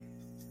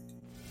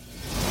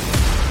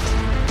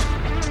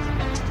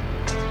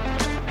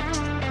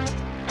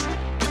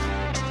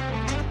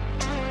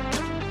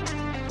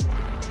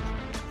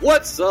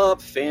What's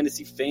up,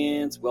 fantasy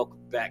fans? Welcome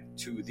back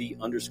to the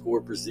Underscore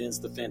Presents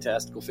the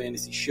Fantastical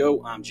Fantasy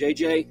Show. I'm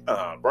JJ.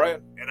 I'm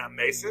Bryan. And I'm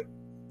Mason.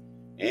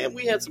 And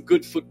we had some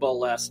good football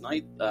last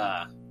night.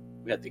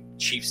 We had the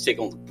Chiefs take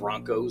on the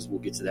Broncos. We'll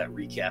get to that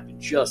recap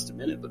in just a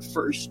minute. But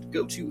first,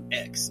 go to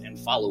X and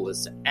follow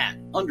us at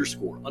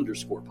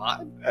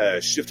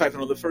 __pod. Shift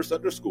typing on the first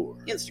underscore.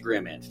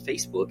 Instagram and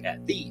Facebook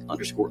at the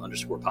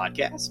 __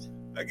 podcast.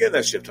 Again,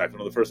 that's shift typing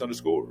on the first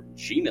underscore.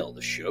 Gmail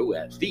the show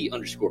at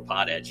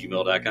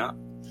the_pod@gmail.com.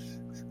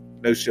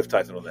 No shift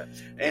typing on that.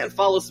 And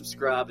follow,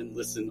 subscribe, and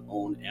listen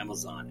on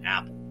Amazon,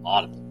 Apple,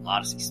 Audible,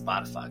 Odyssey,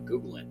 Spotify,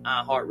 Google, and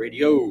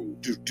iHeartRadio.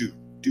 Do.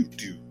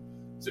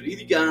 So did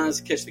either of you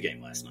guys catch the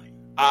game last night?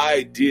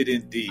 I did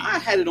indeed. I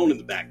had it on in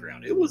the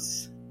background. It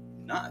was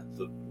not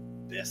the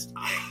best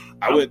game.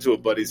 I went to a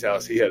buddy's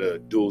house. He had a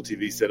dual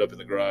TV set up in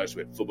the garage.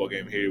 We had a football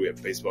game here. We had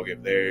a baseball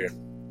game there.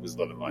 Was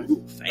loving life.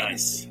 Ooh, fancy.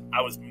 Nice.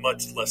 I was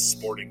much less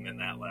sporting than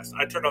that last.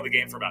 I turned on the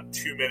game for about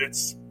 2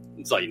 minutes.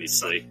 That's all you need to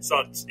see.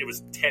 It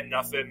was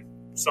 10-0.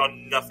 Saw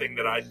nothing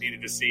that I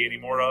needed to see any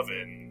more of,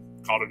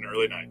 and called it an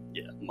early night.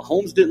 Yeah,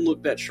 Mahomes didn't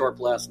look that sharp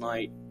last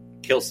night.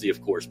 Kelsey,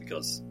 of course,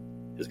 because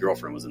his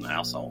girlfriend was in the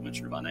house. I won't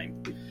mention her by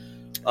name.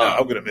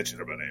 I'm going to mention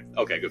her by name.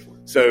 Okay, good for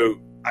it.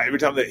 So every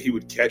time that he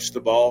would catch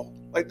the ball,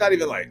 I don't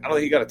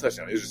think he got a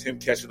touchdown. It was just him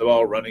catching the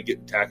ball, running,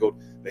 getting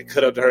tackled. They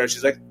cut up to her, and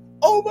she's like,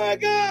 "Oh my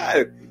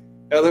god!"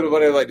 And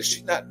everybody was like, does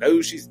she not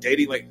know she's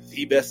dating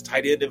the best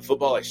tight end in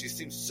football? She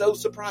seems so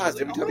surprised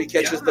every time he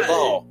catches the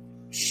ball.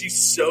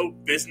 She's so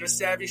business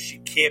savvy, she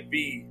can't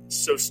be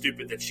so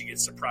stupid that she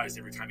gets surprised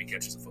every time he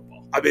catches a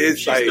football. I mean,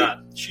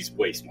 she's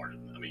way smarter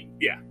than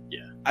yeah.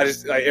 I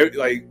just I don't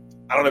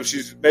know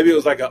if maybe it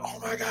was oh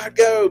my god,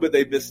 go, but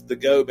they missed the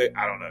go. But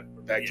I don't know,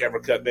 bad camera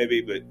cut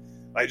maybe, but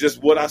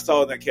just what I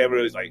saw in that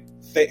camera is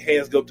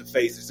hands go up to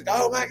face. It's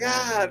oh my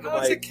god,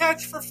 it's a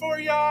catch for 4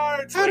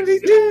 yards. How did he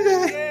do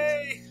that?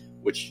 Yay.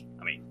 Which,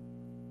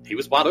 he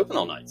was wide open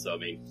all night. So,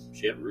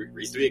 she had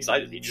reason to be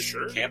excited. He just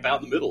camp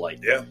out in the middle,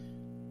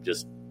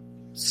 just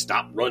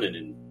stop running,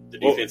 and the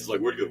defense is like,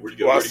 where'd he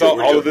go? Well, I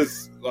saw all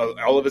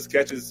of his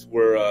catches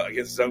were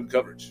against zone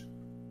coverage.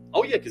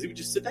 Oh, yeah, because he would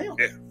just sit down.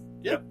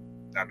 Yeah.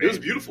 It was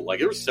beautiful.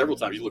 There were several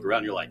times you look around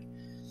and you're like,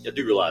 I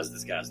do realize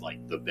this guy's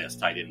the best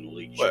tight end in the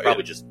league. You should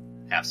probably just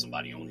have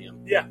somebody on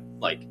him. Yeah.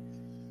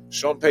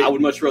 Sean Payton. I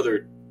would much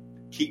rather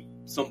keep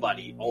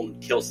somebody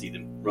on Kelsey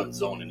than run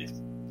zone, and if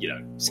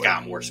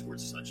Sky Moore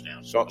scores a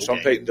touchdown. Sean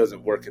Payton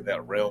doesn't work in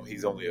that realm.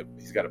 He's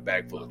got a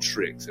bag full of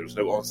tricks. There was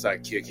no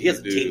onside kick. He has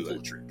a team full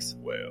of tricks.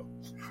 Well,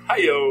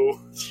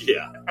 hi-yo.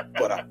 Yeah.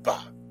 But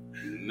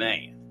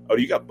man. Oh,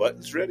 you got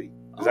buttons ready?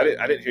 Because I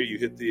didn't hear you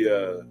hit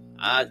the.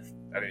 I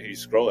didn't hear you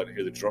scroll. I didn't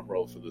hear the drum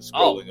roll for the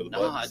scrolling of the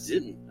buttons. I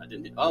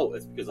didn't. Oh,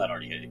 it's because I'd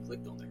already had it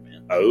clicked on there,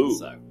 man. Oh,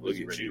 so look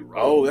at you!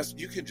 Oh,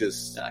 you can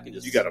just. I can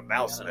just. You got a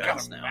mouse now.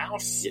 Got a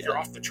mouse. You're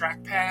off the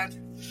trackpad.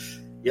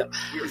 Yep.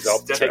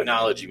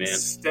 Technology, man.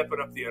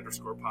 Stepping up the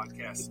Underscore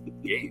podcast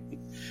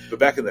game. But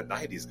back in the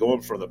 90s,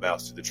 going from the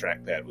mouse to the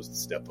trackpad was the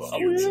step up. Oh,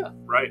 yeah.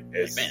 Right.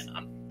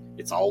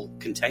 It's all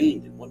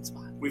contained in one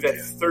spot. We've had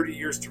 30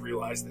 years to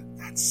realize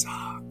that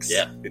sucks.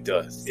 Yeah. It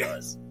does. It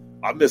does.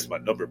 I miss my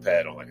number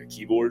pad on a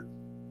keyboard.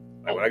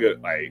 When I go,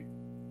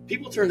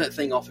 people turn that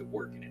thing off at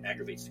work, and it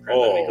aggravates the crap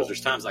out of me because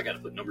there's times I got to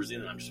put numbers in,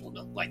 and I'm just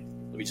wanting to, let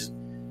me just,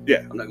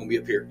 I'm not going to be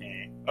up here.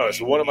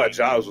 So one of my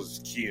jobs was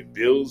keying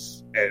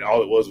bills, and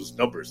all it was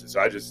numbers. And so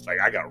I just,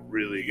 I got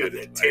really good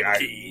at 10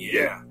 key.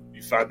 Yeah.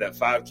 You find that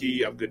 5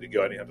 key, I'm good to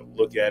go. I didn't have to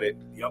look at it.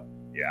 Yep.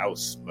 Yeah, I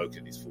was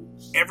smoking these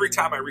fools. Every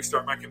time I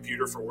restart my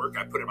computer for work,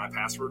 I put in my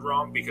password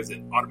wrong because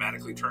it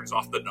automatically turns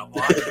off the num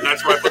lock. And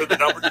that's where I put in the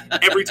number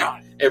every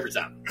time. Every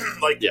time.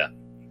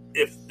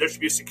 If there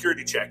should be a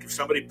security check. If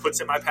somebody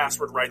puts in my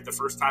password right the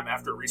first time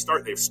after a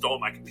restart, they've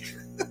stolen my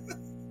computer.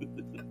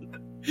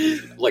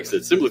 Like I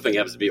said, similar thing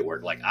happens to me at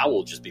work. I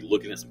will just be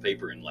looking at some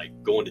paper and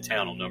going to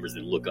town on numbers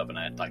and look up and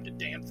I hadn't typed a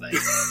damn thing.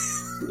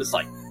 It's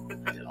I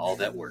did all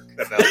that work.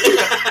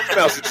 That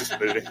mouse is just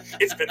moving.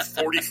 It's been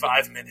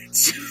 45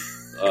 minutes.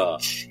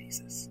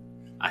 Jesus.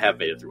 I have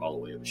made it through all the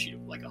way of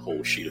a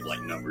whole sheet of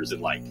numbers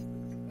and what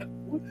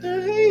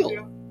the hell?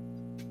 Yeah.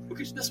 Who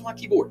keeps messing with my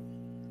keyboard?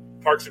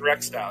 Parks and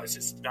Rec style. It's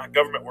just not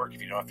government work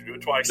if you don't have to do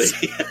it twice.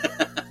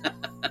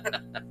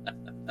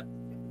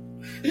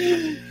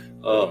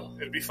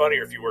 It'd be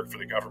funnier if you worked for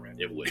the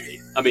government. It would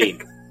be. I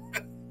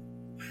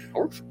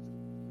work for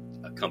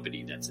a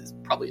company that's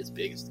probably as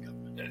big as the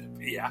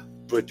government. Yeah.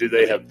 But do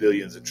they have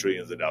billions and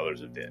trillions of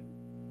dollars of debt?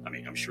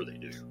 I'm sure they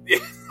do. Yeah,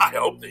 I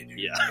hope they do.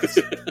 Yeah.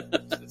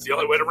 It's the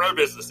only way to run a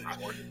business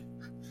anymore.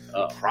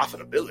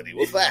 Profitability.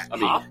 What's that?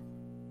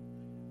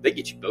 They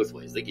get you both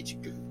ways. They get you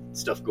good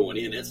stuff going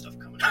in and stuff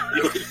coming out.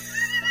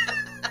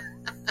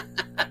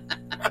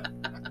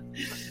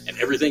 And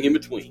everything in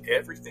between.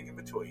 Everything in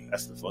between.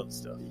 That's the fun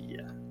stuff.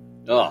 Yeah.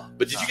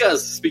 But did you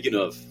guys, speaking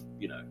of,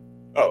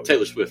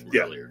 Taylor Swift from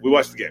earlier. We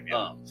watched the game,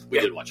 yeah. We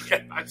did watch a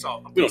game. I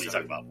saw. We don't need to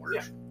talk about work.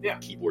 Yeah.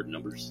 Keyboard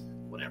numbers,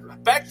 whatever.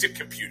 Back to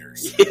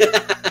computers.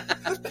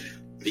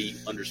 The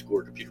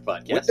Underscore Computer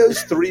Podcast.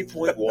 Windows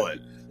 3.1.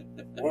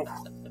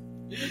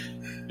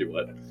 Do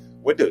what?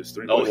 Windows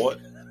 3.1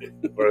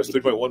 or it's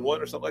 3.11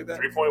 or something like that.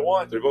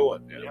 3.1.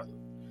 3.1. Yeah.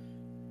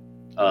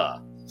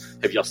 Yep.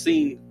 Have y'all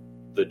seen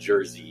the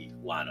jersey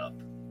lineup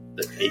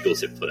that the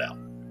Eagles have put out?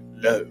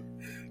 No.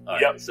 All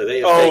right, Yep. so they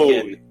have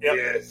taken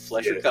Yes.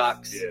 Fletcher yes,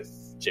 Cox,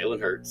 Yes. Jalen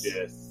Hurts,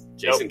 Yes.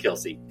 Jason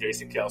Kelsey,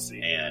 Jason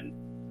Kelsey. and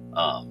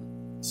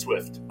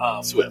Swift.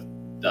 Swift.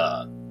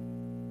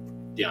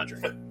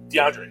 DeAndre.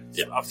 DeAndre.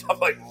 Yeah. I'm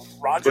like,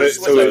 Roger But-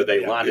 Swift. So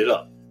they line it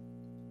up.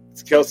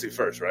 It's Kelsey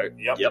first, right?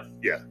 Yep. Yep.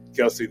 Yeah.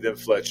 Kelsey, then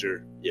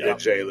Fletcher, Yeah. then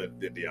Jalen,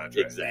 then DeAndre.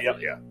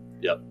 Exactly. Yep.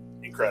 Yeah.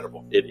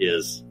 Incredible. It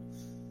is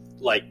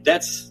like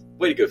that's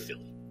way to go,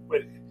 Philly.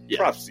 Wait, Yeah.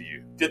 Props to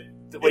you. did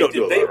don't did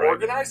do a they lot, right?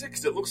 organize it?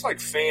 Because it looks like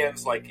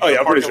fans like Oh, in yeah, the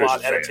I'm pretty parking sure lot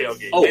it's at a fans.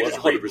 tailgate. Oh, They just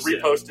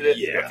 100%. reposted it.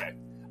 Yeah. Okay.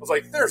 I was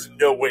like, there's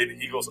no way the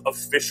Eagles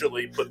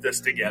officially put this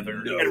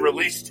together No. and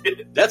released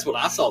it. That's what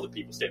I saw the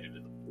people standing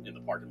in the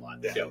parking lot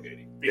Yeah.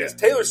 tailgating. Because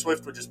Taylor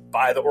Swift would just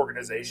buy the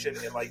organization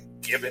and like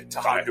give it to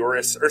Right.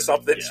 Honduras or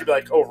something. Yeah. She'd be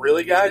like, "Oh,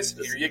 really, guys?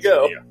 Here you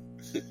go."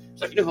 Yeah.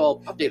 It's like,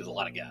 I've dated a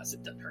lot of guys.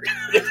 It doesn't hurt.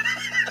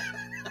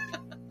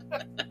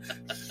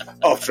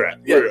 Off track.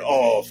 Yeah. We're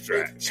off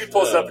track. She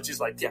pulls up and she's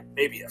like, "Yeah,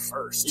 maybe at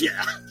first."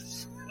 Yeah.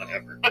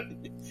 Whatever.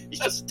 He's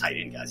just a tight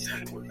end, guys. He's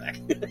not a quarterback.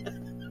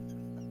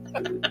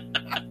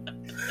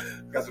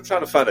 Guys, I'm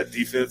trying to find a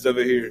defense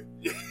over here.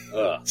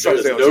 There's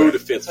Something no else.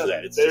 defense for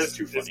that. It's just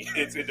too funny.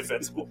 It's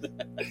indefensible.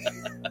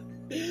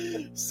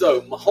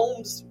 So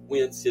Mahomes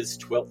wins his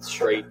 12th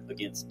straight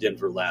against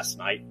Denver last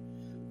night,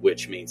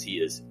 which means he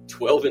is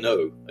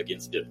 12-0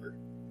 against Denver.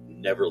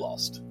 Never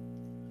lost.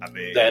 I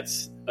mean,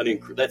 That's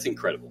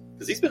incredible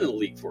because he's been in the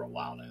league for a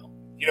while now.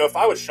 You know, if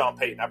I was Sean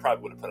Payton, I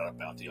probably would have put out a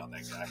bounty on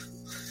that guy.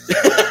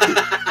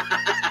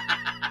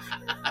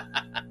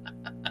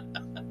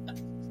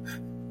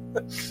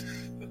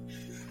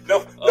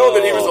 No, knowing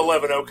that he was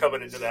 11-0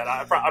 coming into that,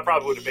 I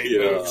probably would have made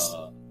moves.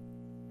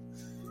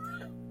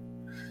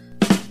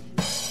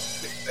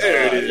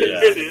 there it is. Yeah.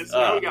 It is.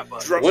 Now we got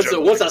buttons. Drunk Once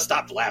joke. I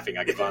stopped laughing,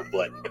 I could find the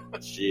button.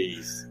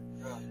 Jeez.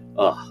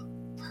 Oh,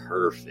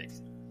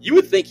 perfect. You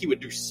would think he would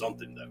do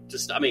something, though.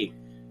 Just, I mean,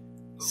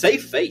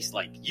 save face.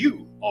 Like,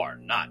 you are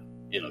not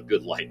in a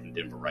good light in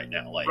Denver right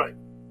now. Like, Right.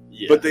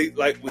 Yeah. But they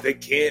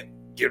can't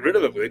get rid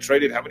of him. They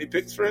traded how many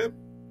picks for him?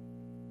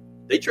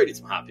 They traded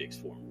some high picks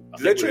for him.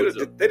 They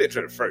didn't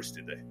trade it first,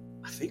 did they?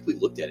 I think we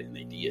looked at it and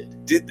they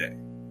did. Did they?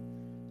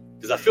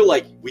 Because I feel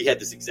like we had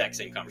this exact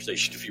same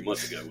conversation a few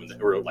months ago,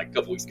 or like a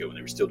couple weeks ago when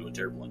they were still doing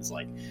terrible. And it's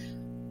like,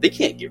 they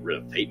can't get rid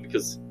of Peyton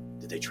because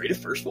did they trade it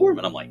first for him?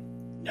 And I'm like,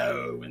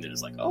 no. And then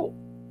it's like, oh.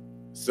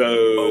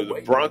 So the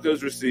wait.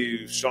 Broncos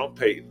received Sean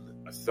Payton,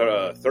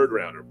 a third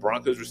rounder.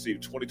 Broncos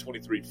received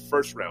 2023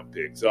 first round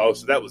pick. So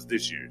that was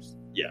this year's.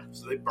 Yeah.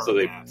 So they burned So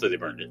they that.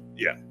 burned it.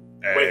 Yeah.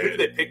 Wait, who And did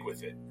they pick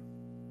with it?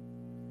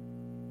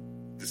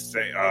 the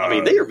same, I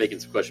mean, they are making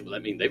some questionable. I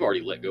mean, they've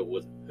already let go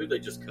with who they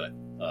just cut.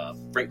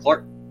 Frank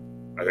Clark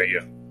I think,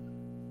 yeah.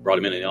 brought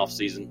him in the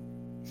offseason,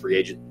 free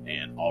agent,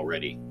 and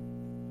already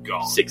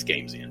Gone. 6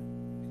 games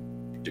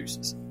in.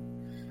 Deuces.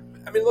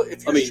 I mean, look,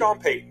 if you're I mean- Sean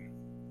Payton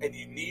and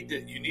you need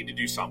to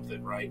do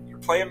something, right? You're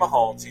playing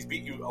Mahomes. He's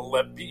beat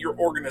your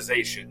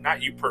organization,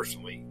 not you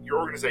personally. Your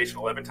organization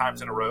 11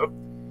 times in a row.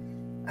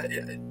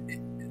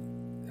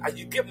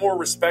 You get more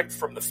respect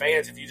from the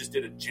fans if you just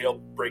did a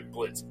jailbreak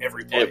blitz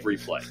every play. Every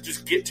play.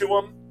 Just get to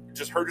him,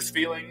 just hurt his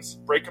feelings,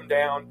 break him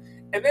down,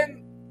 and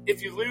then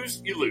if you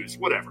lose, you lose.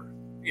 Whatever.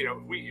 You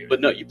know,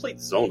 But no, you played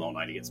zone all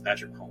night against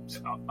Patrick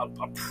Mahomes.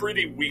 a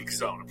pretty weak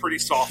zone, a pretty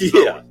soft Yeah.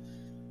 zone.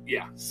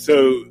 Yeah.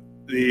 So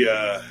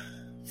the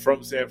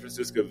from San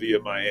Francisco via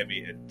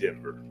Miami and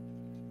Denver,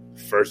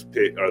 first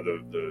pick or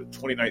the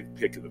 29th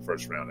pick in the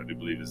first round, I do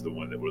believe is the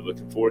one that we're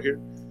looking for here.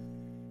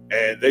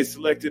 And they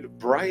selected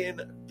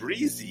Bryan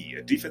Breezy,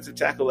 a defensive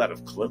tackle out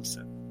of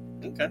Clemson.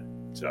 Okay.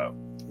 So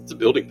It's a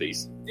building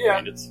piece. Yeah.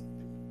 I mean,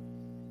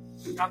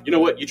 you know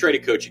what? You trade a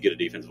coach, you get a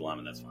defensive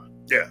lineman, that's fine.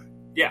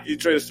 Yeah. you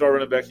trade a star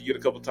running back, you get a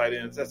couple tight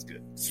ends. That's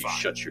good. It's You fine.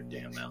 shut your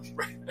damn mouth.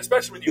 Right.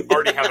 Especially when you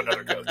already have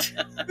another coach.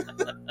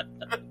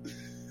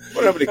 I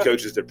wonder how many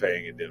coaches they're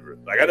paying in Denver.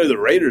 Like I know the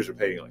Raiders are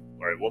paying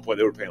or at one point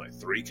they were paying like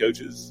 3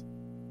 coaches.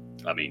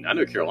 I mean, I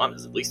know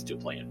Carolina's at least still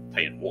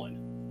paying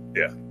one.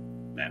 Yeah.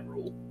 Matt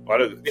Rule. I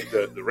know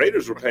the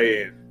Raiders were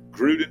paying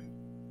Gruden,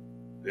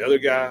 the other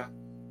guy,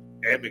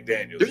 and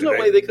McDaniels. There's no And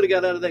way they could have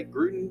got out of that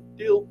Gruden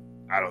deal.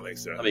 I don't think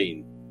so. I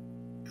mean,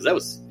 because that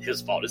was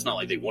his fault. It's not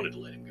like they wanted to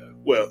let him go.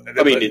 Well, and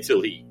I mean,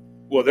 until he.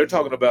 well, they're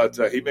talking about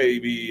he may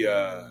be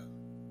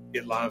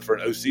in line for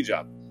an OC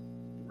job.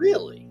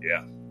 Really?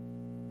 Yeah.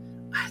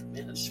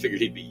 Man, I just figured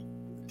he'd be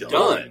done.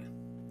 Done.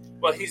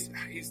 Well, he's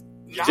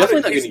not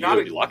definitely not he's gonna not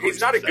do any locker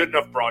he's not a room good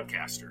stuff. enough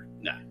broadcaster.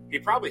 No. He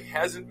probably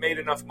hasn't made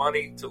enough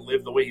money to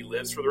live the way he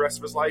lives for the rest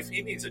of his life.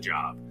 He needs a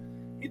job.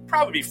 He'd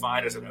probably be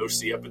fine as an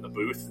OC up in the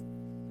booth.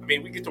 I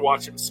mean, we get to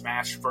watch him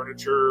smash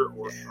furniture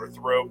or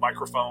throw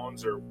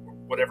microphones or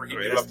whatever he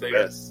do that's up the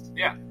there. best.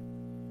 Yeah.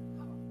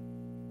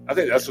 I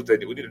think that's what they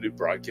need. We need a new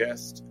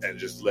broadcast and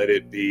just let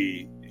it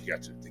be. You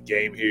got the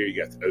game here.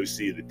 You got the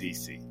OC and the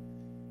DC.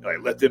 Like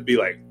let them be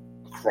like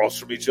across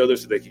from each other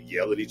so they can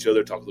yell at each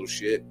other, talk a little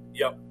shit.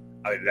 Yep.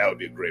 I think that would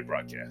be a great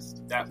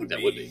broadcast. That would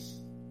be.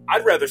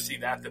 I'd rather see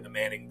that than the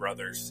Manning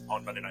brothers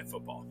on Monday Night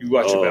Football. You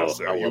watch your mouth,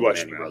 sir. I You love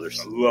watch the your Manning mouth.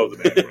 brothers. I love the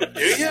Manning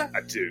brothers. Do you?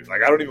 I do.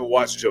 Like, I don't even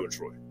watch Joe and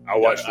Troy. I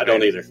watch. I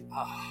don't either.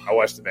 I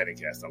watch the Manning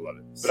cast. I love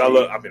it. But I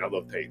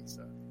love Peyton.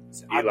 So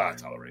Eli I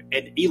tolerate.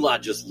 And Eli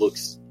just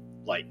looks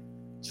like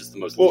just the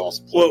most Well,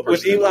 lost person when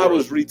in the Eli world.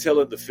 was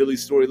retelling the Philly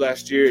story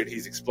last year, and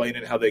he's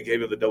explaining how they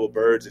gave him the double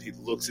birds, and he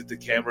looks at the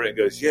camera and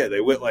goes, "Yeah,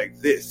 they went like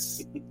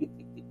this."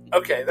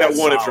 Okay, That that's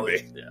won it for solid.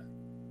 me.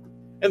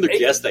 And the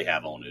guests they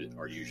have on it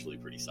are usually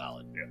pretty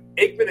solid.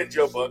 Yeah. Aikman and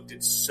Joe Buck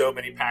did so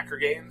many Packer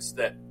games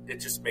that it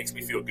just makes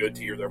me feel good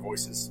to hear their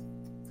voices.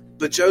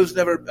 But Joe's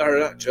never, or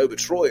not Joe, but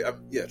Troy.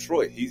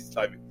 Troy. He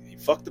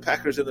fucked the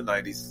Packers in the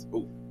 '90s.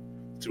 Ooh,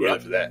 too early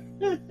for that.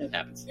 It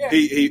happens. Yeah.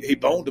 He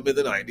boned them in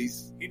the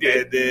 '90s. He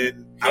did.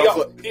 And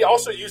then He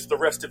also used the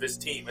rest of his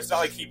team. It's not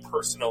like he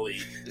personally,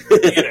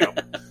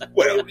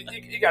 well,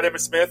 you got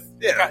Emmitt Smith,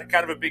 Yeah.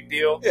 kind of a big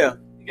deal. yeah.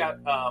 You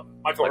got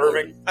Michael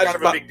Irving, kind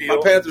of a big deal.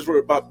 My parents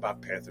were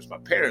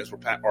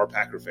are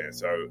Packer fans.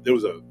 So there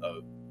was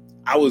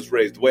I was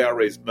raised the way I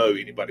raised Mo,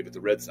 anybody but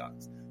the Red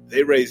Sox.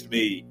 They raised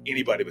me,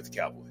 anybody but the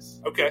Cowboys.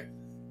 Okay.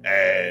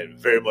 And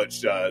very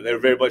much, they were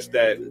very much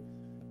that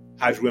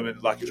hide your women,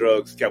 lock your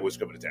drugs, Cowboys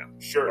coming to town.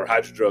 Sure. Or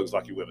hide your drugs,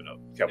 lock your women up.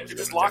 Cowboys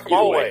Just coming lock to them town.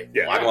 all Either away.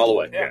 Yeah. Lock them all the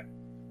way. Yeah.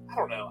 I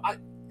don't know.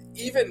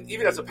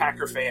 Even as a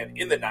Packer fan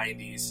in the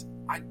 90s,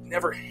 I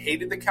never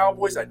hated the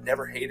Cowboys. I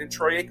never hated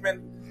Troy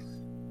Aikman.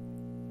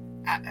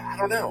 I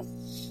don't know.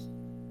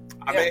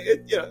 I mean,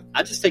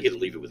 I just take it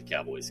and leave it with the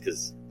Cowboys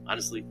because,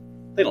 honestly,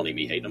 they don't need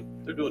me hating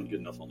them. They're doing good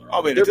enough on their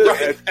own. I mean,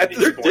 They're at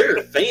this point,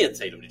 their fans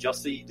hate them. Did y'all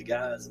see the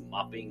guys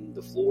mopping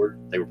the floor?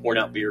 They were pouring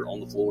out beer on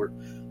the floor,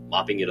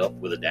 mopping it up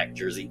with a Dak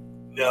jersey.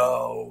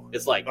 No.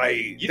 It's like,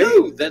 like, you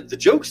know that the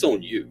joke's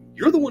on you.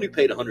 You're the one who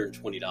paid $120,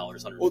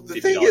 $150. well, the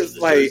thing is, for this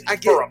like, jersey. I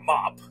get For a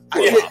mop.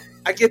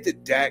 I get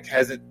that Dak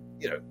hasn't,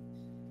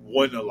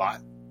 won a lot,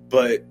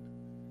 but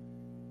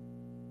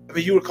I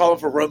mean, you were calling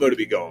for Romo to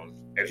be gone,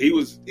 and he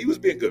was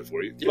being good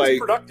for you. He was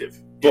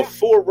productive.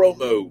 Before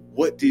Romo,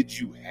 what did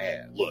you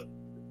have? Look,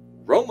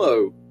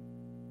 Romo,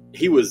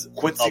 he was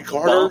Quincy a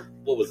Carter?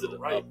 what was it?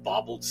 Right. A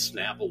bobbled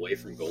snap away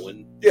from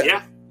going.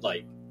 Yeah.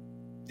 Like,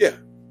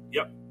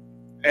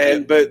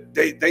 But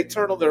they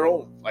turn on their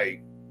own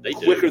like they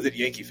quicker do. than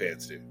Yankee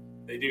fans do,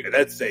 They do. and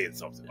that's saying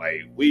something.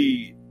 Like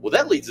we Well,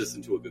 that leads us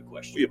into a good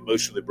question.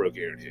 emotionally broke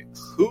Aaron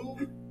Hicks, Who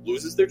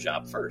loses their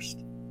job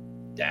first,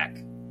 Dak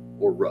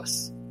or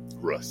Russ?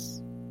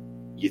 Russ.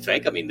 You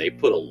think? I mean, they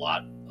put a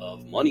lot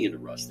of money into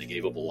Russ. They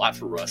gave up a lot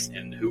for Russ.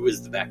 And who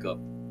is the backup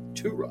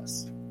to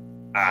Russ?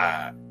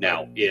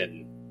 Now,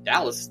 in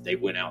Dallas, they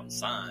went out and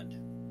signed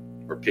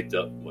or picked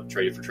up,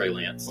 traded for Trey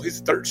Lance. Well,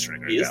 he's third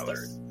stringer. He in is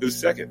Dallas. Who's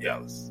second?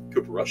 Dallas.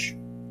 Cooper Rush.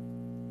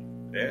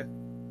 Yeah.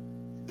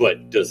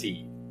 But does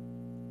he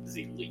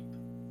leap?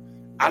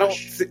 I don't.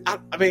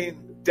 I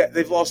mean,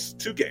 they've lost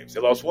 2 games. They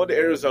lost one to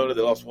Arizona.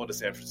 They lost one to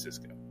San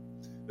Francisco.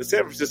 The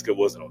San Francisco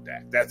wasn't on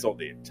Dak. That's on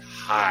the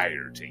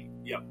entire team.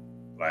 Yep.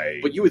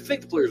 Like, But you would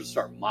think the players would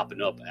start mopping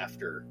up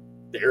after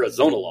the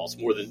Arizona loss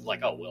more than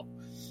like, oh, well,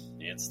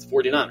 it's the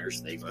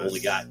 49ers. They've only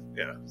got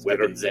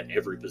weapons at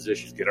every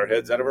position. Get our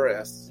heads out of our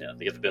ass. Yeah,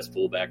 they got the best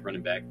fullback,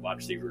 running back, wide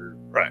receiver,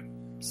 Right.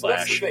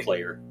 /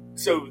 player.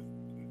 So,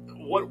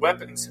 what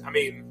weapons? I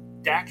mean,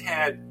 Dak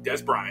had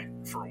Des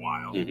Bryant for a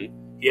while. Mhm.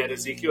 He had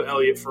Ezekiel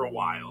Elliott for a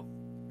while.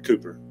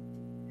 Cooper.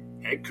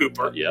 Had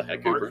Cooper.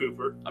 Had Mark Cooper.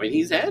 Cooper. I mean,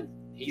 he's had,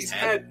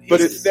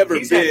 But it's never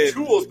he's been had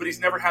tools, but he's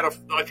never had a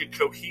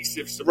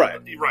cohesive Right.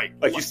 Right.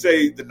 like you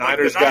say. The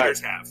Niners got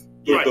have.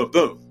 boom, Right. boom,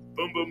 boom.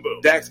 Boom, boom, boom.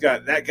 Dak's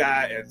got that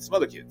guy and some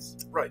other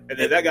kids, Right. and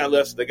then that guy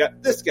left. So they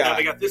got this Now guy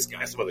they got this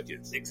guy. and some other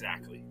kids.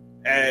 Exactly.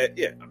 And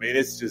I mean,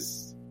 it's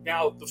just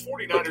Now, the But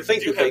 49ers the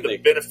do thing have the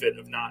benefit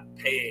of not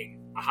paying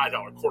a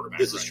high-dollar quarterback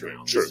This is right true.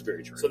 now. Sure. This is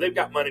very true. So they've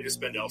got money to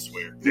spend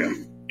elsewhere. Yeah.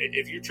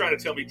 If you're trying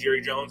to tell me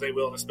Jerry Jones ain't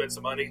willing to spend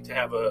some money to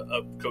have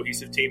a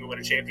cohesive team and win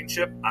a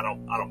championship, I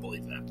don't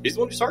believe that. He's the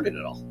one who started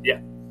it all.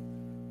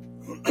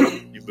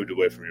 you moved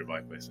away from your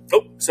mic, Mason.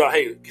 Oh, so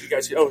hey, can you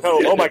guys?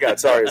 Oh my God!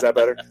 Sorry, is that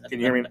better? Can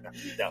you hear me?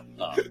 No.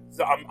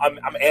 So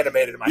I'm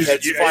animated. My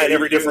head's flying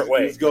every different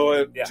way. He's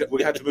going. Yeah.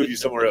 We have to move you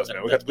somewhere else,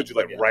 man. We have to put you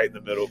right in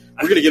the middle.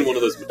 We're going to get one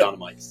of those Madonna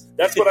mics.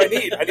 That's what I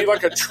need. I need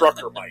like a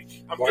trucker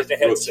mic. I'm Garth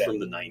getting a Brooks headset. from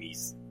the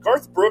 90s.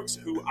 Garth Brooks,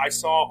 who I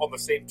saw on the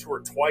same tour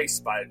twice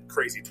by a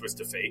crazy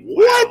twist of fate.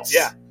 What?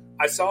 Yeah,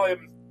 I saw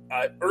him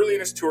early in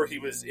his tour. He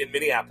was in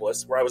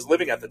Minneapolis, where I was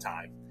living at the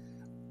time.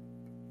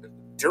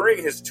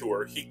 During his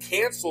tour, he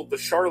canceled the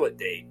Charlotte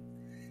date.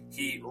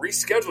 He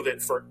rescheduled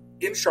it for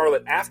in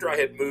Charlotte after I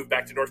had moved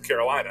back to North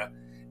Carolina,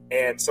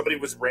 and somebody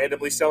was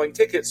randomly selling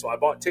tickets, so I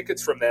bought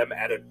tickets from them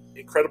at an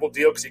incredible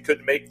deal because he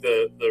couldn't make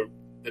the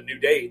new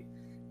date,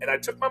 and I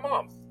took my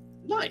mom.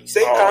 Nice.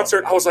 Same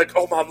concert. I was like,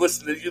 "Oh, Mom,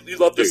 listen, you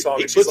love this song."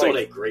 He And she's puts on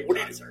like, a great "What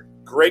do you- concert.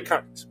 Great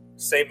concert.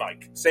 Same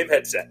mic, same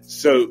headset.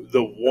 So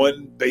the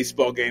one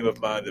baseball game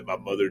of mine that my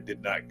mother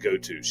did not go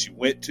to, she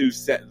went to,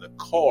 sat in the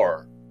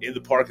car in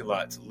the parking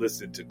lot to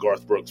listen to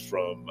Garth Brooks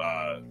from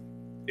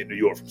in New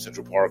York from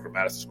Central Park or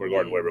Madison Square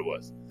Garden, wherever it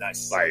was.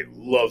 Nice. Like,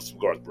 love some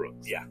Garth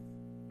Brooks. Yeah.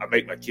 I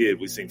make my kid,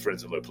 we sing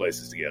Friends in Low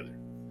Places together.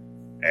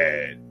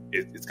 And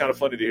it's kind of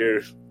funny to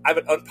hear. I have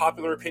an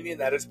unpopular opinion.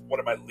 That is one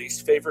of my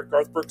least favorite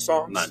Garth Brooks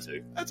songs. Mine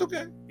too. That's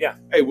okay. Yeah.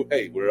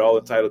 Hey, we're all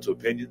entitled to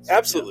opinions.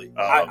 Absolutely.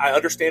 I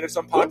understand it's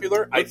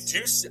unpopular. Well, I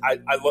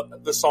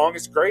the song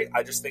is great.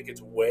 I just think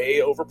it's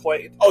way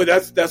overplayed. Oh,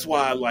 that's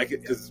why I like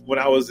it, because when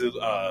I was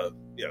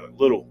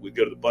little, we'd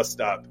go to the bus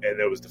stop and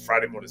there was the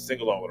Friday morning sing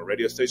along on a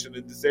radio station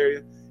in this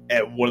area,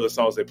 and one of the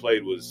songs they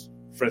played was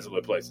Friends in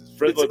Low Places.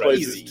 Friends in Low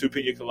Places, Two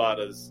Pina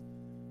Coladas,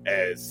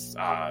 as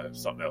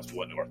something else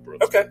wasn't Garth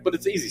Brooks. Okay, but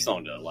it's an easy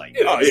song to like.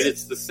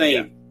 It's the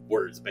same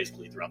words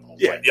basically throughout the whole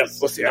thing. Yeah.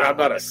 Well, see, I'm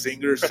not a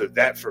singer, so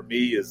that for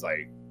me is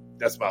like,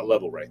 that's my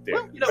level right there.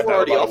 Well, we're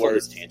already off on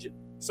this tangent.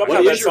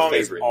 Somehow that song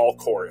is all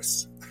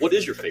chorus. What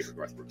is your favorite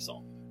Garth Brooks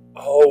song?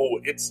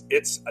 Oh, it's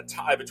a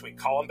tie between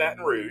Call 'em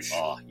Baton Rouge.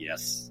 Oh,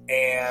 yes.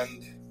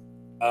 And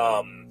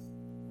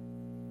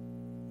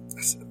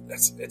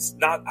it's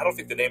not. I don't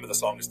think the name of the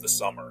song is The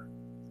Summer.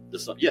 The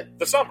Summer. Yeah,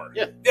 The Summer.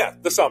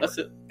 That's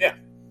it. Yeah,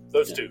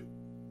 those two.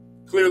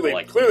 Clearly,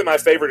 my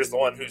favorite is the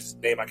one whose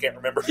name I can't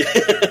remember. He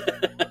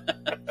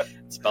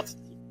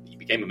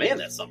became a man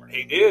that summer.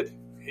 He did.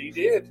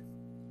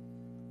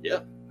 Yeah.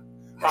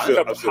 Hot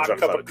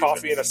cup of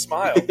coffee and a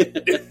smile. I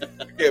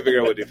can't figure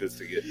out what defense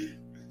to get.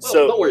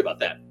 Well, don't worry about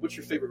that. What's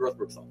your favorite Garth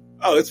Brooks song?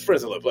 Oh, it's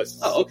Friends in Low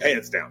Places. Oh, okay.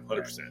 Hands down,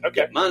 100%.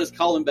 Okay. Mine is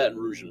Call 'em Baton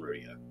Rouge and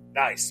Rodeo.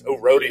 Nice. Oh,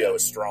 Rodeo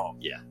is strong.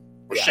 Yeah.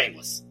 Or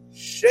Shameless.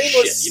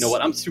 Shameless. Shit, you know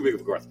what? I'm too big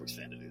of a Garth Brooks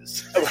fan to do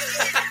this.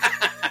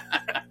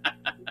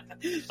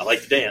 I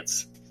like to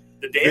dance.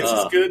 The dance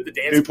is good. The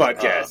dance new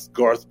podcast,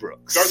 Garth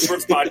Brooks. Garth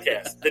Brooks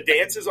podcast. The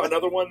dance is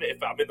another one.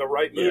 If I'm in the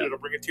right mood, it'll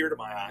bring a tear to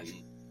my eye.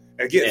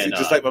 Again,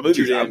 just like my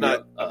movies, I'm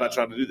not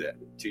trying to do that.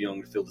 Too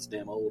young to feel this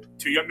damn old.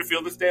 Too young to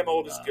feel this damn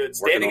old is good.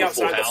 Standing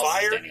outside the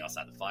fire. Standing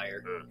outside the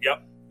fire.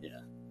 Yep. Yeah.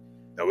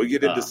 Now we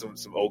get into some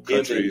old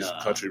country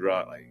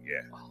rock, like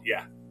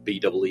yeah.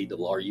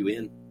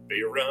 BEERUN. Be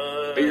a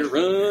run. Be a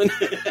run.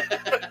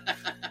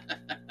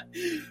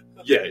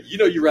 Yeah,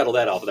 you rattle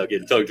that off without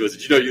getting tongue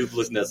twisted. You've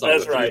listened to that song a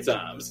few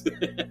times.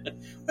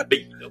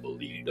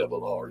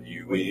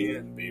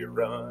 BEERUN. Be a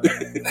run.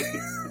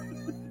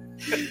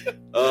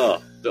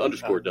 The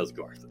Underscore does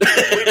Garth.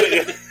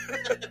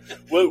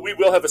 We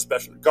will have a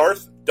special.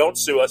 Garth, don't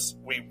sue us.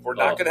 We're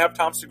not going to have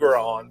Tom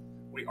Segura on.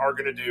 We are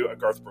going to do a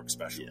Garth Brooks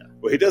special. Yeah.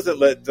 Well, he doesn't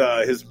let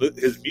his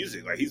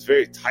music, like, he's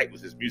very tight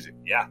with his music.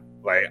 Yeah.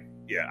 Like,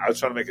 I was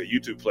trying to make a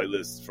YouTube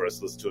playlist for us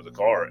to listen to in the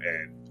car,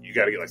 and you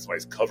got to get like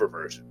somebody's cover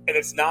version. And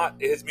his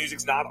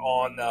music's not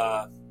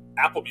on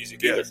Apple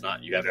Music either. It's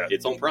not.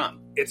 It's on Prime.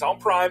 It's on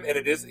Prime,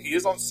 and he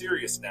is on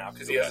Sirius now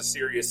because he has a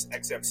Sirius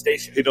XM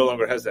station. He no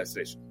longer has that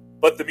station.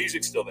 But the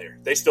music's still there.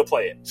 They still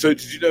play it. So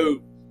did you know,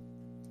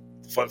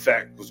 fun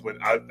fact was when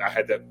I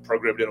had that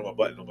programmed in on my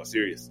button on my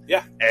Sirius.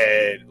 Yeah.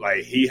 And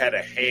like he had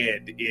a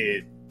hand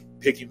in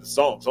picking the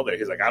songs on there.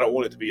 He's like, I don't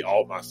want it to be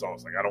all my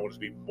songs. Like, I don't want it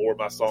to be more of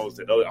my songs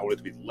than others. I want it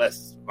to be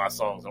less of my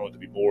songs. I want it to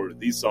be more of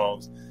these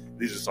songs.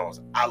 These are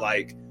songs I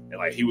like. And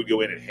like he would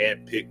go in and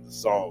hand pick the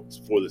songs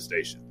for the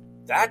station.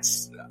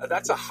 That's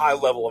a high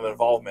level of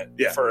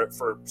involvement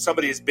for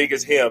somebody as big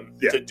as him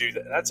to do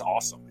that. That's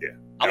awesome. Yeah.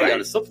 I'll be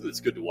honest, something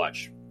that's good to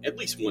watch at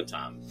least one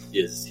time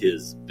is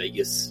his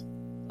Vegas,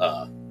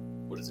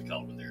 what is it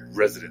called when they're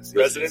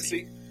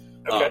Residency?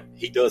 Okay.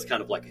 He does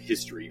kind of like a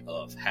history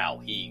of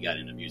how he got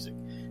into music.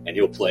 And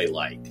he'll play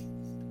like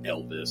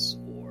Elvis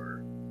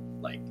or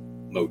like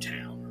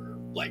Motown or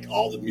like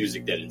all the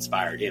music that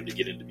inspired him to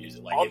get into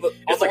music. Like on the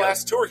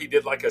last tour, he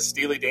did like a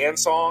Steely Dan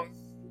song.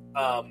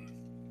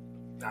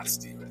 Not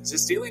Steely. Is it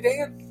Steely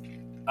Dan?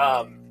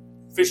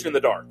 Fishing in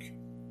the Dark.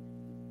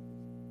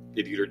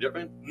 Nitty Gritty Dirt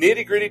Band?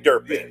 Nitty Gritty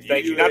Dirt Band.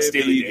 Thank you. Not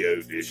Steely Dan.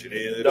 Go fishing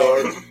in the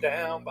dark.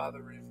 Down by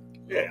the river.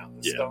 Down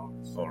the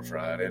stars. On a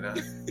Friday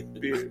night.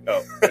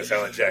 Oh, that's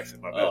Alan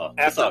Jackson. My bad.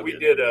 After we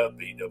did a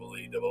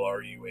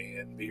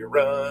BEERUN, be a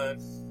run.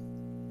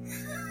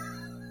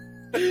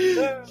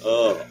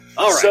 All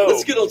right. So,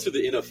 let's get on to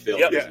the NFL.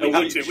 Yep, we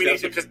need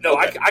to because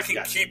I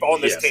can keep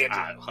on this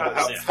tangent.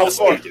 What's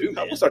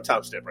our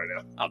time step right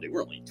now?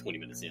 We're only 20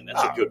 minutes in.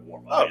 That's a good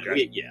warm up.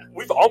 Okay.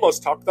 We've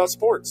almost talked about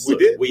sports. We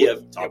did. We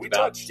have talked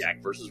about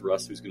Jack versus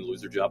Russ, who's going to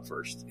lose their job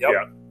first. Yep.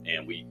 Yeah.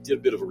 And we did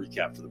a bit of a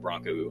recap for the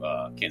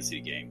Bronco Kansas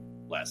City game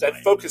last night.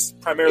 That focused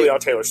primarily on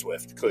Taylor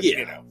Swift.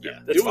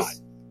 That's fine.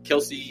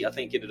 Kelsey, I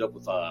think, ended up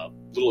with a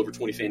little over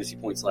 20 fantasy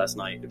points last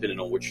night, depending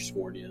on what your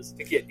scoring is.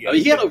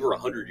 He had over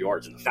 100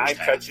 yards in the first 9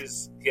 half.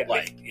 catches. You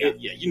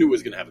knew he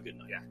was going to have a good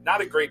night. Yeah, not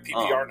a great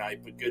PPR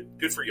night, but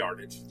good for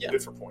yardage. Yeah.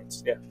 Good for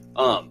points. Yeah.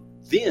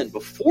 Then,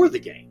 before the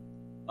game,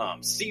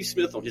 Steve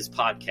Smith on his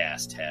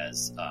podcast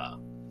has not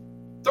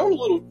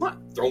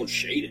thrown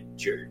shade at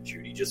Jared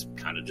Jeudy, just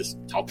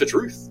talk the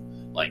truth.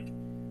 Like,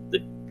 the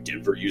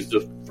Denver used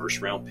a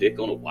first-round pick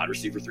on a wide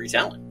receiver 3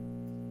 talent.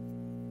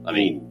 I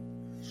mean...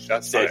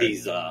 Said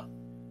he's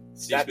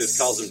Steve Smith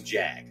calls him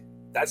Jag.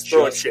 That's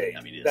throwing shade.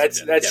 I mean,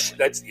 that's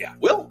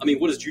Well, I mean,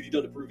 what has Jeudy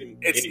done to prove him?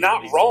 It's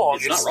not wrong.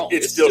 It's not wrong.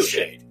 It's still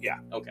shade. Yeah.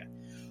 Okay.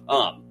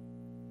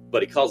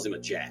 but he calls him a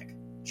Jag.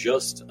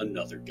 Just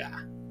another guy.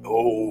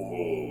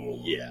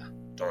 Oh. Yeah.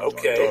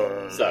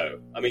 Okay. So,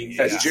 I mean...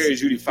 Has Jerry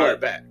Jeudy fired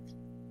back?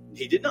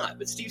 He did not.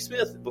 But Steve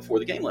Smith, before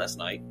the game last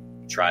night,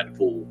 tried to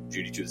pull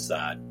Jeudy to the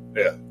side.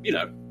 Yeah. You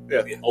know.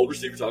 Yeah. Old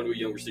receiver talking to a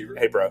young receiver.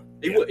 Hey, bro.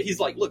 He's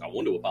like, look, I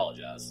wanted to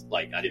apologize.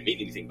 Like, I didn't mean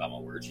anything by my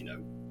words, you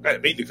know. I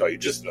didn't mean to call you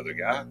just another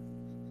guy.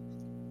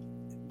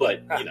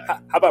 But, you know.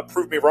 How about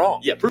prove me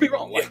wrong? Yeah, prove me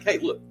wrong. Like, hey,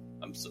 look.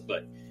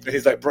 But And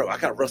he's like, bro, I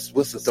got Russ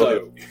Wilson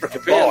throwing So, a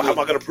freaking ball. How am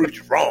I going to prove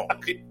you wrong?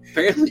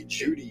 apparently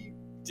Jeudy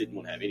didn't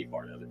want to have any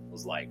part of it.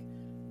 Was like,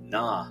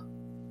 nah,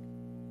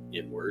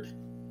 N-word.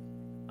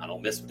 I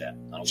don't mess with that.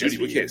 I don't Jeudy, mess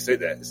we with can't say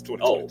that. It's you.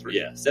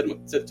 2023. Oh, yeah. Said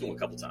it to him a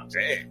couple times.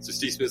 Dang. So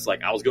Steve Smith's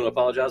like, I was going to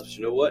apologize, but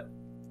you know what?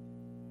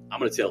 I'm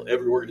going to tell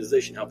every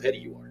organization how petty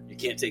you are. You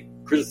can't take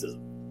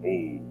criticism.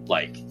 Ooh.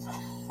 Like,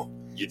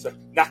 you, So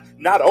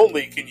not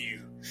only can you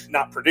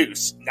not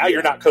produce, now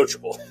you're not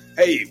coachable.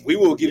 Hey, we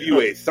will give you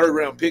a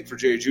third-round pick for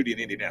Jerry Jeudy in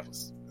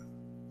Indianapolis.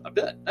 I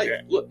bet. Hey,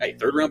 Yeah. look, hey,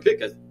 third round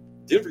pick.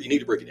 Denver, you need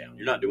to break it down.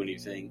 You're not doing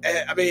anything.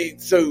 I mean,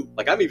 so...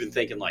 Like, I'm even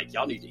thinking, like,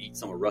 y'all need to eat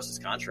some of Russ's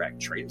contract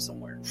and trade him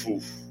somewhere.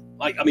 Oof.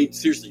 Like, I mean,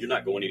 seriously, you're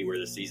not going anywhere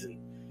this season.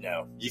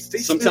 No.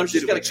 Steve Sometimes you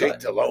Smith just did it got with to Jake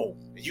cut. Delhomme.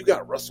 And you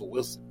got Russell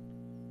Wilson.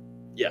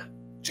 Yeah.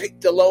 Jake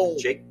Delhomme.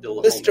 Jake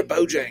Delhomme. Mr.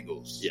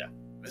 Bojangles. Yeah.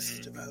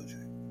 Mr.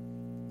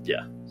 Bojangles.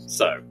 Yeah.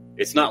 So,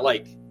 it's not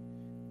like,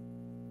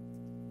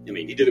 I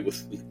mean, he did it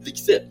with, like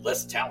you said,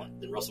 less talent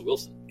than Russell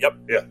Wilson. Yep.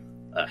 Yeah.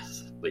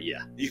 But yeah.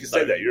 You can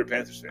say that. You're a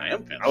Panthers fan. I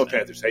am a Panthers I'm a fan.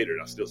 Panthers hater,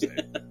 and I'll still say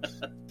it.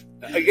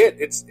 Again,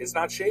 it's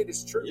not shade,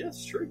 it's true. Yeah,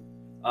 it's true.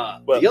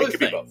 Well, the it other could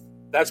be thing, both.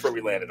 That's where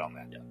we landed on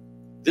that.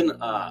 then,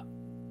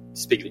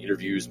 speaking of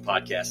interviews,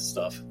 podcasts, and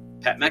stuff,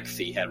 Pat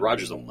McAfee had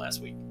Rodgers on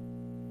last week.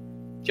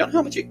 Do y'all know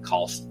how much it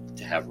costs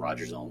to have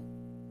Rodgers on?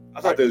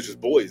 I thought they was just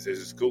boys. They're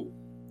just cool.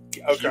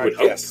 Okay, You would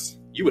hope. yes.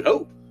 You would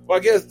hope. Well,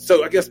 I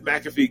guess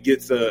McAfee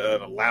gets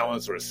an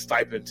allowance or a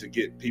stipend to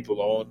get people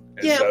on.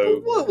 And Yeah, so,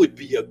 but what would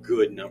be a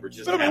good number?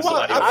 Just but I to mean, have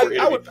why, somebody on for an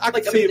interview? I could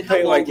Like, see him how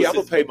paying, long like, yeah, was I'm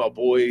going his- to pay my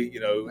boy,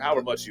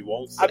 however much he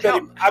wants. I bet he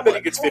gets how long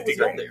 50 was he on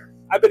grand. there?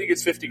 I bet he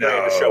gets 50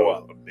 grand to show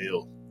up. A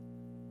meal.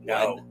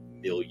 No.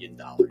 $1 million.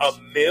 A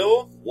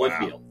mil? One Wow.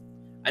 meal.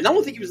 And I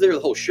don't think he was there the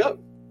whole show.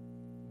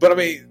 But I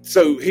mean,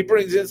 so he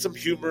brings in some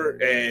humor,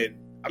 and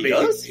I He mean,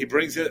 does? he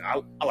brings in.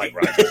 I like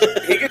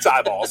Rodgers. He gets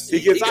eyeballs. He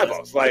gets does.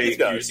 eyeballs. Like, He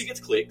does. He gets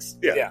clicks.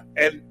 yeah. Yeah.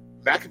 And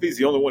McAfee's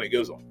the only one he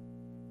goes on.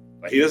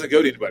 Like, he doesn't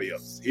go to anybody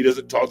else. He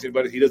doesn't talk to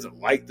anybody. He doesn't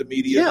like the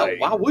media. Yeah, Like,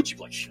 why would you?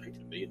 Like, shit,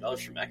 $1 million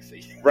for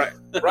McAfee. right.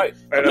 Right.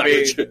 And I'm I mean,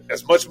 not sure.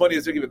 as much money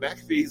as they're giving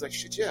McAfee, he's like,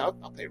 shit, yeah,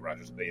 I'll pay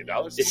Rodgers $1 million.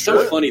 It's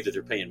so funny that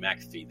they're paying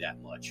McAfee that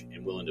much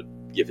and willing to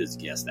give his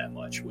guests that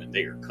much when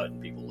they are cutting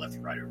people left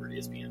and right over at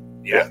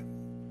ESPN. Yeah.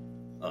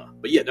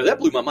 But yeah, no, that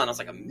blew my mind. I was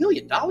like, $1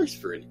 million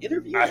for an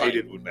interview? I Like,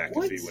 hated when McAfee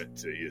what? went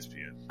to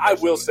ESPN. I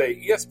will say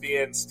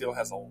ESPN still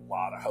has a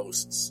lot of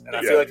hosts, and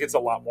I Yeah. feel like it's a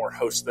lot more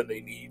hosts than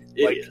they need.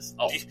 It is.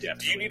 Oh, do you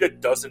definitely. need a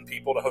dozen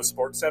people to host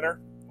SportsCenter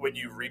when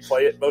you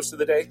replay it most of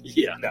the day?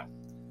 Yeah. No.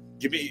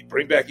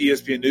 Bring back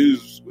ESPN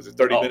News with a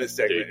 30-minute Dude,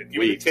 segment. And give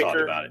me we've the ticker.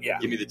 talked about it. Yeah.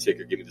 Give me the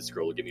ticker. Give me the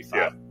scroller. Give me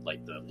five,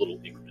 like the little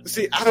increments.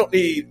 See, I don't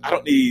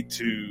need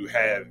to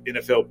have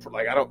NFL.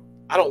 Like, I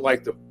don't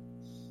like the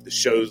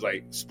shows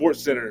like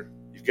Sports Center.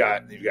 You've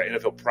got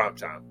NFL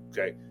Primetime,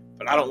 okay?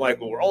 But I don't like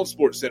when we're on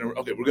Sports Center.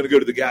 Okay, we're going to go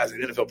to the guys at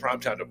NFL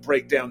Primetime to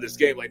break down this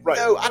game. Like, Right.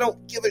 no, I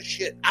don't give a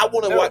shit. I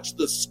want to No. watch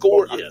the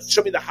score. Oh, yes.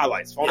 Show me the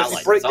highlights. If I want to see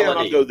Highlights, that's all breakdown, I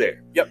I'll need. go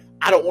there. Yep.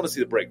 I don't want to see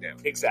the breakdown.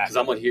 Because Exactly.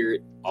 I'm going to hear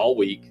it all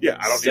week. Yeah,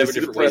 I don't need to 7 see the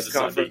different ways press to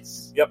Sunday.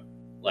 conference. Yep.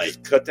 Like,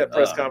 Just cut that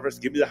press uh, conference.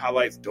 Give me the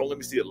highlights. Don't let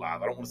me see it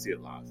live. I don't want to see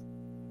it live.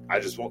 I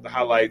just want the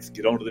highlights.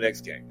 Get on to the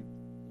next game.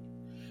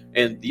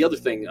 and the other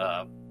thing,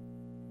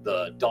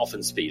 the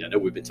Dolphins speed. I know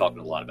we've been talking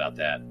a lot about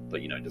that,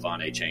 but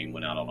Devon A-Chain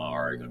went out on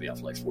IR. Going to be out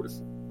for like 4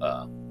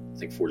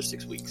 to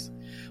 6 weeks.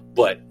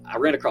 But I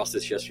ran across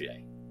this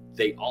yesterday.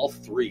 They all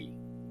three,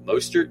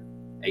 Mostert,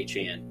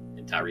 A-Chan,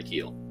 and Tyreek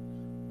Hill,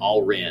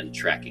 all ran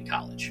track in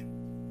college.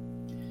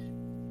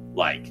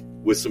 Like,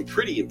 with some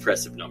pretty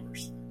impressive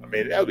numbers. I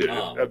mean, that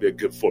would be a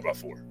good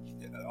 4x4.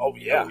 Oh,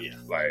 yeah. Oh, yeah.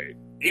 Like,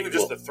 Even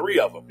just Well, the three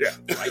of them. yeah.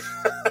 Right?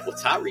 Well,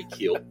 Tyreek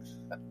Hill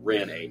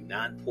ran a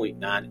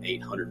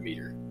 9.9800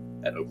 meter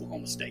at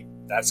Oklahoma State.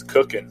 That's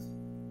cooking.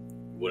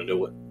 You want to know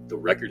what the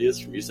record is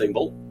from Usain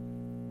Bolt?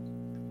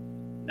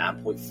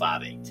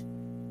 9.58.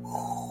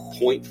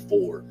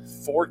 0.4.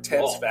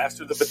 4/10 Oh.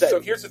 faster than. But So-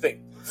 here's the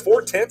thing: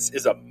 4/10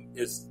 is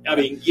I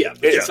mean, yeah.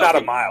 but it's you're not a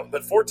talking- mile,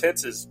 but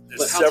 4/10 is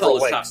But several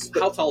lengths.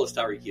 how tall is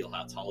Tyreek Hill?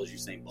 How tall is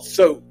Usain Bolt?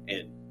 so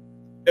And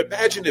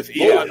imagine if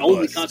Bolt Elon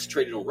only Musk,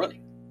 concentrated on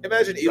running.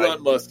 imagine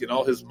Elon Musk and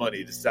all his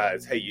money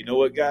decides, hey, you know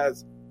what,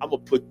 guys? I'm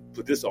gonna put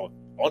this on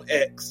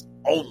X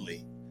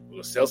only. We're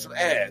gonna sell some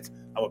ads.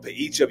 I'm gonna pay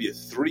each of you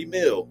 $3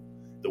 million.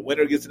 The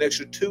winner gets an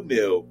extra $2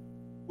 million.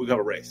 We're gonna have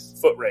a race.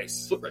 Foot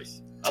race. Foot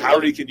race. I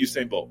love it. Tyreek and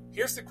Usain Bolt.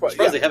 Here's the I'm question.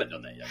 surprised they haven't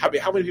done that yet.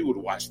 How many people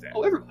would watch that?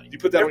 Oh, everybody. You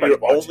put that on Everybody your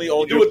watch only it.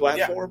 on You do your it,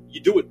 platform,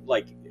 You do it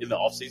like in the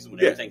off season when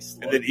Yeah. everything's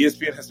slow. and then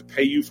ESPN has to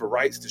pay you for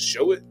rights to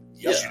show it.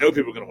 Yeah. You know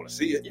people are gonna want to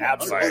see it. Yeah,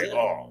 It's like, 100%.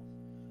 oh,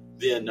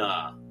 Then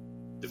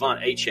Devon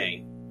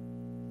A-Chain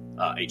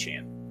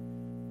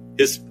Achan.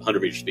 His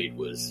 100-meter speed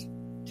was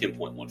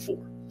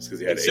 10.14. It's because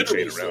he had a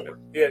chain around him.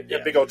 Yeah,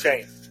 big old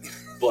chain.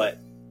 But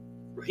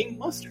Raheem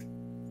Mostert,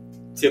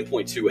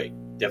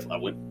 10.28. Definitely, I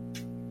went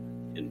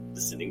in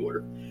descending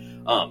order.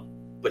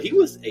 But he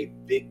was a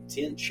Big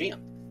Ten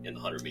champ in the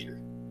 100-meter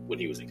when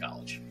he was in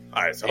college.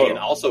 All right, so and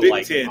also Big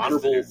like Ten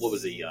honorable, is- what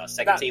was he,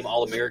 second team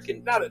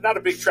All-American? Not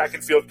a big track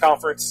and field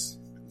conference,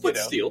 But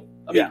still,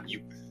 I mean,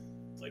 you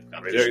played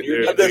competition.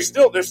 They're-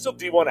 they're still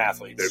D1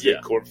 athletes. They're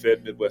big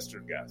corn-fed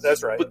Midwestern guys.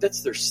 That's right. But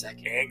that's their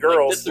second. And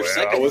girls. Like, that's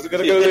their Well, I second. wasn't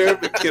going to go there,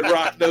 but Kid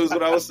Rock knows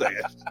what I was saying.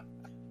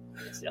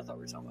 See, I thought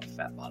we were talking about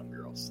fat bottom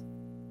girls.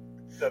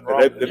 Nothing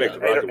wrong, They make the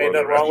rock and ain't roll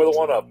nothing wrong with a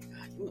one-up.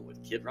 God, you went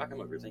with Kid Rock. I'm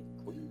over here thinking,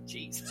 Queen.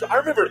 Jeez. So I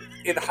remember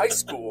in high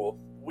school,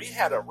 we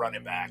had a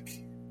running back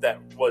that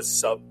was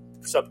sub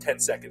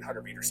 10-second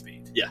 100-meter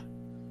speed. Yeah.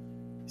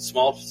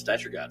 Small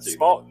stature guy, too.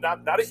 Small,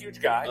 not a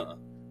huge guy,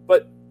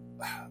 but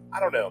I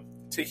don't know.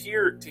 To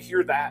hear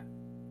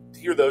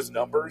those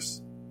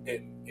numbers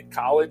in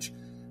college,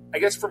 I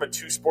guess from a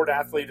two-sport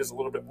athlete is a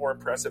little bit more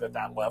impressive at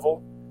that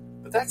level.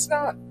 But that's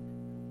not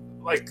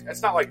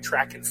like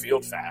track and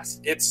field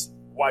fast. It's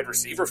wide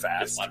receiver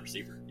fast. It's wide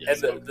receiver. Yeah,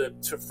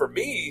 And for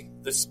me,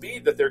 the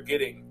speed that they're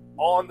getting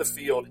on the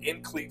field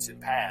in cleats and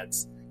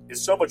pads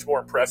is so much more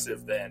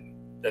impressive than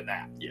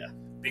that. Yeah.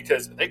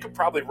 Because they could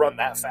probably run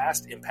that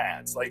fast in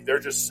pads. Like, they're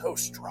just so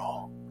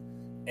strong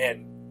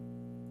and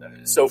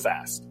so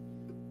fast.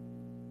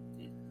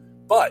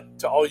 But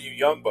to all you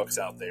young bucks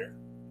out there,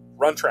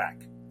 run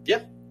track.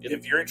 Yeah.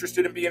 If you're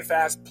interested in being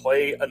fast,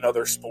 play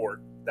another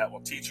sport that will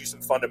teach you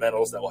some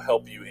fundamentals that will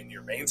help you in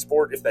your main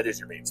sport, if that is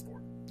your main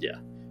sport. Yeah.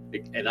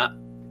 And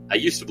I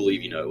used to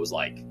believe, it was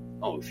like,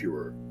 oh, if you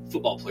were a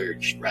football player,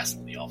 you should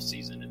wrestle in the off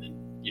season, and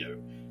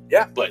then,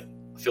 Yeah. But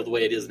I feel the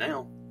way it is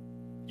now,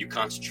 you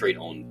concentrate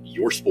on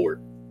your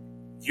sport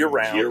year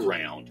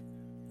round.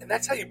 And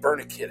that's how you burn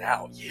a kid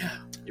out. Yeah.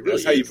 It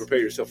That's really how you is. prepare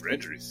yourself for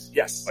injuries.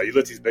 Yes. Like, you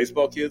let these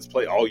baseball kids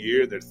play all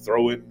year, and they're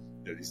throwing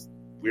these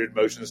weird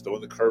motions,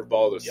 throwing the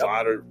curveball, the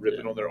slider,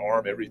 ripping on their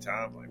arm every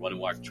time. Like, Want to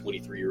watch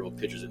 23-year-old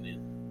pitchers in the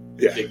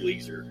Yeah. big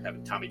leagues are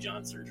having Tommy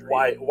John surgery.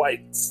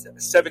 Why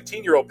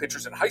 17-year-old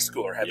pitchers in high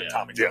school are having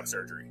Tommy John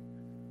surgery.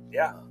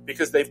 Yeah,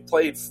 because they've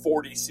played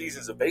 40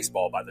 seasons of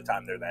baseball by the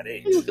time they're that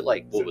age. You look at,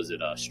 like, what was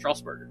it,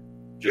 Strasburger,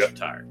 just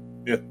retired.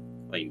 Yeah.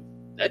 I mean,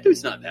 that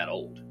dude's not that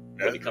old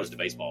Yeah. when it comes to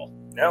baseball.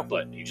 No.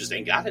 But he just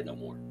ain't got it no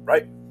more.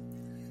 Right.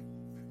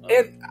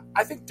 And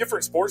I think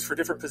different sports for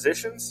different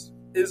positions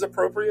is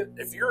appropriate.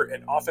 If you're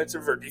an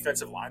offensive or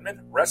defensive lineman,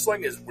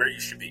 wrestling is where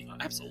you should be.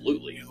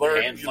 Absolutely. You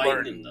learn Hand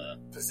fighting and the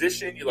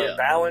position, you learn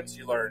balance,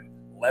 you learn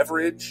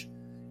leverage.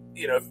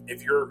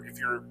 If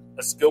you're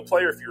a skill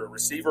player, if you're a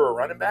receiver or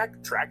running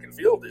back, track and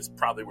field is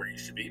probably where you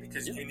should be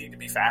because you need to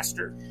be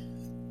faster.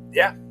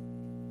 Yeah.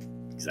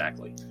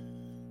 Exactly.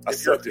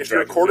 If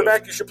you're a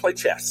quarterback, you should play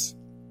chess.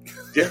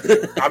 Yeah,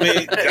 I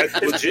mean,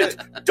 that's legit.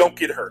 Don't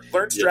get hurt.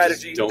 Learn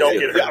strategy. Don't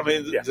get hurt. Yeah, I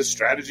mean, the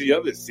strategy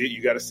of it,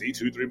 you got to see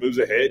 2-3 moves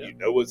ahead. You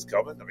know what's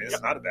coming. I mean,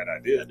 it's not a bad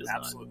idea.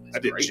 Absolutely. I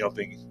did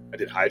jumping. I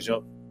did high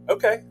jump.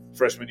 Okay.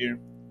 Freshman year.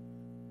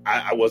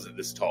 I wasn't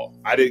this tall.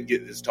 I didn't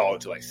get this tall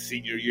until like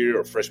senior year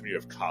or freshman year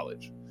of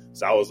college.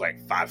 So I was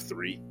like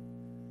 5'3".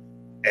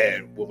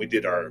 And when we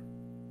did our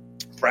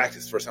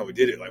practice, first time we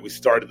did it, like we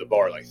started the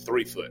bar like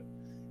 3 foot.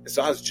 And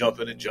so I was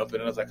jumping, and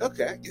I was like,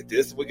 okay, I get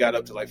this. And we got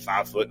up to like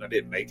 5 foot, and I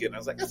didn't make it. And I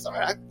was like, that's all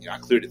right. I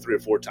cleared it 3 or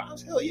 4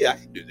 times. Hell yeah, I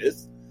can do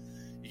this.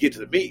 You get to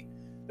the meet,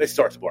 they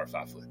start the bar at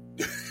 5 foot.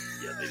 Yeah,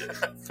 they did.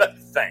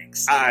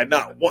 Thanks. I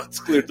not once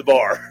cleared the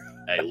bar.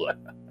 Hey, look,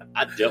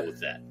 I dealt with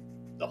that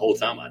the whole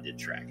time I did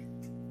track.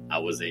 I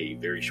was a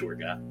very short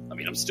guy. I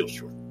mean, I'm still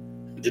short.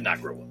 I did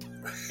not grow up.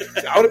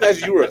 I would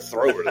imagine you were a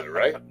thrower, though,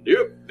 right?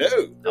 Nope.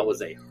 No. I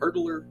was a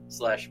hurdler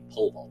 /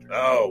 pole vaulter.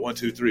 Oh, 1,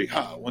 2, 3.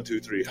 Ha. 1, 2,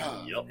 3.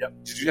 Ha. Yep.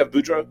 Did you have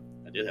Boudreaux?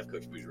 I did have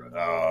Coach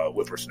Boudreaux.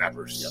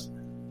 Whippersnappers.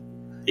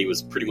 Yep. He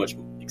was pretty much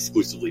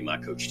exclusively my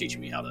coach, teaching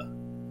me how to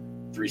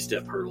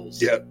 3-step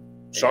hurdles. Yep.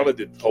 Shauna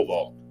did pole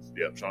vault.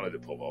 Yep, Shauna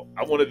did pole vault.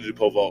 I wanted to do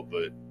pole vault,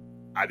 but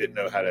I didn't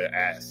know how to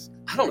ask.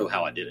 I don't know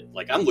how I did it.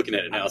 Like, I'm looking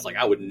at it now. It's like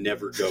I would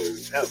never go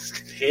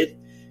head.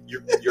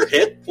 Your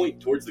head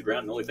point towards the ground.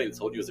 And the only thing that's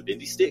holding you is a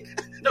bendy stick.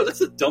 No, that's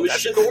the dumbest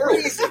shit in the world.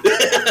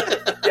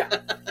 Yeah.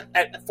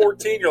 At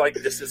 14, you're like,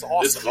 this is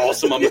awesome. This is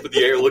awesome. I'm up in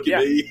the air. Look at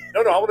me.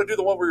 No, I want to do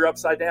the one where you're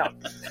upside down.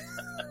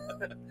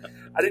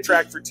 I did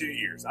track for 2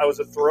 years. I was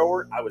a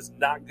thrower. I was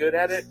not good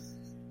at it.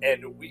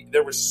 And Wait,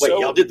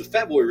 y'all did the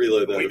Fat Boy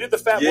Relay, though. We did the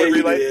Fat Boy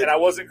Relay, and I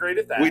wasn't great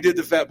at that. We did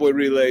the Fat Boy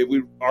Relay.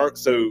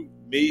 So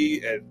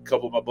me and a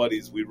couple of my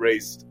buddies, we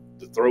raced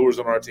the throwers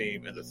on our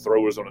team and the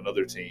throwers on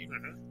another team.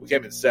 Mm-hmm. We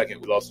came in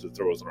second. We lost to the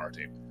throwers on our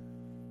team.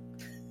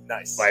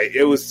 Nice. Like,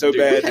 it was so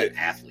bad. We had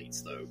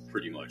athletes, though,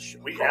 pretty much.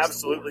 We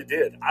absolutely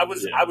did. I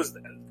was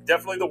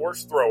definitely the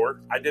worst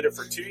thrower. I did it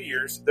for 2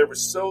 years. There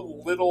was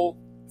so little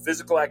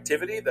physical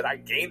activity that I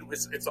gained.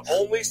 It's the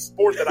only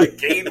sport that I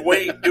gained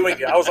weight doing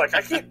it. I was like,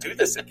 I can't do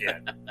this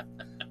again.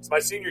 It's my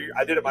senior year.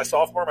 I did it my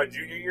sophomore, my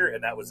junior year,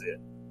 and that was it.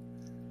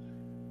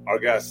 Our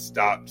guys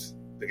stopped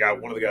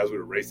one of the guys we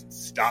were racing,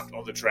 stopped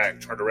on the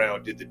track, turned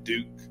around, did the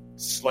Duke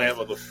slam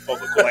on the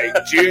like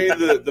during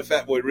the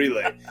Fat Boy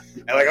relay.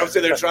 And like I'm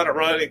sitting there trying to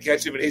run and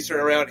catch him, and he's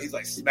turning around, and he's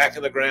like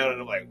smacking the ground,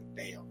 and I'm like,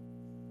 damn,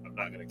 I'm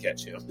not going to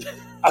catch him.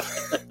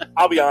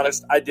 I'll be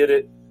honest, I did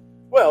it,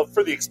 well,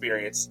 for the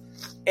experience,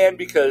 and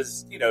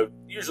because,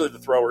 usually the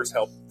throwers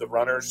help the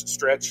runners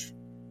stretch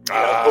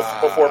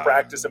before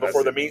practice and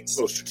before the meets.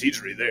 A little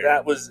strategery there.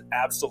 That was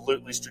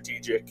absolutely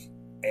strategic,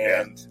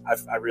 and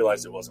I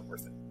realized it wasn't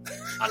worth it.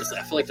 Honestly,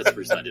 I feel like that's the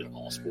reason I did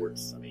all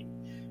sports. I mean,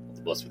 on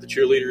the bus with the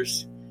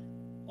cheerleaders,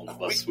 on the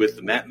bus with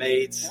the mat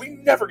maids. We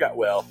never got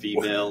well.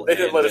 Female. They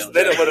didn't let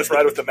us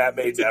ride with the mat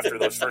maids after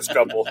those first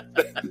couple.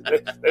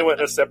 They went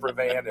in a separate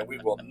van, and we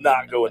will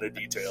not go into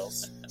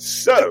details.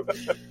 So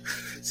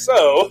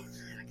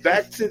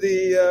back to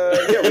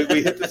the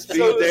we hit the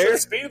speed there. The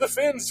speed of the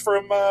fins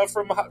from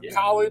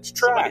college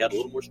track. Somebody had a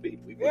little more speed.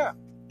 We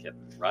kept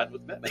riding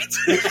with mat mates.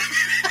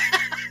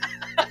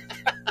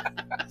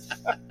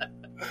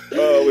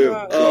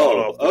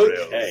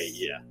 Okay,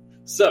 yeah.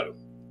 So,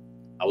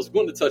 I was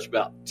going to touch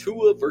about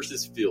Tua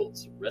versus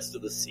Fields the rest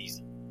of the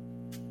season.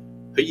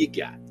 Who you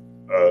got?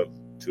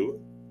 Tua.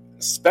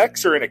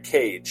 Specs are in a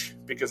cage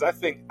because I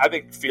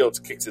think Fields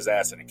kicks his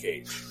ass in a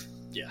cage.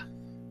 Yeah.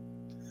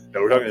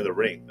 No, we're talking in the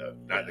ring, though,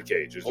 not in the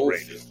cage. There's a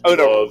ring.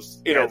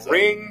 Gloves, in a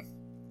ring.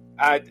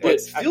 A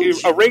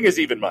ring is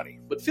even money.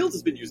 But Fields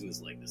has been using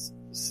his leg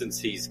since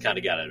he's kind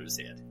of got out of his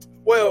head.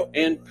 Well,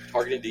 and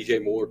targeting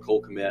DJ Moore,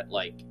 Cole Kmet,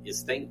 like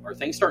are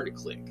things starting to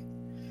click?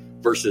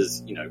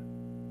 Versus,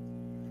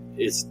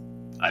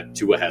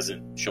 Tua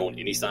hasn't shown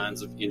any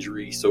signs of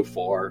injury so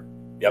far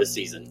this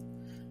season.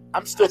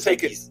 I'm still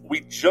taking.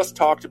 We just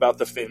talked about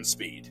the fin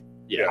speed.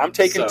 Yeah, I'm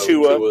taking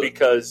Tua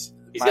because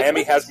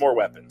Miami has more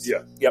weapons.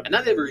 Yeah, yep. And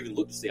I never even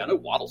looked to see. I know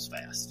Waddle's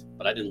fast,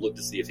 but I didn't look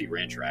to see if he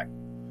ran track.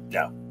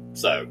 No.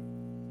 So,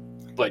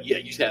 but yeah,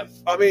 you have.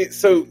 I mean,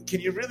 so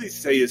can you really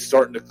say it's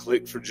starting to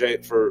click for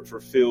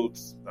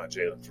Fields? Not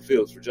Jalen, for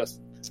Fields, for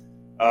Justin.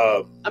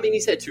 I mean,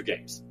 he's had 2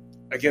 games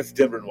against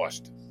Denver and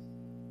Washington.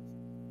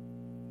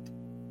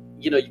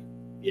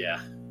 Yeah,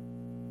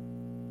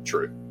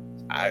 true.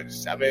 I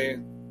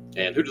mean,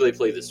 and who do they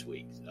play this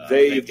week?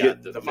 They've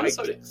got the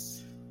Minnesota,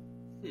 Vikings,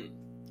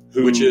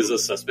 which is a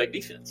suspect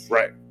defense,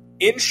 right?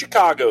 In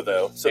Chicago,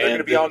 though, so they're going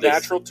to be on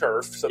natural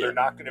turf, so the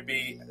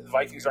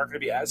Vikings aren't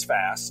going to be as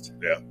fast.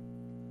 Yeah.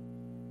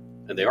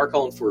 And they are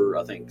calling for,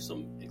 I think,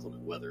 some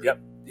inclement weather. Yep.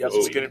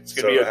 It's going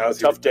to be a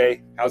tough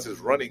day. How's his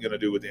running going to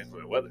do with the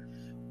inclement weather?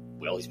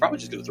 Well, he's probably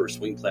just going to throw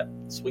swing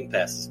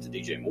passes to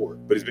DJ Moore.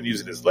 But he's been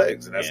using his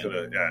legs, and that's going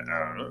to, I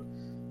don't know.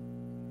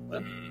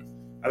 Well,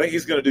 I think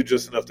he's going to do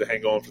just enough to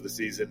hang on for the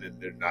season, and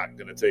they're not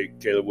going to take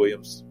Caleb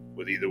Williams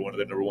with either one of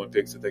the number 1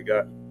 picks that they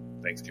got.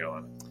 Thanks,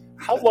 Carolina.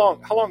 How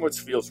long was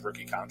Fields'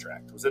 rookie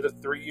contract? Was it a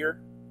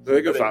 3-year?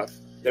 They go 5.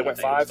 They went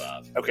 5?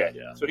 Okay.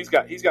 Yeah. So he's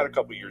got a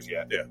couple years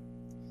yet. Yeah.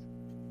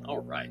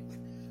 All right.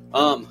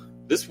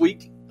 This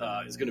week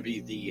is going to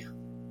be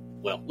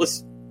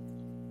let's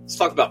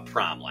talk about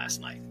Prime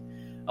last night.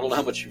 I don't know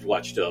how much you've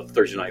watched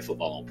Thursday Night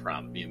Football on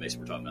Prime. Me and Mason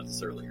were talking about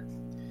this earlier.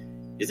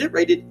 Is it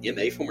rated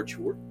MA for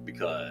mature?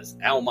 Because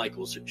Al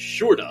Michaels,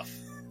 sure enough,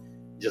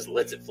 just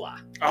lets it fly.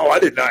 Oh, I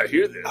did not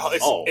hear this.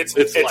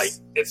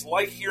 It's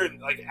like hearing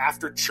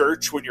after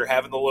church when you're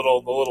having the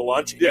little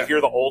lunch and you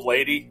hear the old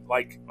lady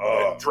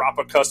drop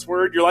a cuss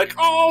word. You're like,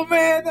 oh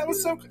man, that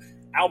was so good.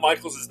 Al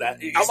Michaels is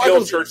that. He's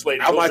still a church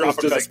lady. Al Michaels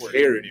doesn't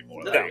care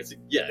anymore. No,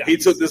 he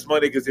took this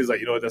money because he's like,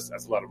 you know what, that's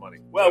a lot of money.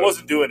 Well, it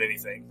wasn't doing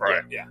anything.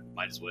 Right. Yeah.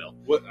 Might as well.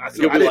 Well, I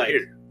didn't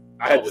hear.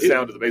 I had the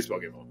sound of the baseball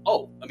game on.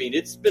 Oh, I mean,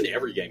 it's been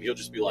every game. He'll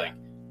just be like,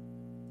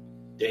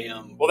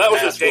 damn. Well, that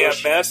was a damn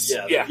mess.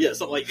 Yeah,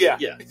 something like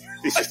that. Yeah.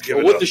 He's just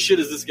giving what up. the shit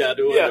is this guy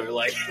doing? Yeah. Or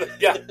like,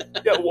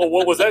 Well,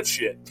 what was that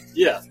shit?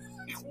 Yeah.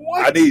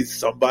 What? I need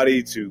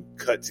somebody to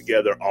cut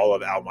together all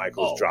of Al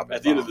Michaels dropping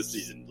at the end of the bombs.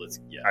 season.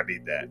 I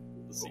need that.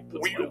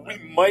 We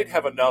might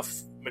have enough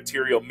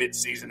material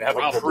mid-season to have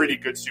a pretty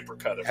good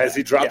supercut of Has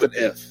he dropped an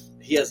F?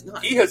 He has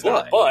not. He has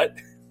not, but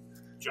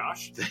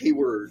Josh. They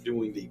were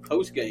doing the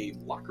post-game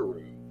locker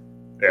room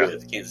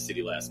with Kansas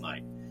City last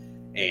night,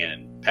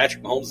 and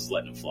Patrick Mahomes is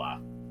letting him fly.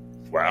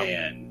 Wow.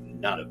 And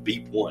not a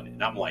beep one.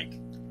 And I'm like,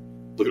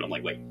 look at him, I'm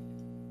like, wait.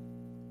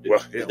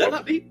 Did that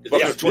not beep?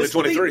 Welcome to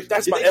 2023.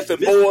 That's my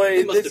effing boy.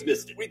 They must have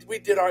missed it. We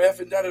did our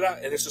effing da-da-da,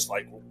 and it's just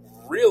like,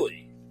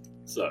 really?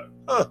 So,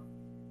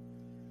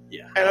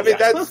 yeah. And I mean,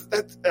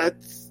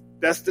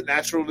 that's the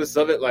naturalness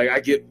of it. Like, I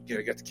get,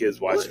 you got the kids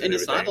watching, and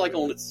it's not like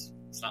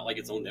it's not like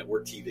it's on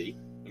network TV.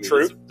 I mean,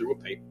 True. It's through a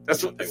paper.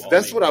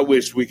 That's what I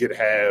wish we could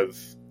have.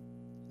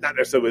 Not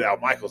necessarily with Al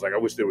Michaels. Like, I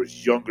wish there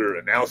was younger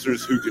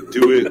announcers who could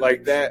do it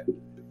like that.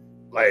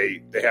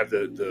 Like, they have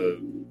the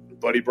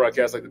buddy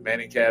broadcast, like the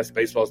Manning cast.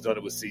 Baseball's done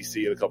it with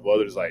CC and a couple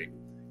others. Like,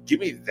 give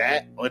me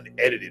that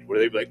unedited, where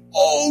they'd be like,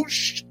 "Oh,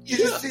 you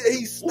just see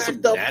he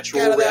smacked up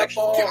natural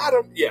reaction. Got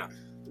him." Yeah.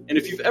 And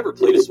if you've ever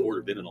played a sport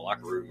or been in a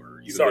locker room,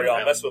 or sorry,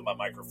 I'll mess with my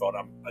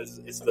microphone.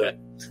 It's the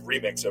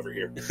remix over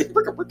here.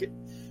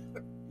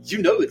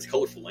 You know, it's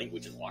colorful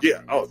language in the locker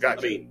room. Oh,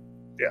 gotcha. I mean,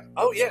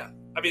 Oh yeah.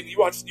 I mean, you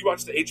watch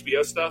the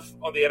HBO stuff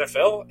on the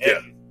NFL,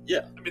 and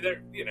Yeah. I mean,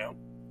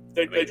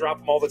 they drop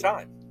them all the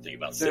time. Think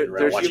about sitting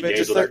around watching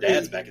games with our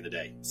dads back in the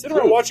day. Sitting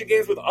around watching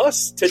games with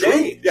us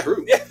today.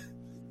 True. Yeah.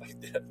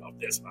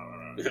 This.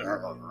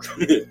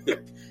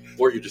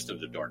 Or you're just in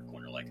the dark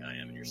corner like I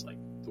am, and you're just like,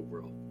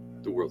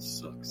 the world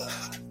sucks.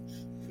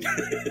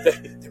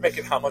 They're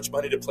making how much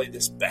money to play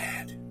this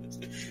bad?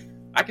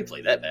 I can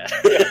play that bad.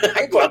 Yeah,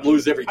 I can go out and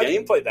lose every I game.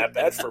 can play that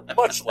bad for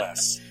much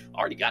less.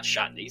 Already got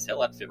shot knees.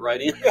 Hell, I'd fit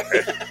right in.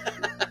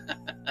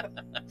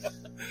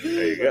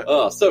 There you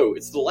go. So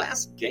it's the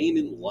last game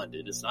in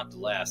London. It's not the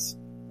last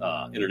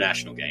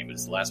international game, but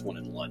it's the last one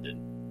in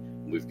London.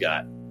 We've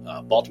got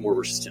Baltimore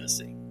versus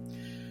Tennessee.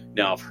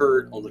 Now, I've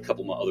heard on a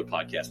couple of my other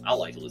podcasts I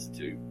like to listen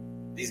to,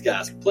 these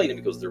guys complaining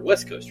because they're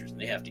West Coasters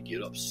and they have to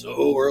get up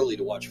so early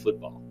to watch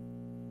football.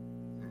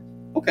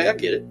 Okay, I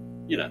get it.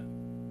 You know,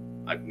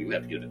 we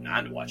have to get up at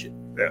 9 to watch it.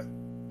 Yeah.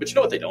 But you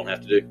know what they don't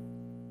have to do?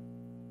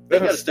 They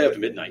got to stay up to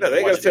midnight. No,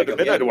 they got to stay up to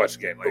midnight to game. watch the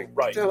game. Like,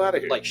 Right. get the hell out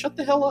of here. Like, shut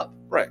the hell up.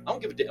 Right. I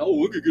don't give a damn. Oh,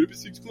 we're going to get up at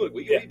 6 o'clock.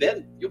 Well,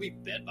 you'll be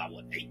bed by,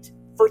 8?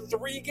 For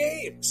 3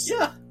 games.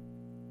 Yeah.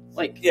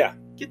 Like, Yeah.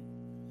 Get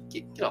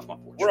off my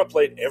porch. We're up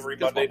late every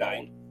Get off Monday my night.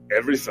 lawn.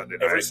 Every Sunday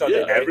night. Every Sunday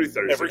Yeah. night. Every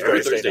Thursday. Every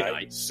Every Thursday Thursday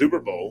night. Super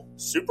Bowl.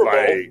 Super Bowl.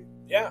 Like,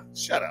 Yeah.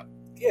 shut up.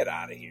 Get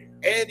out of here.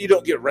 And you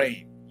don't get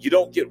rain. You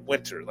don't get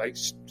winter. Like,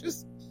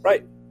 just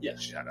Right. Yeah.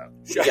 shut up.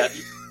 You got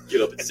to get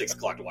up at 6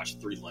 o'clock to watch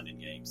 3 London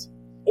games.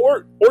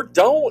 Or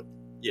don't.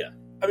 Yeah.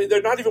 I mean,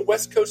 they're not even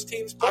West Coast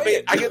teams I playing.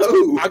 mean, I get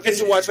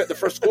to watch like the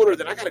first quarter,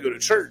 then I got to go to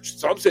church.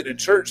 So I'm sitting in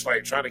church,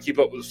 like trying to keep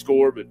up with the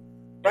score, but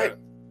Right.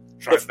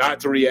 trying not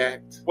to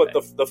react. What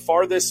the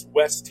farthest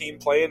West team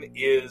playing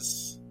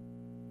is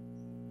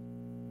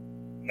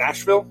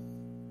Nashville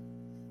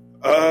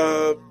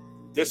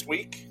this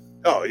week.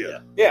 Oh yeah,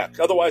 Yeah.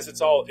 Otherwise,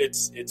 it's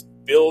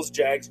Bills,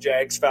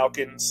 Jags,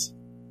 Falcons,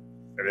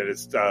 and then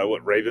it's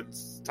what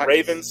Ravens, Titans?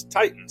 Ravens,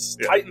 Titans.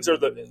 Yeah. Titans are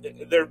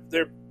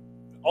they're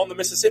on the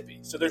Mississippi,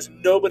 so there's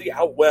nobody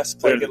out west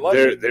playing in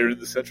London. They're in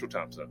the Central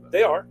Time Zone.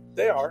 They are.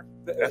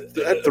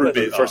 That threw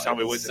me the first time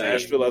we went to Same.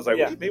 Nashville. I was like,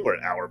 Yeah. "What do you mean we're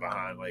an hour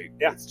behind? Like,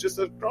 Yeah. it's just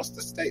across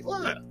the state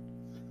line."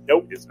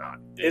 Nope. It's not.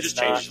 It It's just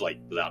not. changed,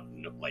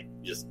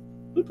 just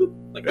boop,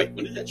 boop. Like, wait,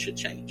 when did that shit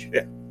change?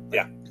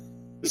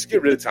 Let's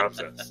get rid of time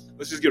zones.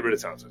 Let's just get rid of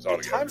time zones The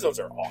altogether. time zones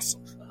are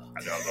awesome,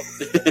 I know. I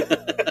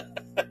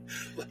love them.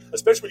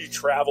 especially when you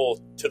travel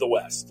to the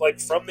west,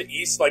 like from the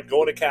east, like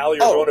going to Cali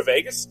or Oh. going to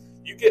Vegas.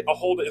 You get a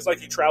whole. It's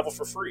like you travel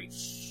for free,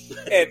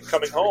 and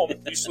coming home,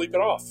 you sleep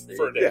it off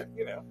for a day. Yeah.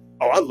 You know,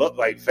 Oh, I love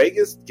like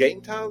Vegas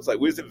game times. Like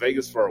we was in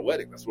Vegas for our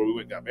wedding. That's where we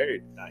went and got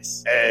married.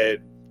 nice. And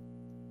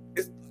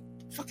it's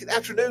fucking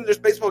afternoon. There's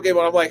a baseball game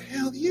on. I'm like,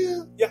 hell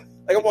yeah, Yeah.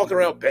 Like I'm walking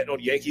around betting on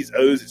Yankees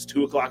O's. It's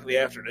 2:00 in the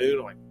afternoon.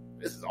 I'm like,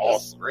 this is Awesome.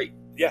 awesome. Great.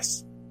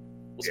 Yes.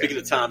 Well, speaking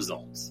of time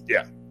zones.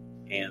 Yeah.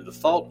 And the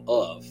thought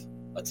of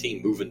a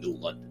team moving to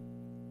London.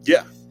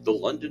 Yeah. The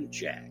London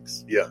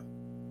Jags. Yeah.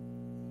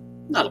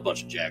 Not a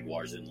bunch of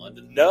Jaguars in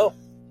London. No,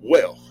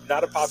 Well,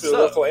 not a popular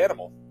So- local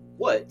animal.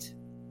 What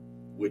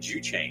would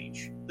you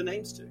change the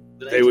names to?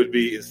 they would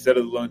be, instead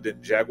of the London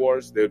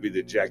Jaguars, they would be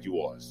the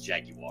Jaguars.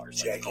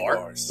 Jaguars. Like the car?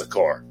 Jaguars. The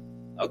car.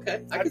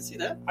 Okay, I can see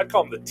that. I'd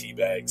call them the tea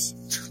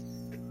bags.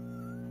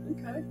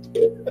 Okay.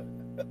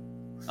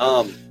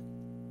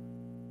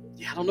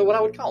 Yeah, I don't know what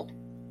I would call them.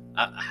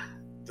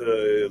 The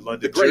The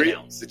London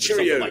Greyhounds. The or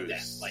something Cheerios. like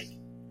that. Like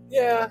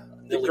Yeah,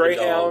 the Nilly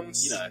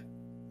Greyhounds. Dog,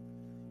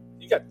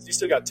 You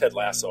still got Ted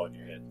Lasso on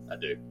your head. I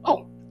do.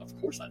 Oh, of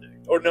course I do.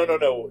 Or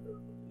no.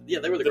 Yeah,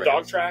 they were the The dog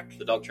Greyhounds. track.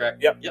 The dog track.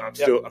 Yep. Yep.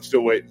 I'm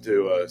still waiting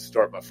to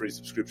start my free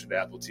subscription to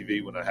Apple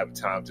TV when I have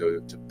time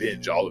to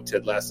binge all of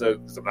Ted Lasso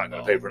because I'm not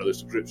going to pay for another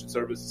subscription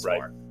service.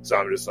 Right. So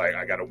I'm just like,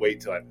 I got to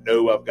wait till I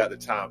know I've got the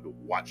time to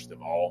watch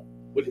them all.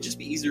 Would it just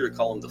be easier to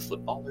call them the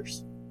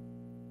footballers?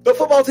 The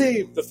football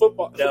team. The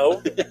football.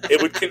 No,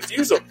 it would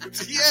confuse them.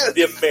 Yes.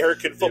 The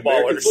American The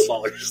American footballers.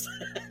 footballers.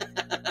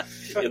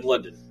 In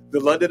London. The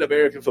London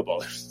American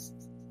footballers.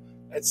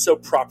 It's so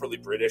properly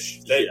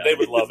British. They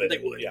would love it. They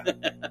would. Yeah.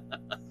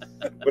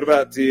 What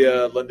about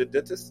the London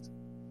dentist?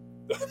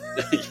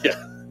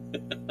 Yeah.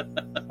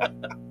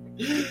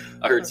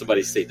 I heard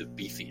somebody say the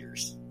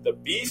beef-eaters. The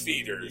beef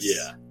eaters.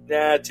 Yeah.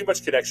 Nah, too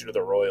much connection to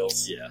the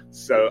Royals. Yeah.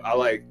 So I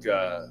like,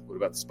 what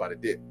about the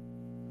spotted dick?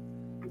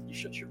 You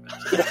shut your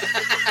mouth.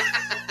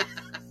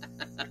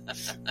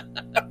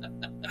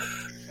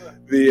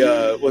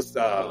 The, what's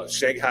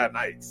Shanghai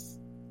Nights?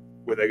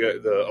 When they go,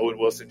 the Owen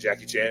Wilson,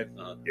 Jackie Chan.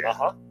 Yeah.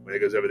 Uh-huh. When he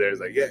goes over there, he's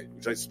like, yeah,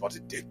 he's like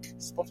spotted dick.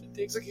 Spotted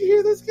dick. He's like, you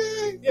hear this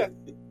guy? Yeah.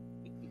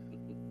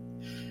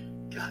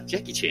 God,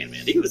 Jackie Chan,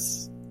 man,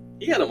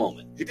 he had a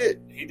moment. He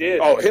did. He did.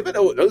 Oh, him and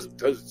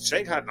those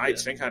Shanghai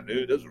Nights, Shanghai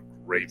Noon, those were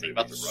great. Think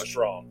about the movies. Rush,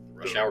 Strong.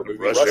 Rush Hour movie.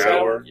 Rush Rush Hour.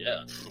 Hour.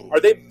 Yeah. Are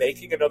they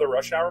making another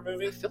Rush Hour I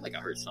movie? feel like I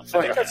heard something.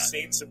 I think like I've that.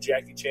 seen some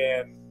Jackie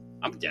Chan.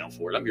 I'm down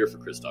for it. I'm here for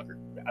Chris Tucker.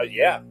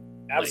 Yeah,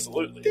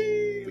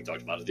 absolutely. We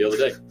talked about it the other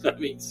day. I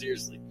mean,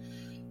 seriously.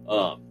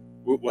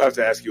 We'll have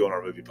to ask you on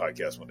our movie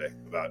podcast one day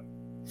about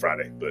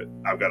Friday, but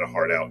I've got a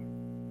hard out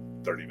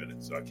in 30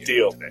 minutes, so I can't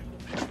Deal. today.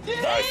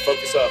 All right,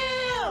 focus up.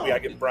 We got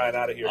to get Bryan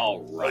out of here.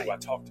 All right. Oh, I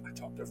talked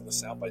over the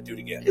soundbite. Do it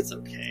again. It's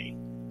okay.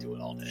 Do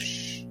it all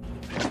day.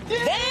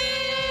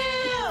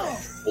 Damn!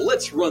 Well,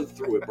 let's run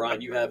through it,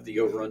 Bryan. You have the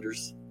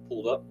over-unders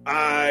pulled up?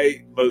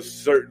 I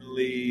most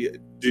certainly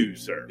do,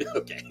 sir.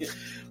 Okay.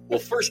 Well,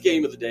 first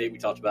game of the day, we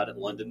talked about it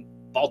in London.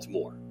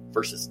 Baltimore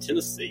versus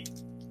Tennessee.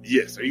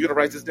 Yes. Are you going to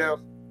write this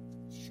down?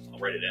 I'll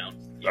write it down.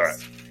 Yes. All right.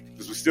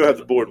 Because we still have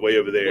the board way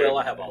over there. Well,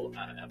 I have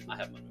my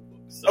notebook.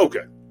 So.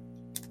 Okay.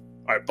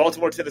 All right,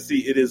 Baltimore,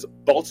 Tennessee. It is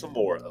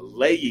Baltimore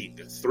laying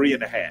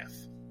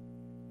 3.5.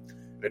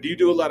 Now, do you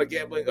do a lot of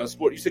gambling on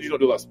sport? You said you don't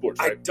do a lot of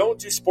sports, right? I don't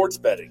do sports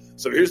betting.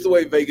 So here's the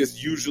way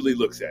Vegas usually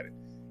looks at it.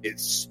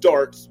 It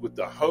starts with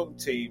the home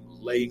team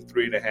laying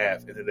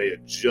 3.5, and then they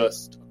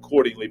adjust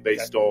accordingly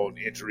based on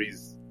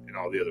injuries and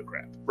all the other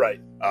crap.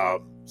 Right.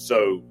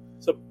 So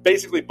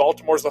basically,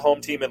 Baltimore's the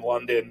home team in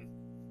London.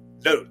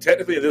 no,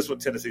 technically in this one,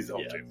 Tennessee's the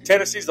home team.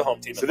 Tennessee's the home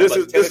team. So this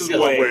is Tennessee's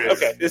one where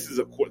okay. this is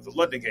the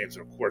London games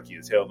are quirky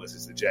as hell unless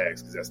it's the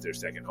Jags because that's their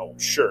second home.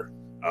 Sure.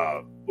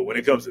 But when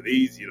it comes to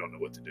these, you don't know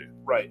what to do.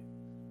 Right.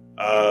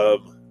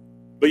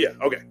 But yeah,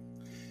 okay.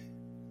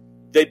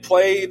 They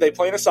play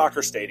in a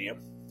soccer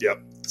stadium.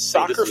 Yep.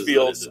 Soccer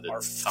fields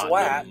are Tottenham.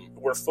 flat,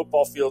 where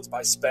football fields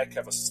by spec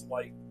have a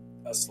slight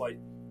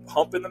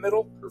hump in the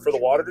middle for the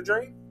water to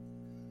drain.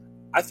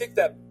 I think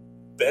that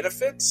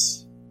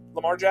benefits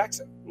Lamar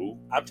Jackson. Ooh.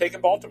 I'm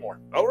taking Baltimore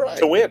All right.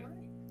 to win.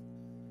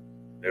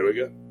 There we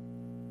go.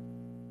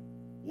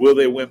 Will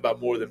they win by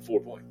more than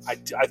 4 points?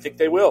 I think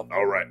they will.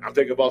 All right. I'm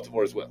taking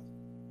Baltimore as well.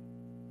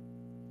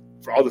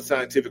 For all the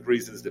scientific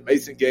reasons that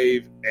Mason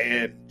gave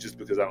and just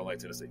because I don't like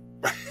Tennessee.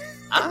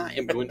 I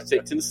am going to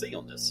take Tennessee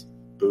on this.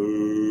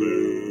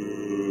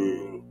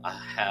 Boo. I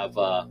have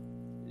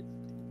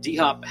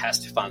D-Hop has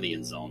to find the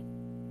end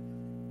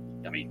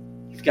zone. I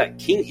mean, you've got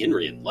King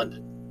Henry in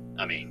London.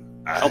 I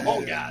mean, come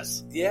on,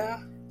 guys. Yeah.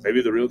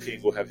 Maybe the real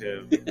king will have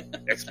him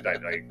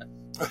expedite. Like,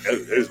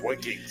 oh, there's one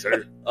king,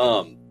 sir.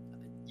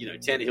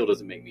 Tannehill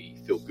doesn't make me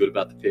feel good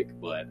about the pick,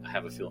 but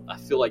I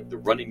feel like the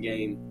running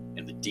game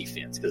and the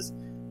defense, because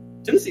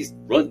Tennessee's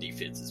run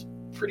defense is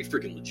pretty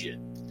freaking legit.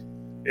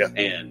 Yeah.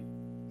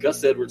 And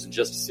Gus Edwards and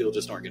Justice Hill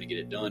just aren't going to get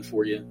it done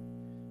for you.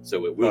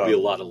 So it will be a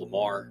lot of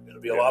Lamar.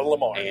 It'll be a lot of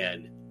Lamar.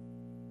 And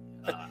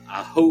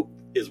I hope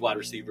his wide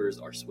receivers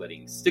are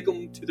sweating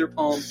stickum to their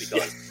palms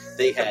because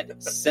they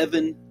had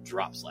 7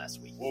 drops last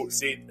week. Ooh,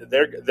 see,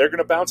 they're going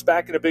to bounce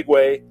back in a big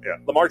way. Yeah.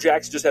 Lamar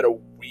Jackson just had a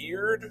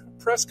weird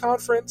press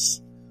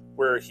conference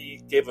where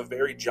he gave a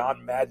very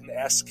John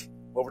Madden-esque,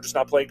 well, we're just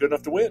not playing good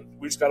enough to win.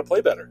 We just got to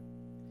play better.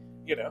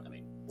 You know. I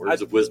mean,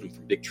 words of wisdom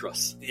from Big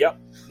Truss. Yep.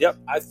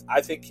 I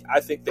think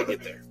they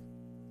get there.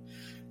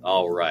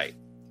 All right.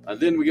 And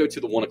then we go to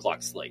the 1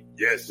 o'clock slate.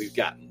 Yes. We've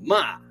got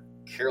my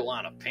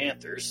Carolina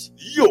Panthers.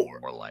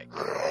 Or like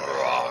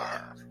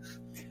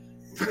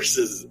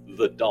versus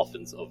the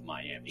Dolphins of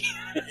Miami.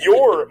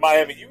 You're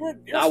Miami. You're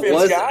a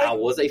Fins guy. I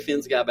was a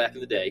Fins guy back in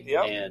the day.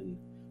 Yep. And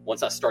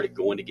once I started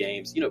going to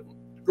games,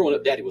 growing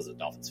up, Daddy was a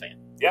Dolphins fan.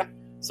 Yeah.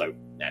 So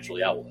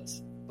naturally I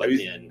was. But have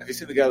then you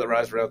seen the guy that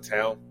rides around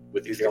town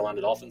with the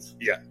Carolina Dolphins?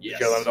 Yeah. Yes.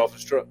 Carolina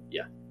Dolphins truck.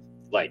 Yeah.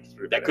 Like,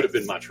 that could have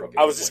been my truck.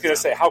 I was just going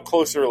to say, how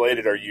closely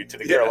related are you to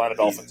the Carolina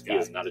Dolphins guy? He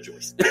is not a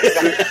Joyce.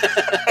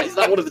 He's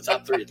not one of the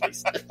top 3, at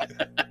least.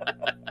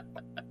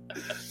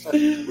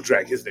 We'll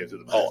drag his name to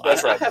the Oh,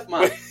 that's right.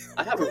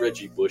 I have a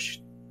Reggie Bush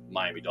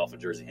Miami Dolphin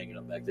jersey hanging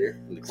up back there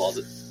in the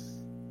closet.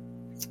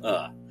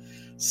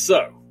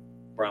 So,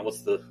 Bryan,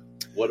 what's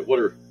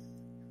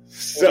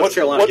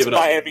Carolina giving up?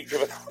 Miami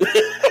giving up?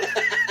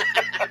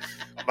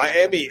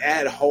 Miami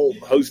at home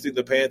hosting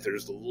the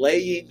Panthers,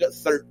 laying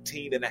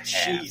 13.5.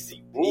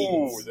 Cheesy.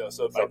 Ooh,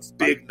 so That's a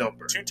big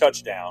number. 2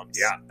 touchdowns.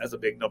 Yeah, that's a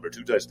big number.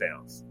 2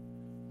 touchdowns.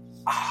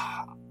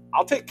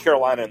 I'll take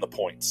Carolina in the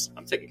points.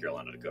 I'm taking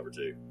Carolina to cover,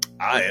 too.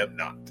 I am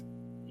not.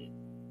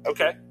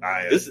 Okay.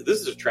 I am. This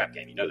is a trap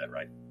game. You know that,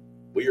 right?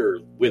 We are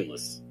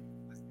winless.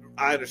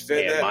 I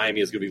understand And that. Miami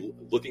is going to be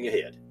looking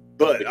ahead.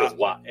 But Because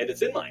why? And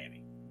it's in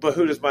Miami. But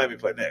who does Miami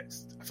play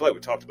next? I feel like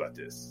we talked about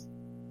this.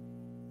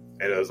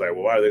 And I was like,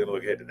 well, why are they going to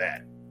look ahead to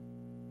that?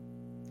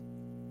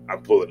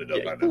 I'm pulling it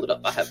up right pull now. it up.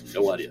 I have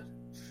no idea.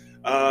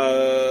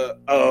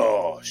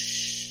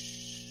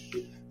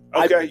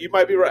 Okay, you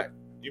might be right.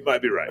 Who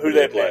Who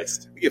they play?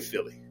 You get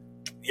Philly.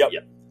 Yep.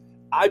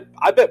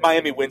 I bet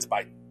Miami wins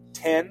by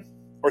 10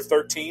 or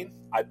 13.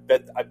 I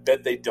bet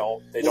they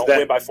don't. They don't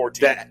win by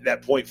 14.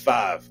 That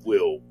 0.5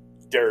 will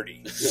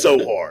dirty. So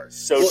hard.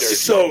 So dirty.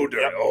 So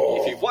dirty. Yep.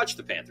 Oh. If you've watched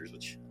the Panthers,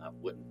 which I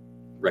wouldn't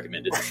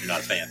recommend it if you're not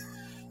a fan,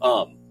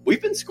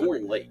 we've been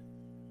scoring late.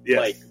 Yes.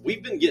 Like,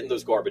 we've been getting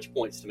those garbage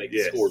points to make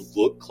the score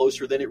look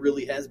closer than it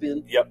really has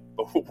been. Yep,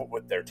 but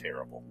they're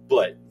terrible.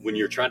 But when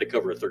you're trying to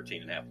cover a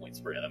 13.5 point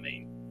spread, I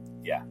mean,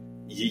 yeah,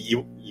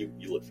 you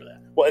look for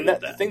that. Well, and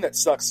the thing that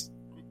sucks,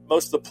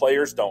 most of the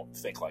players don't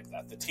think like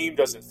that. The team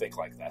doesn't think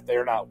like that.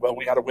 They're not, well,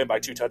 we got to win by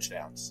 2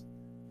 touchdowns.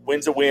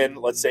 Win's a win.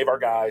 Let's save our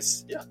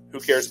guys. Yeah.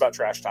 Who cares about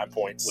trash time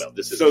points? Well,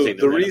 this is the team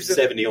that ran up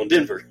 70 on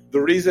Denver. The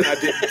reason I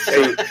didn't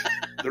take,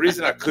 the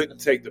reason I couldn't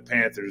take the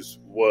Panthers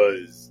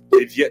was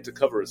they've yet to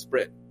cover a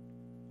spread.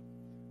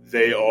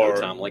 They No are.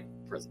 time like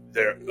prison.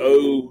 They're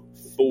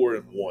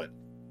 0-4-1.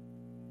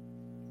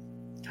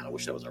 God, I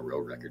wish that was our real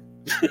record.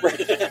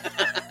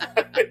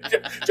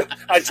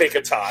 I'd take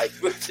a tie.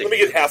 Let me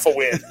get half a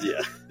win.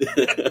 Yeah.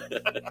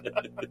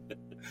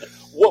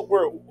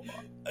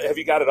 Have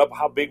you got it up?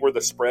 How big were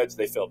the spreads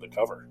they failed to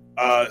cover?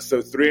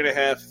 So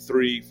 3.5,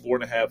 3,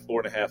 4.5,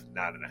 4.5,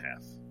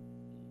 9.5.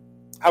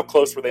 How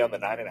close were they on the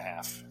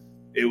 9.5?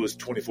 It was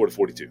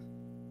 24-42.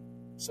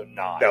 So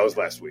 9. That was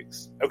last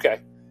week's. Okay.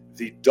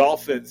 The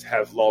Dolphins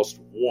have lost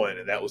 1,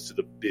 and that was to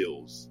the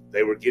Bills.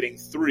 They were getting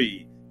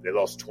 3. They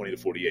lost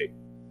 20-48.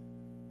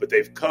 But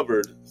they've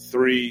covered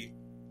 3,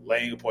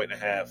 laying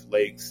 1.5,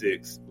 laying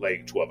 6,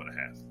 laying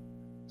 12.5.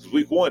 So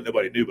week 1,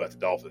 nobody knew about the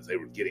Dolphins. They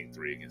were getting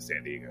 3 against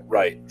San Diego.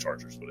 Right.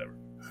 Chargers, whatever.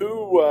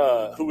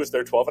 Who was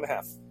their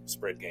 12.5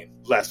 spread game?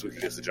 Last week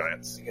against the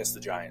Giants. Against the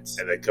Giants.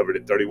 And they covered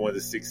it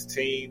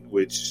 31-16,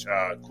 which,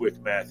 quick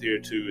math here,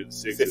 2 and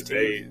 6 is 15.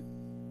 8.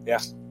 Yeah.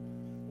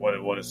 1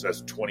 and 1 is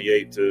that's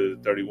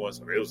 28-31.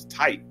 So it was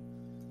tight.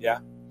 Yeah.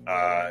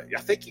 I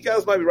think you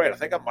guys might be right. I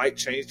think I might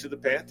change to the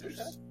Panthers.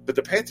 Okay. But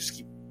the Panthers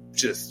keep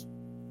just,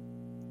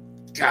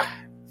 God.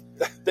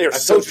 They are I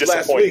so told you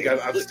last week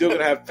disappointing. I'm still going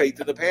to have faith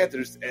in the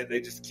Panthers, and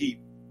they just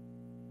keep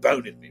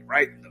boning me,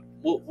 right?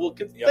 Well,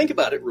 think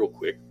about it real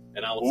quick,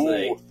 and I will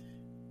say, Ooh.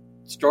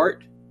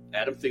 start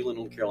Adam Thielen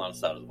on the Carolina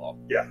side of the ball.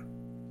 Yeah.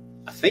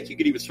 I think you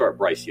could even start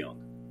Bryce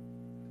Young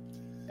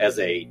as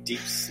a deep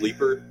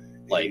sleeper,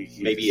 like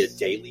maybe a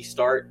daily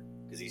start,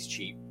 because he's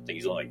cheap. I think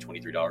he's only like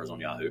 $23 on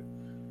Yahoo.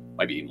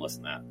 Might be even less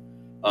than that.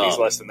 He's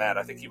less than that.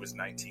 I think he was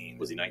 19.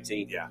 Was he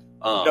 19? Yeah.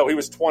 Um, No, he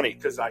was 20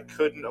 because I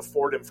couldn't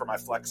afford him for my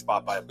flex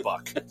spot by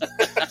 $1.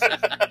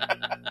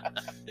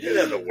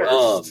 They're the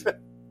worst.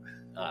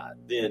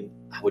 Then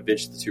I would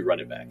bench the 2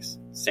 running backs.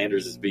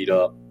 Sanders is beat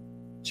up.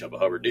 Chuba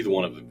Hubbard. Neither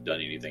one of them have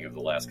done anything over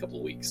the last couple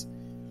of weeks.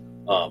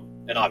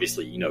 And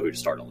obviously, you know who to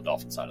start on the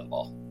Dolphins side of the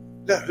ball.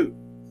 No, who?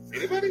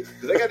 Anybody?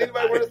 Do they got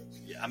anybody worth?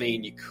 Yeah, I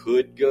mean, you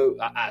could go.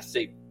 I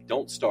say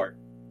don't start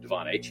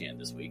Devon Achane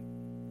this week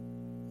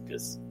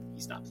because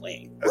he's not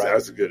playing.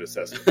 That's a good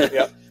assessment.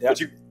 Yep. But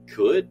you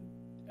could,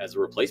 as a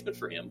replacement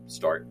for him,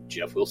 start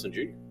Jeff Wilson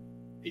Jr.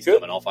 He's Good.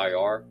 coming off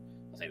IR.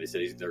 I think they said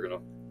he's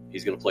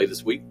gonna play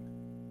this week.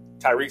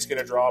 Tyreek's going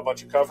to draw a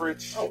bunch of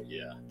coverage. Oh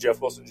yeah. Jeff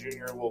Wilson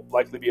Jr. will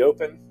likely be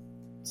open.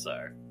 So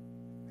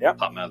Yeah.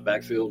 pop him out of the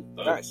backfield.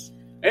 Boom. Nice.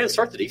 And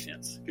start the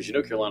defense because you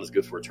know Carolina's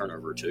good for a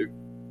turnover too.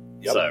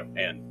 Yep. So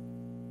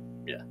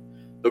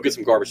they'll get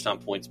some garbage time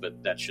points,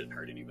 but that shouldn't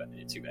hurt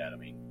anybody too bad. I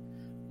mean,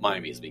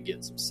 Miami has been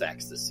getting some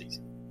sacks this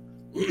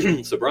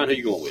season. So Brian, who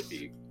you going with?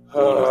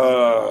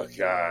 Oh,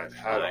 God.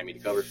 Miami to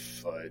cover?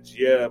 Fudge.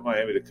 Yeah,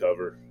 Miami to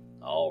cover.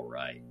 All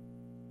right.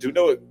 Do you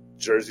know what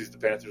jerseys the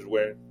Panthers are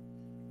wearing?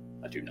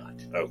 I do not.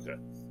 Okay.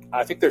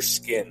 I think they're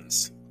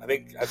skins. I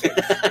think I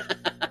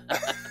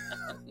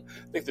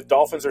think the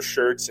Dolphins are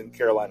shirts and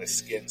Carolina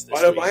skins this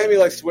I know week. Miami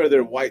likes to wear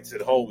their whites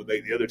at home and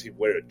make the other team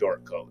wear a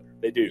dark color.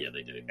 They do. Yeah,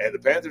 they do. And the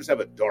Panthers have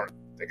a dark.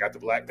 They got the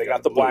black. They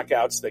got the blue.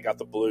 blackouts. They got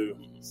the blue.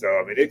 So,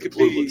 I mean, it could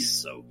Blue be. looks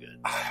so good.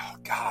 Oh,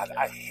 God.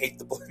 I hate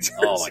the blue jersey.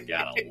 Oh, my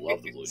God. I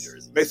love the blue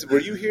jersey. Mason, were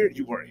you here?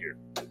 You weren't here.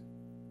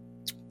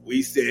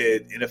 We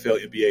said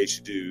NFL, NBA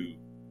should do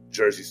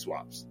jersey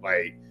swaps.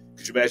 Like,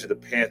 could you imagine the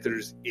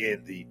Panthers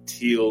in the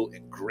teal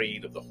and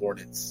green of the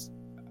Hornets?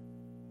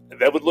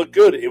 That would look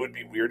good. It would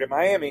be weird in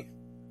Miami.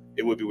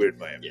 It would be weird in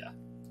Miami. Yeah.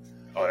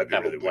 Oh, that'd be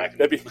Have really a black.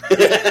 weird. That'd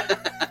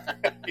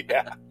be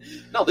yeah.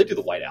 No, they do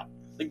the white out.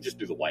 They can just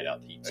do the white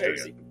out Heat There you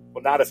jersey.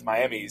 Well, not if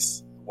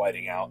Miami's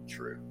whiting out.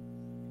 True.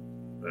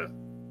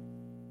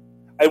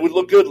 It would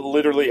look good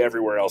literally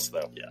everywhere else,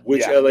 though. Yeah.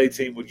 Which Yeah. LA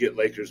team would get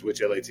Lakers?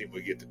 Which LA team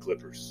would get the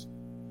Clippers?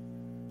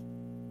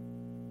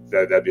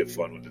 That'd be a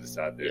fun one to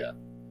decide there. Yeah.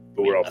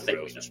 But we're I off the think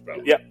rails. we know.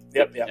 Probably. Yep.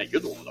 Yeah, you're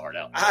the one with the heart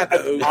out. I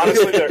know.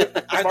 Honestly, I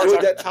as far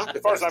enjoyed that topic.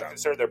 As far as last I'm time.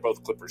 concerned, they're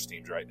both Clippers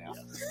teams right now.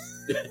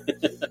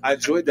 I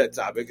enjoyed that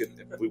topic, and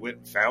we went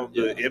and found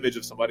the Yeah. image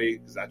of somebody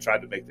because I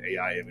tried to make the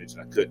AI image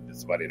and I couldn't, and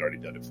somebody had already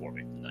done it for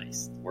me.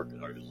 Nice. Working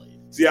hard and late.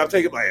 So yeah, I'm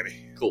taking Miami,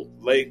 Cool.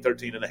 laying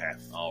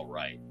 13.5. All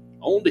right.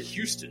 On to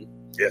Houston.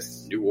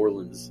 Yes. New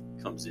Orleans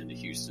comes into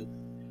Houston.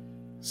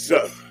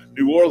 So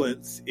New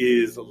Orleans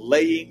is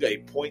laying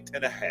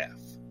 1.5.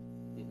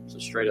 So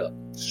straight up.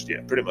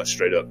 Yeah, pretty much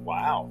straight up.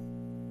 Wow.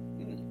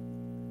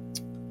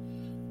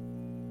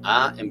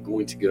 I am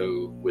going to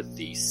go with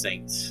the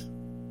Saints.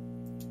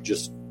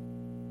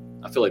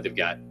 I feel like they've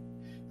got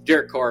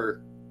Derek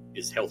Carr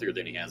is healthier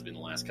than he has been the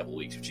last couple of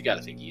weeks, which you got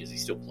to think he is.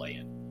 He's still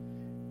playing.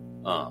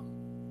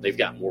 They've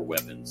got more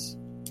weapons.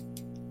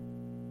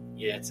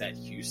 Yeah, it's at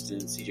Houston.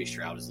 CJ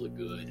Stroud has looked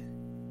good.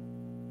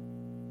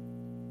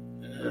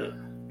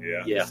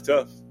 Yeah. It's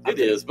tough. It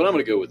is, but I'm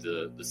going to go with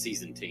the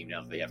seasoned team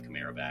now that they have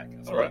Kamara back.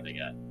 I feel All like they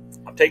got.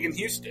 I'm taking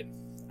Houston.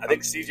 I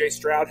think CJ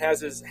Stroud has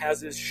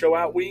his show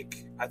out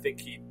week. I think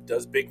he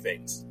does big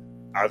things.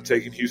 I'm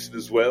taking Houston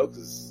as well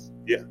because,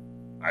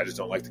 I just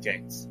don't like the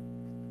Canes.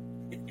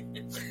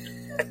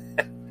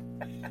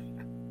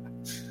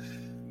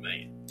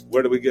 Man,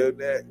 Where do we go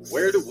next?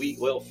 where do we?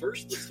 Well,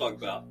 first let's talk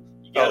about.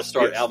 You got to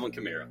start yes. Alvin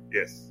Kamara.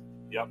 Yes.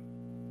 Yep.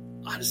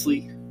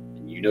 honestly,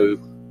 and you know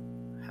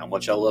how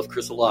much I love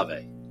Chris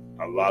Olave.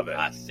 I love it.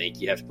 I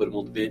think you have to put him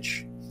on the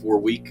bench for a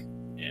week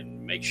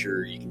and make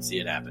sure you can see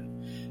it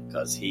happen,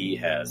 because he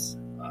has,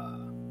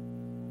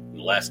 in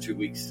the last 2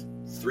 weeks,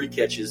 3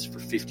 catches for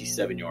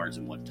 57 yards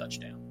and 1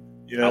 touchdown.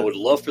 You know, I would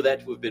love for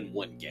that to have been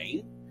 1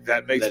 game.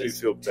 that makes that me is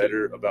feel 2.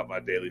 better about my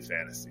daily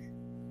fantasy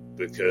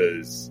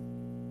because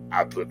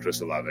I put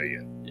Chris Olave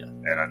in. Yeah.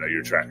 And I know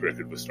your track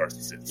record with starts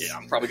and sits. Yeah,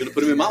 I'm probably going to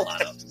put him in my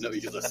lineup. No,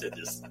 because I said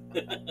this.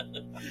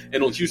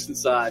 And on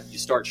Houston's side, you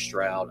start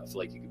Stroud. I feel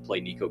like you could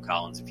play Nico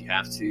Collins if you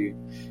have to.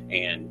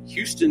 And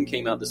Houston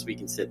came out this week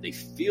and said they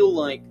feel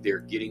like they're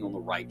getting on the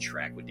right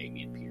track with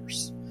Dameon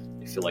Pierce.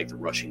 They feel like the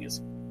rushing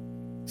is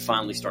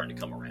finally starting to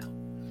come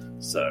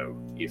around. So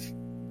if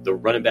the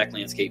running back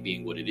landscape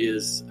being what it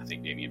is, I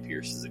think Dameon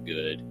Pierce is a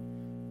good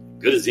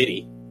as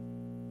any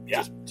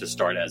to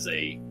start as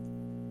a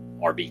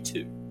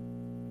RB2.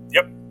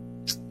 Yep.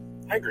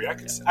 I agree. I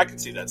can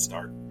see that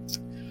start.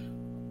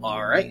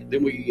 All right.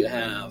 Then we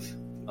have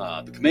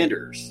the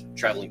Commanders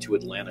traveling to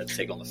Atlanta to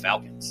take on the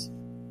Falcons.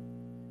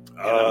 And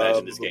I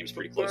imagine this game's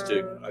pretty close,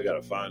 too. I got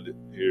to find it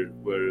here.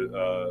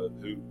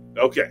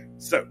 Okay,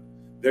 so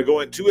they're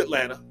going to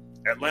Atlanta.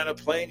 Atlanta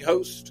playing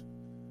host,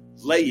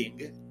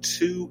 laying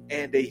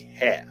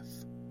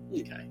 2.5.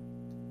 Okay.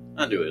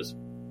 I knew it was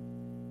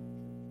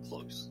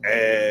close.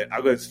 And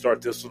I'm going to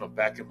start this one. I'm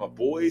backing my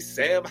boy,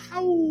 Sam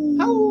Howell.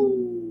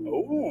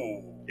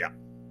 Oh. Yeah.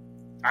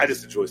 I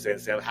just enjoy saying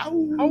Sam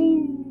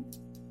Howell.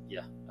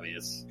 Yeah. I mean,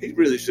 He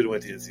really should have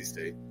went to NC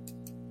State.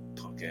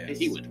 Punk ass.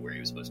 he went to where he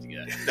was supposed to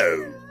go.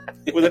 No.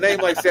 With a name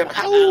like Sam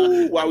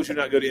Howell, why would you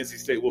not go to NC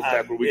State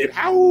Wolfpack where we could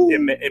Howell?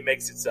 It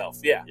makes itself.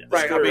 Yeah. Yeah.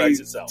 Right. I Story mean, writes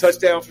itself.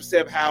 touchdown for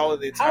Sam Howell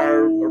and the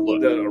entire Howell.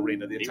 the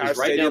arena, the He entire was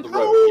right stadium. down the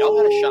road. Y'all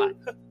had a shot.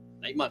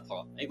 Ain't my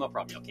problem.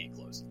 Y'all can't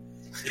close.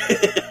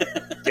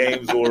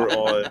 Games were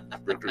on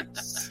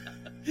recruits.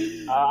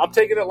 I'm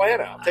taking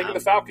Atlanta. I'm taking the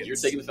Falcons. You're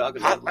taking the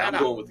Falcons. Atlanta.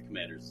 I'm going with the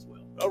Commanders as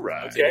well. All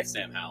right. I'm Okay. taking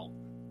Sam Howell.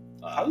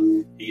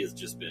 He has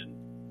just been...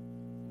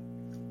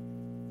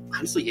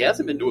 Honestly, he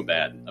hasn't been doing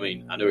bad. I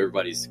mean, I know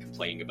everybody's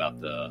complaining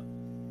about the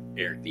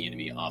Eric the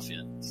Enemy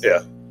offense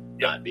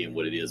not being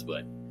what it is,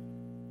 but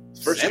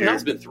Sam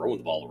Howell's been throwing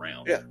the ball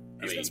around. Yeah.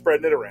 He's been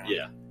spreading it around.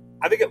 Yeah.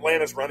 I think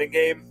Atlanta's running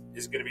game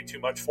is going to be too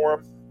much for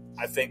him.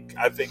 I think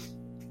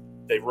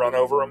they run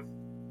over him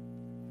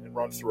and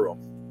run through him.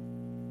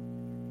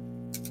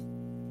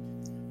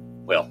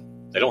 Well,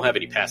 they don't have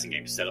any passing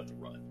game to set up the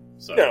run.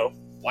 So No.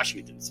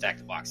 Washington can stack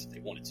the box if they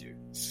wanted to.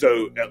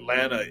 So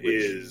Atlanta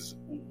is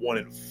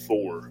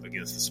 1-4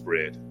 against the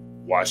spread.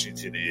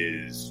 Washington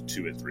is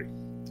 2-3.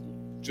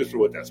 Just for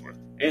what that's worth.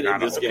 And in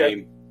this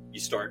game, you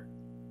start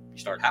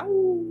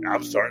Howell.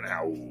 I'm starting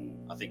Howell.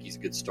 I think he's a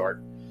good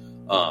start,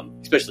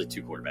 especially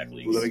 2 quarterback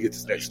leagues. Well, let me get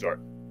this next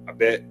start. I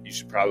bet you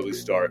should probably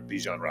start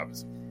Bijan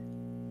Robinson.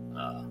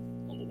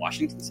 On the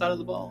Washington side of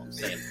the ball, I'm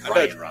saying I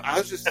Bryan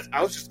Robinson.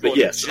 was just going. But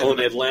yes, to on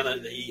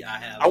Atlanta,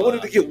 I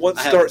wanted to get one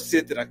start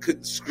sit that I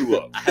couldn't screw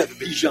up. I have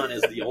Bijan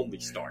as the only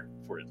start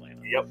for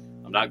Atlanta. Yep.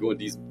 I'm not going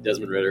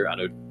Desmond Ridder. I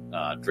know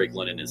Drake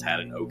London has had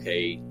an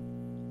okay.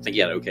 I think he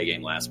had an okay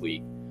game last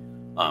week.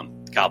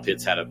 Kyle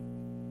Pitts had a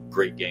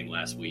great game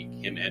last week.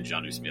 Him and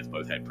Jonnu Smith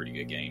both had pretty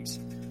good games.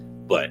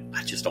 But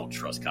I just don't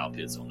trust Kyle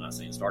Pitts, so I'm not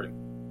saying start him.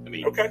 I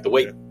mean, the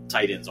way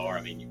tight ends are,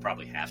 I mean, you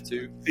probably have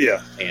to.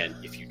 Yeah. And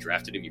if you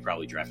drafted him, you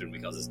probably drafted him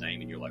because of his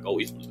name, and you're like, oh,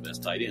 he's one of the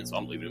best tight ends, so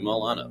I'm leaving him in my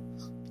lineup.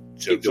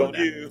 Keep doing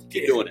that.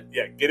 Keep doing it.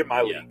 Yeah, get in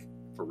my league.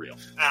 For real.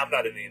 I'm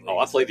not in any league. Oh,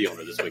 I played the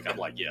owner this week. I'm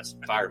like, yes,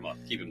 fire him up.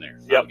 Keep him there.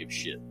 I Yep. don't give a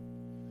shit.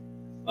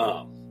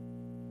 All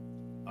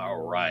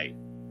right.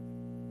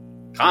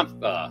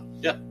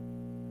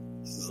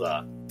 This is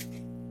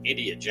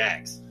Indy at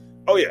Jags.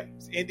 Oh, yeah.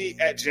 It's Indy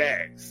at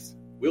Jags.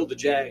 Will the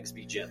Jags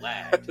be jet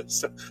lagged?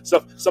 so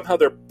somehow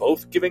they're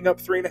both giving up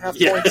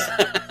 3.5 points.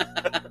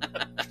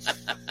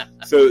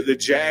 So the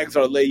Jags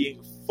are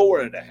laying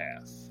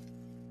 4.5.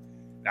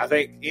 Now, I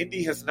think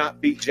Indy has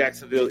not beat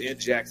Jacksonville in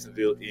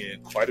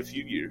quite a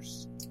few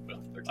years.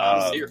 Well, their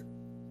time is here.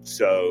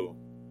 So,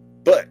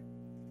 but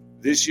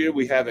this year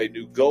we have a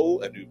new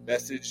goal, a new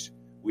message.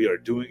 We are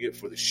doing it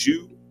for the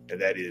shoe, and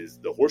that is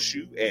the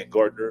horseshoe and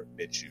Gardner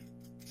Minshew.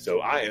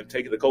 So I am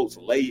taking the Colts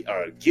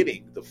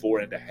getting the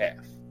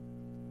 4.5.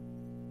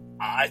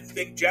 I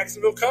think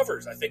Jacksonville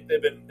covers. I think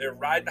they're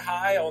riding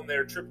high on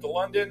their trip to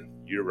London.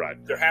 You're right.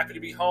 They're happy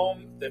to be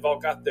home. They've all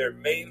got their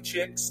main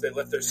chicks. They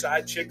left their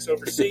side chicks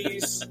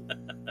overseas.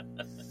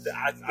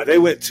 They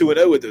went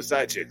 2-0 with their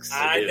side chicks.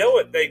 I know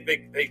it.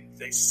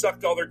 They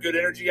sucked all their good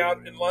energy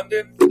out in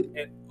London,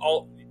 and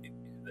all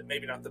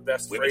maybe not the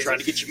best. Women trying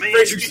to get your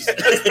man juices.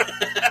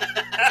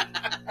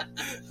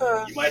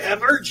 You might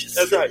have urges.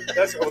 That's right.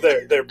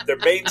 Their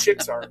main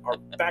chicks are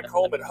back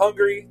home and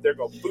hungry. They're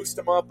going to boost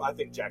them up. I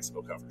think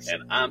Jacksonville covers.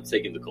 And I'm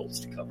taking the Colts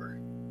to cover.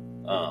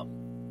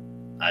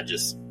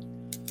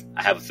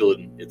 I have a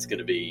feeling it's going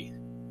to be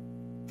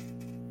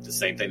the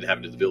same thing that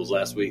happened to the Bills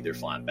last week. They're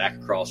flying back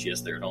across.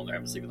 Yes, they're at home. They're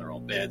having to sleep in their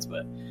own beds,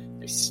 but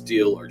they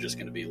still are just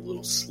going to be a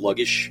little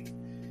sluggish.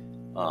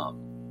 And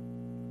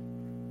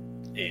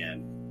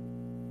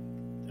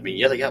I mean,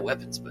 yeah, they got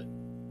weapons, but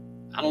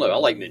I don't know. I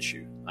like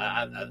Minshew.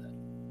 I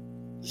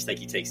just think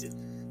he takes it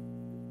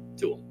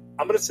to him.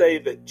 I'm going to say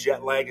that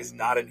jet lag is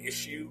not an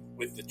issue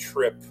with the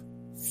trip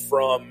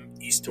from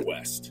east to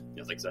west.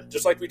 I think so.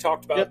 Just like we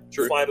talked about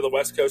flying to the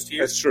West Coast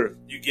here. That's true.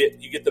 You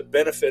get the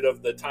benefit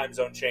of the time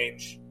zone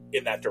change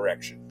in that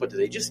direction. But do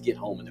they just get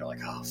home and they're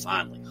like, oh,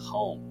 finally,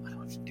 home. I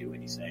don't have to do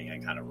anything. I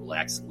kind of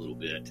relax a little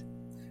bit.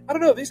 I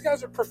don't know. These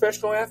guys are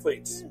professional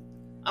athletes.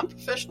 I'm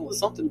professional at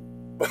something.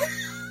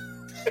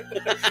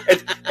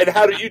 and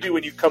how do you do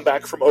when you come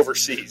back from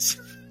overseas?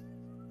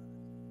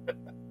 I'll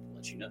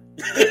let you know.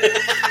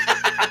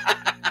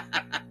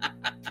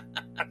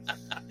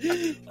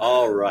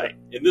 All right.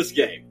 In this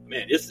game,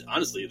 man,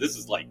 honestly, this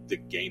is like the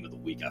game of the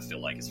week, I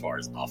feel like, as far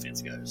as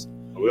offense goes.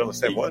 Are we on the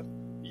same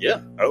one?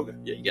 Yeah. Okay.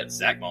 Yeah, you got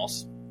Zach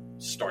Moss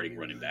starting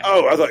running back.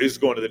 Oh, I thought he was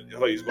going to the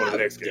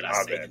next game. Did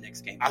I say the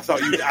next game? I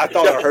thought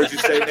I heard you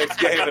say next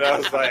game, and I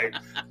was like,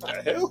 what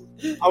the hell?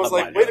 I was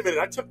like, wait a minute,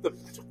 I took the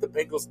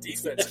Bengals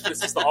defense.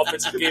 This is the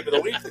offensive game of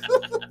the week.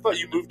 I thought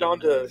you moved on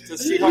to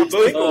Seahawks.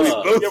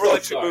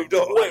 You moved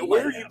on. Wait,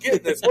 where are you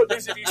getting this? What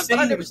news have you seen?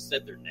 I never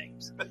said their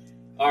names.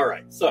 All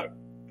right, so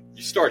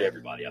you start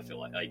everybody, I feel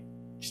like.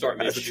 You start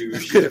Minshew,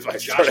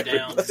 Josh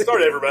Downs.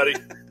 Start everybody.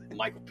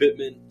 Michael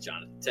Pittman,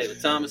 Jonathan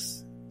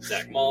Taylor-Thomas,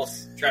 Zach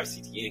Moss, Travis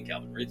Etienne,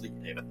 Calvin Ridley,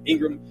 Evan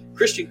Ingram,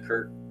 Christian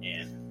Kirk,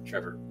 and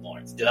Trevor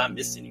Lawrence. Did I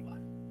miss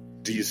anybody?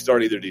 Do you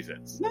start either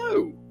defense?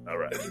 No. All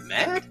right. Are you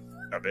mad?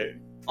 I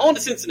mean, on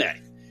to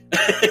Cincinnati.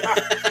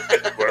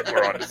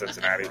 we're on to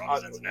Cincinnati.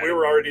 We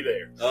were already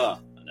there.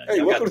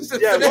 Hey, welcome to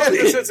Cincinnati. Yeah, welcome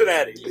to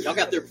Cincinnati. Y'all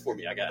got there before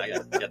me. I got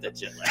that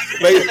jet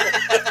lag.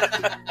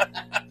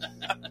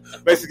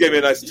 Mason gave me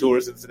a nice tour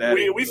of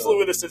Cincinnati. We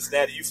flew into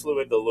Cincinnati. You flew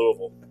into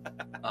Louisville.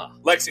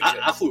 Lexington.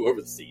 I flew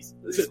over the seas.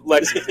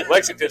 Lexington.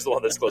 Lexington's the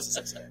one that's close to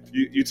Cincinnati.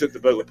 You took the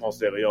boat with Ponce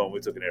de Leon. We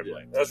took an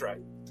airplane. Yeah, that's right.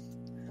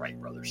 Right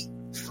brothers.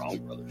 Wrong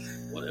brothers.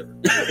 Whatever.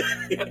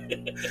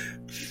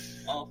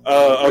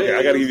 Okay,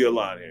 I got to give you a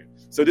line here.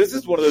 So this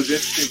is one of those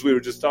interesting things we were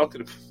just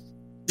talking about.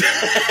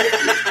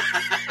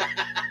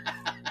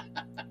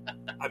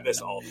 I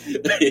miss all.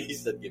 He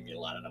said, "Give me a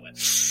line," and I went.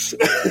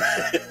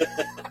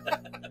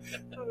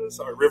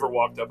 Sorry, River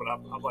walked up, and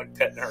I'm like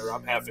petting her.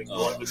 I'm having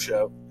on the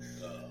show.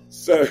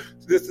 So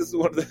this is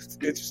one of those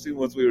interesting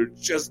ones we were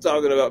just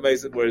talking about,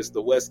 Mason, where it's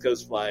the West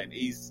Coast flying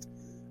east.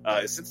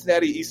 Is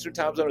Cincinnati Eastern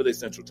time zone or are they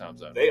Central time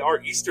zone? They are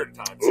Eastern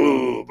time zone.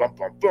 Ooh, bum,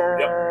 bum, bum.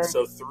 Yep.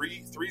 So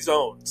three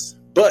zones.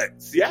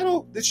 But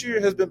Seattle this year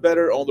has been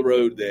better on the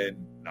road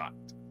than not.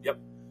 Yep.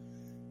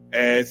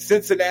 And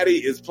Cincinnati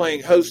is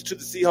playing host to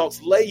the Seahawks,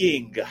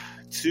 laying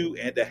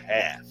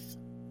 2.5.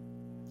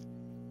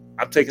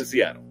 I'm taking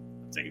Seattle.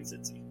 I'm taking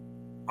Cincy.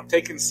 I'm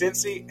taking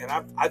Cincy, and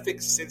I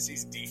think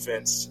Cincy's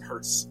defense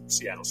hurts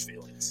Seattle's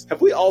feelings.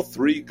 Have we all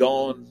three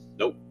gone?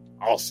 Nope.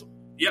 Awesome.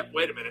 Yep,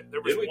 wait a minute.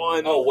 There was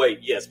one. Oh, wait,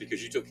 yes,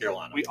 because you took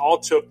Carolina. We all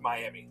took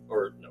Miami.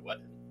 Or, no,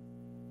 what?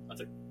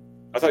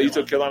 I thought you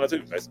took Carolina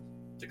too, Mason.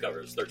 To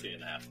cover, it's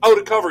 13.5. Oh,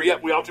 to cover,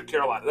 yep, we all took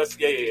Carolina. That's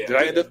yeah. Did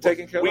I end up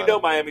taking Carolina? We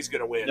know Miami's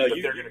going to win, no,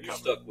 but they're going to cover. You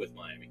stuck with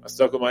Miami. I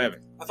stuck with Miami.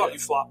 I thought you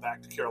flopped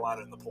back to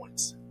Carolina in the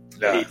points.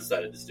 Nah. He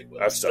decided to stick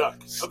with I us. stuck.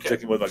 Okay.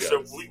 Sticking with my guys.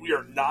 So we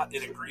are not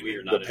in agreement. We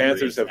are not the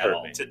Panthers have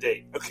hurt me. To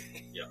date.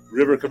 Okay. Yeah.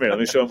 River, come here. Let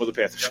me show them what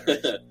the Panthers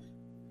are.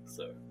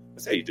 So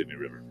that's how you did me,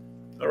 River.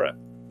 All right.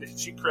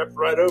 She crept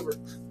right over.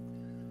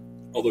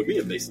 Although me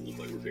and Mason look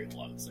like we're picking a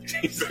lot of the same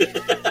teams.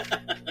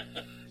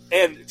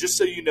 And just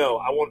so you know,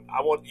 I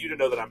want you to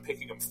know that I'm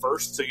picking them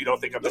first, so you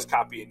don't think I'm just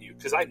copying you,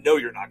 because I know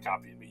you're not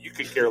copying me. You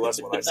could care less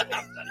what I say.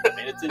 I'm not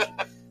paying attention.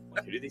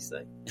 What did he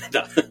say?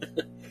 No.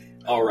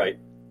 All right.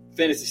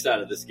 Fantasy side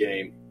of this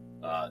game.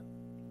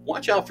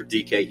 Watch out for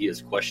DK. He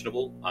is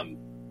questionable. I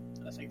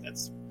think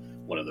that's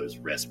one of those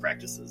rest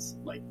practices.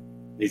 Like,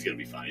 he's going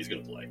to be fine. He's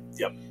going to play.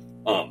 Yep.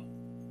 I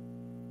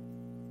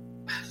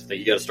think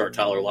you got to start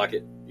Tyler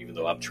Lockett, even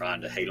though I'm trying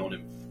to hate on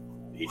him.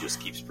 He just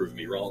keeps proving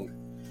me wrong.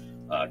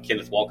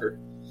 Kenneth Walker,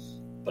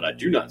 but I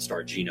do not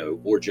start Geno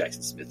or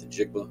Jackson Smith and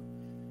Jigba.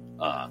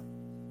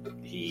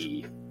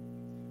 He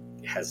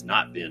has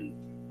not been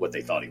what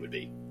they thought he would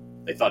be.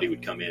 They thought he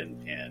would come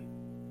in and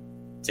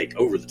take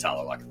over the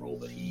Tyler Lockett role,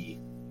 but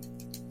he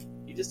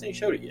just ain't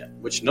showed it yet,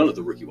 which none of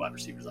the rookie wide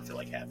receivers I feel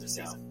like have this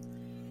season.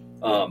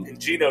 And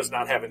Geno's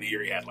not having the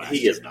year he had last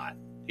year.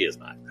 He is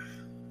not.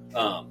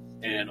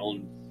 And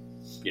on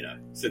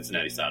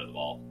Cincinnati side of the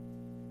ball,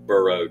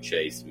 Burrow,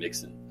 Chase,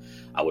 Mixon.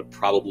 I would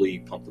probably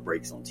pump the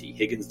brakes on T.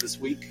 Higgins this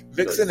week.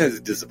 Mixon has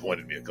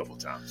disappointed me a couple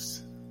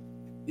times.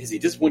 Is he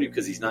disappointed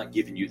because he's not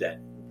giving you that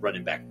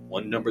running back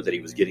one number that he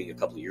was getting a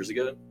couple of years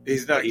ago?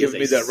 He's not giving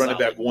me that running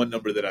back one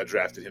number that I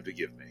drafted him to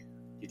give me.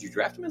 Did you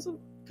draft him as a?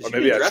 Or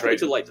maybe I traded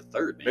to like the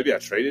third. Man. Maybe I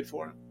traded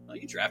for him. No,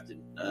 you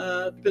drafted.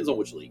 Depends on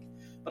which league.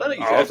 But I know you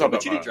drafted him,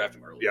 but you didn't draft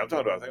him early. Yeah, I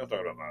think I'm talking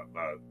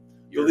about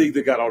the league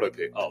that got auto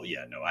picked. Oh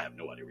yeah, no, I have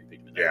no idea where you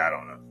picked him. Yeah, I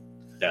don't know.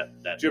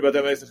 Did you hear about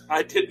that, Mason?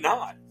 I did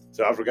not.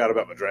 So I forgot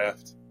about my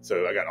draft.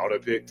 So I got auto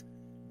picked.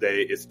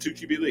 It's a 2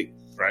 QB league,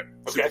 right?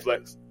 Okay.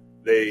 Superflex.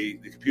 The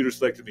computer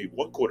selected me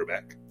one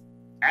quarterback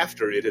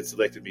after it had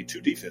selected me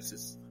two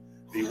defenses.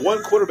 The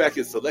one quarterback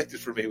is selected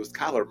for me was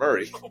Kyler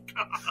Murray, Oh,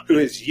 God. who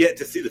has yet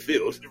to see the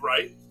field.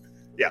 Right?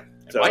 Yeah.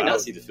 I might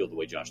not see the field the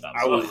way Josh Dobbs.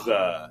 I was,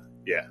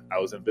 I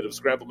was in a bit of a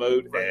scramble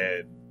mode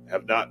and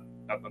have not.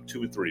 I'm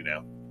 2-3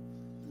 now.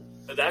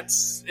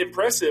 That's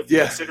impressive,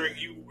 Yeah. considering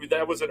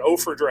that was an 0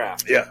 for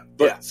draft. Yeah,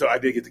 but Yeah. so I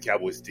did get the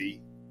Cowboys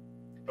D,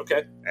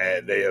 Okay.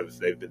 and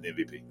they've been the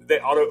MVP.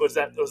 Was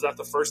that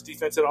the first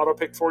defense that auto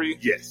picked for you?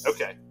 Yes.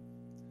 Okay.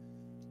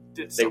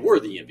 They were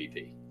the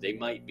MVP. They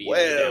might be in the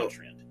Well,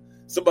 downtrend.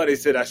 Somebody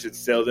said I should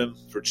sell them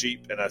for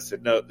cheap, and I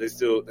said no.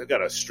 They've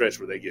got a stretch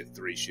where they get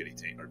 3 shitty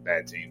teams or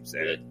bad teams.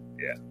 And,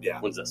 Good. Yeah.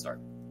 When does that start?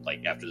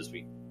 Like after this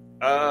week?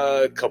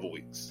 a couple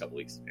weeks. Couple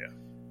weeks. Yeah.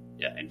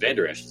 Yeah, and Van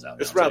Der Esch is out.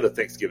 It's now, around too. the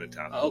Thanksgiving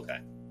time. Oh, okay.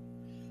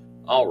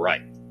 All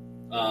right.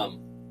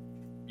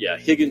 Yeah,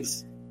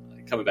 Higgins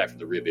coming back from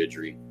the rib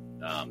injury.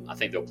 I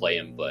think they'll play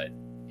him, but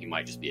he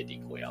might just be a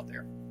decoy out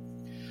there.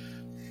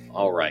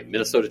 All right.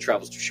 Minnesota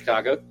travels to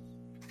Chicago.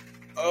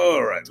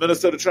 All right.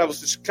 Minnesota travels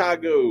to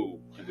Chicago.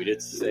 And we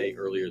did say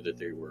earlier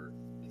that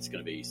it's going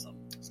to be some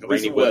It's going to be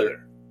rainy some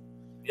weather.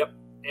 Yep.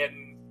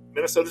 And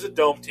Minnesota's a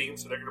dome team,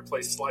 so they're going to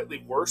play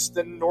slightly worse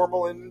than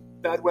normal in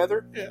bad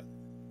weather.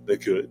 They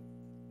could.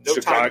 No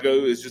Chicago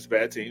is just a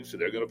bad team, so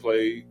they're going to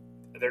play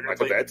They're going like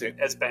to a play bad team.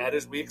 as bad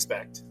as we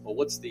expect. Well,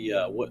 what's the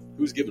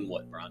who's giving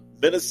what, Brian?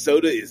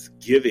 Minnesota is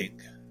giving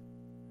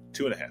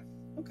 2.5.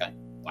 Okay.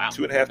 Wow.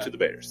 2.5 to the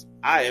Bears.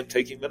 I am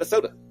taking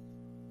Minnesota.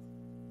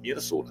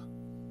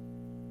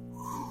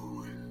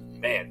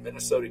 Man,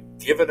 Minnesota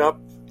giving up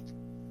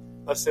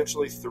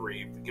essentially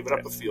 3, giving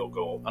up a field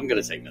goal. I'm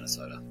going to take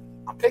Minnesota.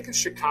 I'm taking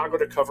Chicago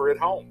to cover at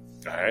home.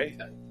 All right.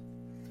 Okay.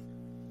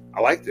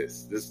 I like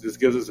this. This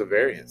gives us a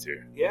variance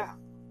here. Yeah.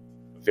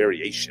 A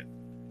variation.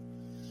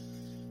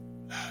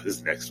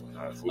 This next one.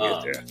 If we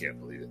get there, I can't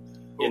believe it.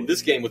 In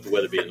this game, with the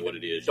weather being what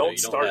it is, Don't you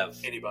start have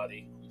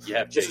anybody. you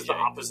have This is the JJ.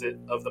 opposite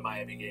of the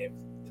Miami game.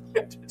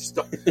 Just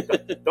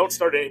don't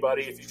start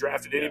anybody if you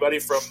drafted anybody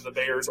from the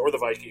Bears or the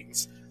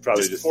Vikings.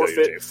 Probably Just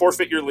just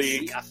forfeit your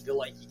league. See, I feel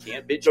like you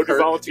can't bitch Go do Kirk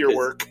volunteer because-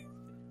 work.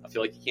 I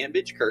feel like you can't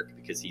bitch Kirk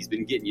because he's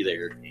been getting you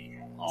there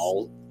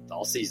all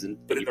season.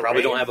 But But in you the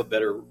probably rain- don't have a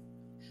better.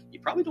 You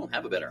probably don't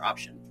have a better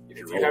option if If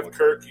you're you rolling have with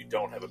Kirk, you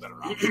don't have a better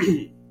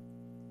option.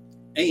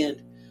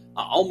 And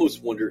I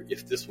almost wonder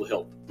if this will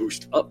help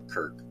boost up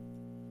Kirk,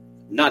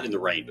 not in the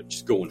rain, but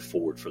just going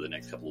forward for the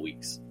next couple of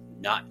weeks,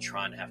 not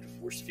trying to have to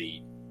force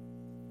feed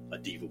a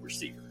diva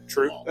receiver.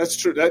 True. the ball. That's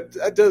true.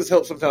 That does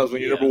help sometimes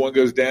when your Yeah. number one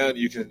goes down.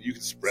 You can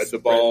spread the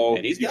ball.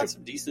 and he's You got can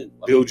some decent.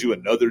 build you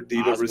another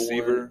diva Osborne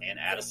receiver. and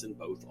Addison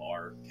both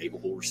are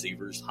capable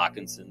receivers.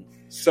 Hawkinson.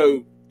 So I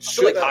feel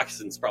should like I-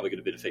 Hawkinson's probably going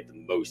to benefit the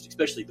most,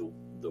 especially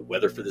the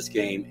weather for this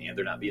game, and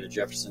they're not being a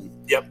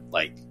Jefferson. Yep.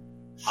 Like,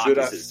 should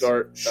I Hawkins is-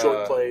 start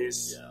Short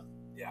plays. yeah.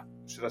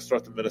 Should I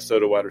start the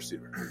Minnesota wide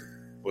receiver?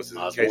 What's his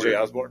Osborne. KJ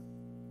Osborne?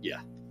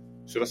 Yeah.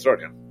 Should I start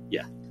him?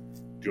 Yeah. Do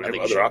you I have think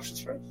you other should.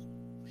 options for him?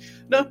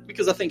 No,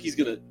 because I think he's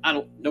going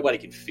to. Nobody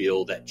can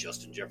fill that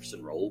Justin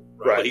Jefferson role,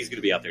 Right. but he's going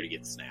to be out there to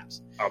get the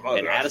snaps. Other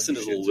And Addison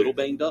is a options, little too.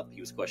 banged up. He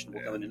was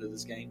questionable Yeah. coming into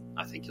this game.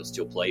 I think he'll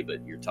still play,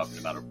 but you're talking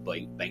about a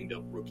banged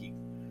up rookie.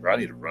 Bro, I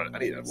need to run. I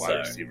need a wide So-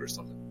 receiver or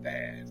something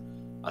bad.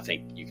 I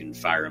think you can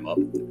fire him up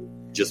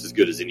just as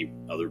good as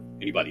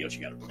anybody else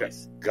you got to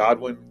replace.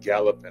 Godwin,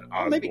 Gallup, and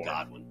Osborne. Maybe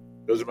Godwin.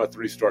 Those are my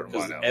 3 starting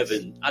Because lineouts.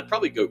 Evan, I'd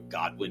probably go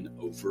Godwin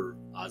over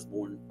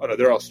Osborne. Oh no,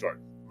 they're all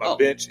starting. My Oh.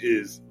 bench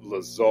is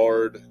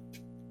Lazard,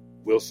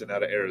 Wilson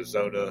out of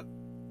Arizona,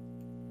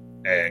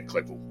 and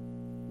Claypool.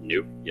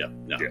 No, yeah,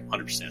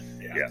 100%.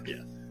 Yeah.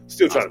 yeah.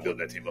 Still trying to Osborne. build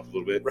that team up a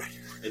little bit.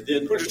 And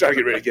then We're just trying to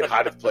get ready to get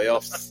hot at the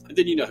playoffs. And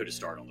then you know who to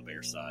start on the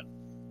Bears side.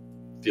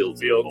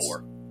 Fields.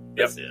 Moore.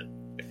 That's it.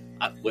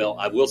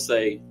 I will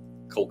say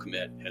Cole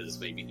Kmet has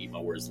made me eat my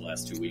words the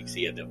last 2 weeks.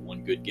 He had that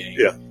one good game,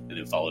 Yeah. and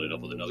then followed it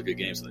up with another good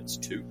game, so that's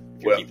 2. If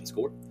Well, you're keeping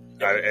score.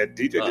 And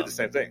DJ did the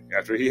same thing.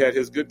 After he had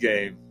his good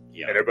game,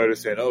 Yeah. and everybody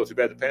was saying, "Oh, too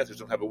bad the Panthers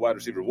don't have a wide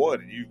receiver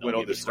 1." And you Don't went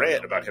on get me this started rant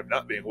on about that. him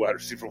not being a wide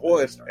receiver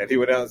 1, and he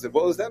went out and said,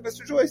 "Well, is that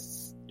Mr.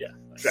 Joyce? Yeah.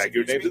 Drag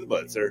your name to the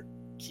mud, sir."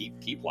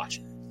 Keep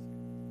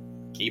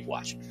watching. Keep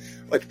watching.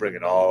 I like to bring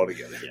it all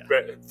together.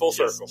 Yeah. Full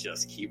circle.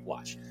 Just keep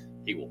watching.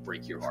 He will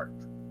break your heart.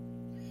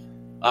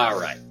 All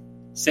right.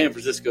 San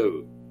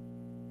Francisco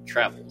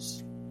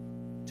travels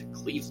to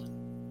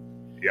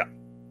Cleveland. Yeah.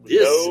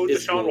 This No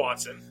is Deshaun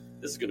Watson.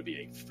 This is going to be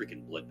a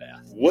freaking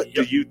bloodbath. What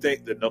do Yep. you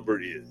think the number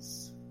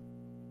is?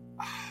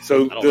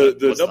 So I don't know.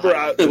 the What's number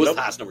high- the what's number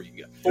the highest number you can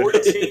get?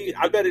 14.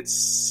 I bet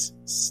it's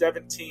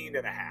 17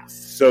 and a half.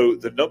 So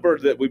the number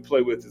that we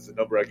play with is the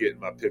number I get in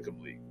my pick'em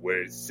league,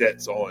 where it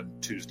sets on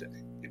Tuesday.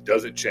 It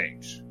doesn't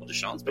change. Well,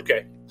 Deshaun's been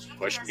Okay.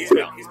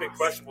 questionable. He's been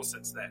questionable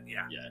since then.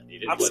 Yeah. Yeah, he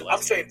didn't I'm play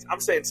last game.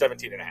 saying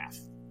 17 and a half.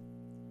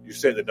 You're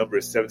saying the number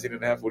is 17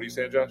 and a half. What are you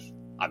saying, Josh?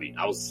 I mean,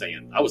 I was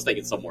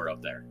thinking somewhere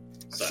up there.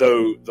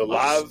 So the I'll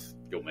live just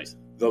go Mason.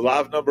 the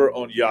live number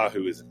on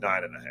Yahoo is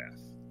 9.5.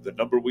 The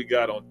number we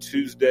got on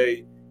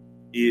Tuesday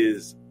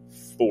is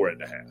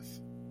 4.5.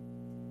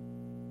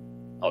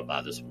 I would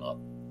buy this one up.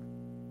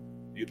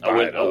 You'd I buy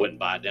wouldn't it up.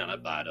 buy it down.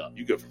 I'd buy it up.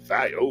 You go for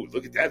value. Oh,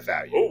 look at that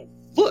value. Oh,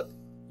 Look,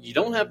 you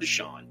don't have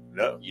Deshaun.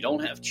 No. You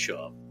don't have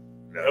Chubb.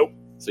 Nope.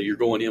 So you're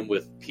going in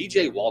with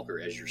P.J. Walker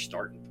as your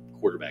starting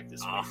quarterback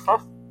this week. Uh-huh.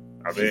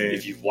 I mean,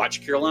 If you've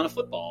watched Carolina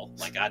football,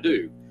 like I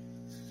do,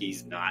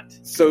 he's not.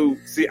 so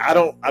see, I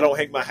don't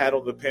hang my hat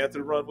on the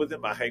Panther run with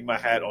him. I hang my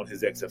hat on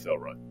his XFL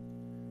run.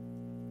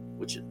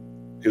 Which is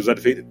He was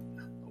undefeated.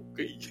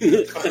 okay.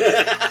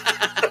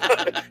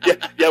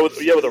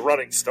 with a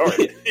running start.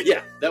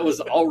 Yeah, that was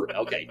all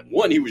okay.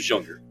 One, he was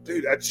younger.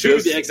 Dude, I Two,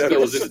 just the XFL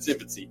was in its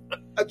infancy.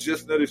 I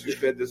just noticed you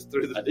fed this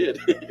through I the. did.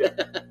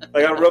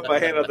 Like I rubbed my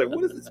hand. I was like,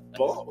 "What is this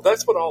ball?" Well,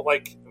 that's what all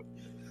like.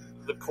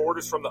 The cord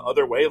is from the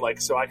other way,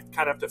 like so. I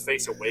kind of have to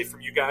face away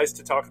from you guys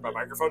to talk to my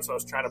microphone. So I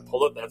was trying to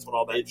pull it. That's what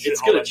all that It's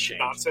all going to that change.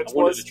 nonsense I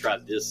wanted was. to try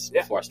this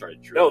Yeah. before I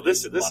started drilling. No,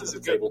 this at the is bottom a of the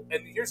good. table.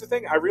 And here's the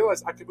thing: I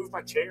realized I could move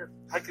my chair.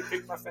 I could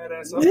pick my fat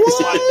ass up What?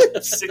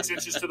 and slide 6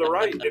 inches to the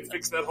right and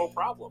fix that whole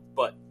problem.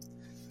 But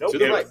nope. To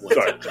the Yeah, right one.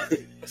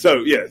 sorry. So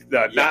yeah,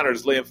 the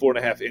Niners laying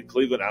 4.5 in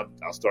Cleveland.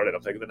 I'll start it.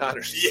 I'm taking the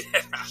Niners. Yeah,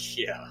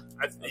 Yeah.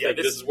 I I think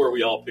this this is where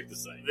we all pick the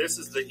same. this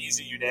is the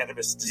easy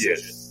unanimous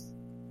decision. Yes.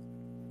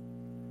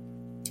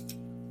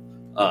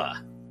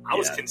 I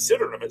was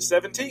considering them at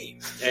 17.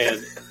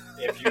 And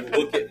if you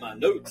look at my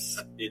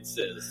notes, it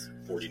says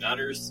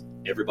 49ers,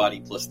 everybody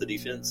plus the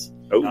defense.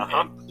 Oh,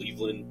 Uh-huh. And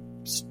Cleveland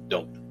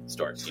don't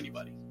start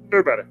anybody.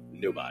 nobody.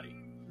 Nobody.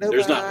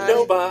 There's not.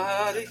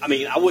 Nobody. I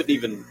mean, I wouldn't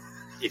even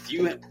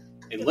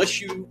unless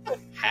you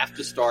have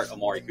to start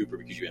Amari Cooper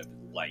because you have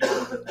like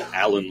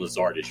Alan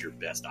Lazard is your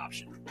best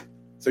option.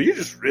 So you're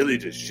just really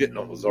just shitting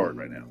on Lazard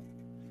right now.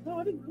 No,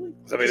 I didn't really.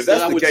 I mean, if Said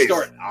that's I the would case,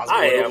 start I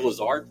Osborne am. over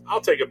Lazard.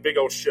 I'll take a big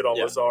old shit on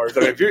Yeah. Lazard.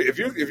 so if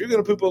you're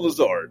gonna poop on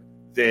Lazard,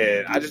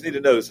 then I just need to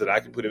know so that I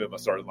can put him in my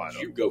starting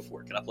lineup. You go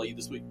for it. Can I play you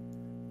this week?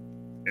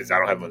 Is I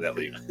don't have him in that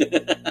league.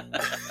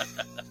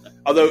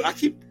 Although I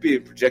keep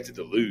being projected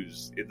to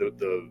lose in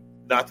the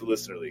not the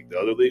listener league, the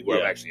other league where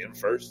I'm Yeah. actually in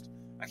first.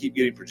 I keep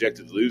getting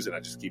projected to lose, and I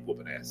just keep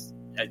whooping ass.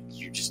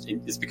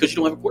 It's because you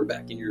don't have a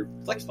quarterback in your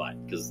flex fight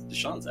because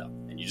Deshaun's out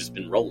and you've just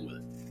been rolling with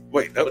it.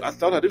 Wait, no, I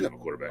thought I do have a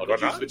quarterback. Oh, Do I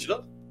did you not? switch it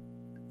up?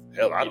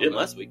 Hell, I You don't didn't know.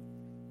 last week.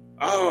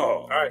 Oh,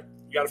 All right,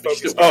 you got to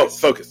focus. oh, guys.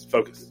 focus.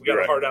 We got You're a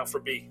right. hard out for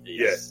B.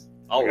 Yes.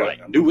 All I got right.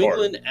 it. New Hard.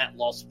 England at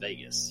Las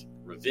Vegas.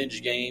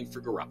 Revenge game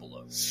for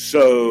Garoppolo.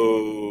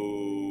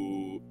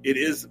 So it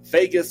is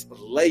Vegas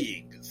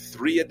laying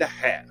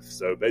 3.5.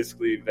 So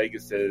basically,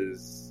 Vegas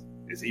says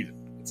it's even.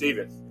 It's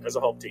even as a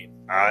home team.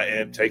 I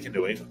am taking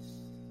New England.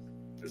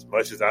 As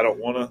much as I don't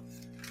want to,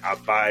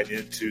 I'm buying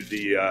into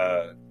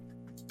the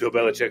Bill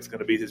Belichick's going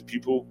to beat his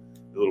pupil,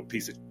 the little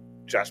piece of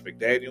Josh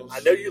McDaniels. I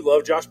know you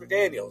love Josh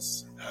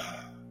McDaniels.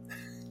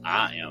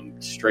 I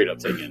am straight up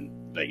taking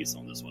Vegas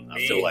on this one. I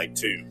Me feel like,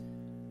 too.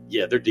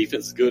 yeah, their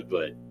defense is good,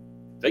 but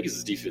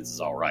Vegas' defense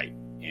is all right.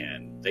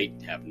 And they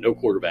have no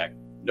quarterback,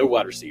 no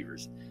wide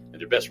receivers. And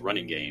their best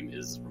running game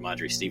is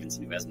Ramondre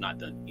Stevenson, who has not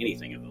done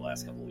anything over the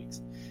last couple of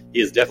weeks. He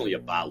is definitely a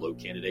buy low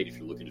candidate if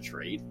you're looking to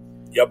trade.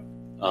 Yep.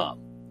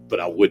 But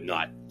I would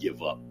not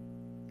give up.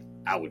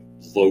 I would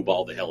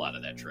lowball the hell out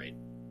of that trade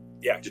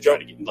Yeah. to try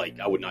to get,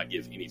 I would not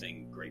give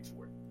anything great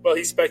for it. Well,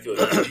 he's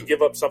speculative. You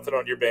give up something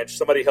on your bench,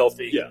 somebody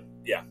healthy. Yeah.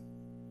 Yeah.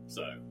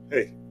 So,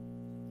 Hey,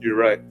 you're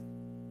right.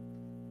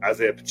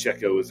 Isaiah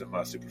Pacheco is in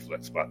my super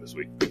flex spot this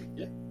week.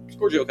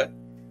 scored you okay.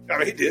 I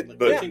mean, he did, Like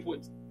but 15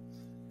 points.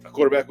 a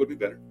quarterback would be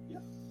better.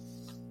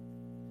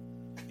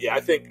 Yeah, I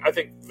think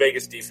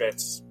Vegas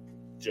defense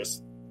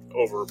just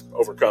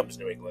overcomes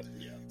New England.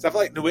 Yeah. So I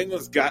feel like New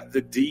England's got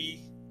the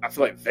D. I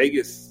feel like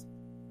Vegas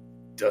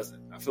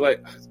doesn't. I feel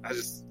like I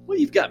just Well,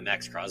 you've got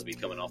Max Crosby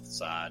coming off the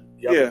side.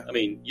 Yep. yeah. I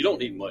mean, you don't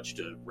need much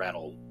to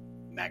rattle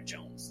Mac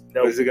Jones.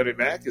 No, Is it going to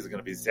be Mac? Is it going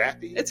to be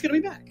Zappy? It's going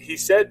to be Mac. he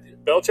said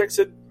Belichick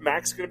said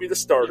Mac's going to be the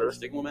starter. Yeah,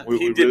 sticking with Mac. We-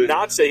 He did really-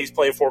 not say he's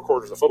playing 4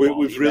 quarters of football.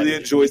 We've he really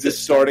managed- enjoyed he this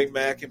said- starting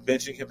Mac and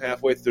benching him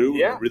halfway through.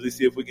 Yeah. We're really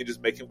see if we can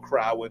just make him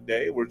cry one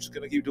day. We're just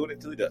going to keep doing it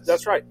until he does.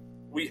 That's right.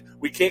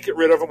 We can't get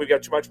rid of him. We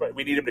got too much money.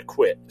 We need him to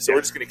quit. So Yeah.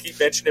 we're just going to keep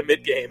benching him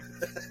mid game.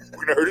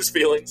 We're going to hurt his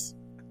feelings.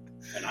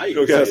 And I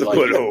Go even guys say, and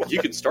put it on. you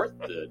can start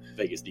the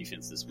Vegas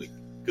defense this week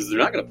because they're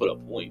not going to put up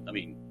a point. I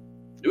mean,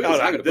 New No,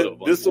 England's not going to put up a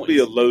bunch this of will be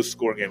a points, low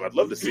scoring game. I'd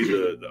love to see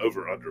the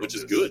over under, which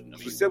is good. I mean,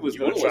 we said we was you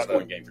going want to a try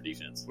low-scoring to. game for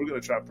defense. We're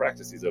going to try and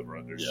practice these over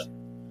unders. Yeah.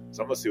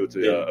 So I'm going to see what the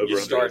Then over you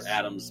under start is.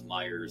 Adams,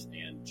 Myers,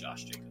 and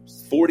Josh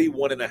Jacobs.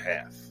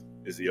 41.5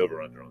 is the over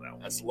under on that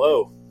one. That's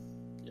low.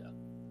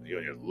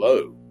 You're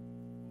low.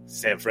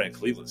 San Fran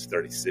Cleveland's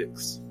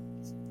 36.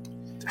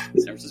 San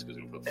Francisco's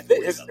going to put up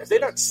 40 Have they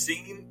not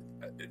seen?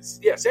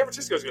 Yeah, San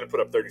Francisco's going to put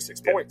up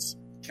 36 Yeah. points.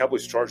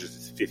 Cowboys Chargers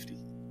is 50.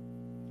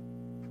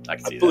 I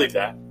can I see believe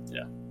that.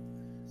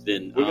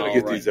 Then We're going all to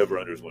get right. these over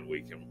unders one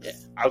week. And Yeah.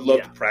 I'd love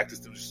Yeah. to practice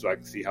them just so I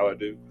can see how I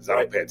do because I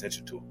Right. don't pay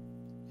attention to them.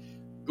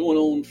 Going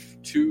on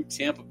to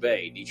Tampa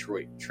Bay.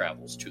 Detroit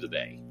travels to the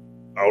Bay,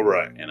 All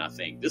right. and I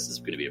think this is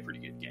going to be a pretty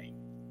good game.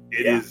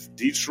 It is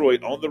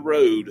Detroit on the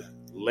road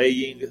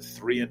laying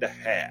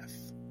 3.5.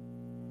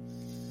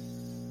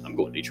 I'm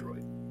going Detroit.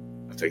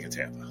 I'm taking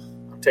Tampa.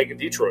 I'm taking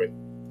Detroit.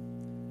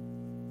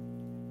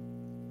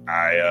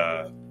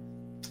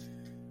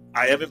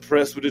 I am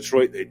impressed with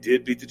Detroit. They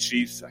did beat the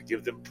Chiefs. I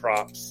give them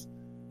props.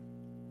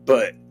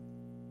 But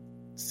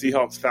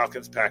Seahawks,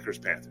 Falcons, Packers,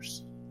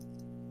 Panthers.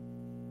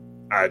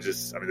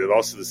 They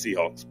lost to the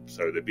Seahawks.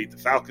 So they beat the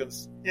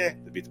Falcons. Yeah.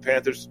 They beat the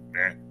Panthers.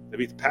 Man. They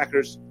beat the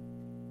Packers.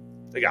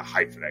 They got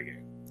hyped for that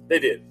game. They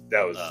did.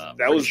 That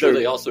was sure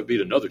they also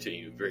beat another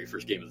team in the very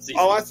first game of the season.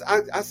 Oh, I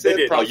said they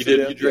did. props you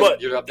did. to them.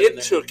 But you're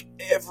it took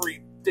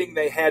everything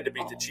they had to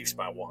beat the Chiefs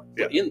by one.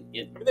 Yeah.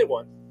 They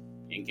won.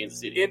 In Kansas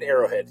City. In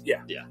Arrowhead.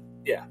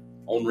 Yeah.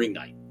 On ring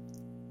night.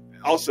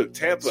 Also,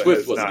 Tampa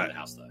Swift has wasn't not. in the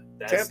house, though.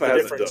 That's Tampa the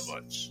hasn't difference. done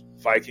much.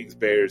 Vikings,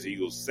 Bears,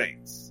 Eagles,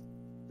 Saints.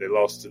 They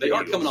lost to the They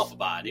are Eagles. coming off a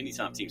bye, and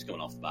anytime teams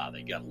coming off a bye,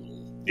 they got a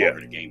little longer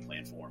to game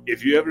plan for them.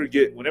 If you ever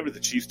whenever the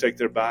Chiefs take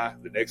their bye,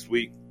 the next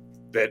week,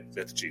 bet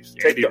the Chiefs.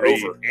 Take the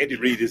Reid, over. Andy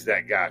Reid is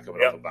that guy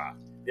coming off a bye.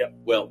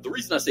 Well, the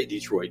reason I say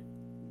Detroit,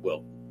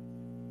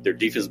 their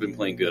defense has been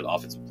playing good,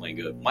 offense has been playing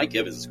good. Mike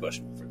Evans is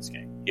questionable for this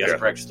game. He hasn't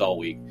practiced all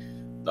week,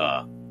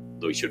 though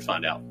he should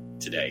find out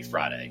today,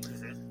 Friday,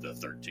 the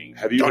 13th.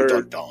 Have you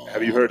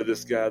heard of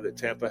this guy that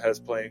Tampa has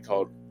playing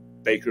called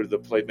Baker the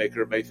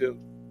Playmaker Mayfield?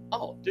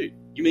 Oh, dude.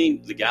 You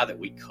mean the guy that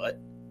we cut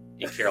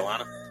in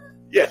Carolina?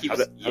 Yeah.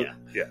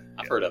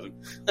 I've heard of him.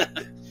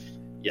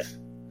 Yeah.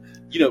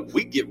 You know,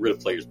 we get rid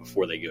of players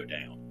before they go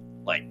down.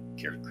 Like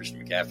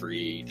Christian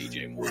McCaffrey,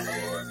 DJ Moore,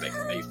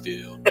 Baker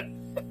Mayfield.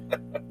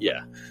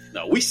 Yeah.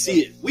 No, we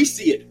see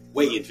it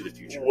way into the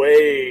future.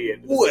 Way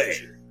into the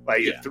future.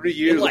 Like in 3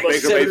 years, In like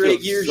Baker 7 or 8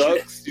 Mayfield years,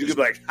 sucks. You could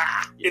be like,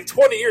 ha! In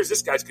 20 years,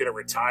 this guy's going to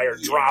retire,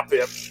 drop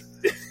him.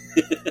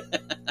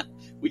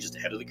 We just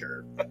ahead of the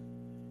curve.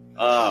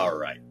 All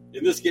right.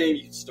 In this game,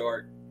 you can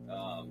start.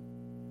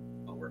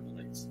 Where are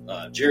my names?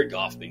 Jared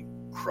Goff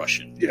been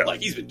crushing. Yeah.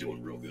 Like he's been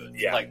doing real good.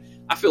 Yeah. Like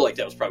I feel like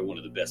that was probably one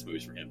of the best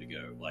moves for him to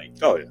go. Like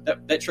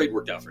that trade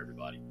worked out for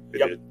everybody. It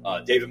did.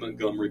 David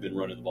Montgomery been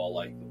running the ball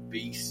like a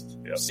beast.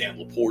 Yep. Sam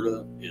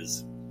Laporta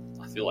is,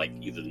 I feel like,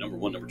 either the number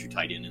 1, number 2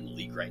 tight end in the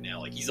league right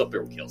now. Like he's up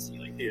there with Kelsey.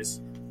 Like He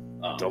is.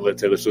 Don't let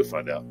Taylor Swift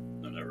find out.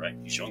 No, right?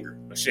 He's younger,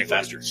 She ain't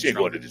faster, She ain't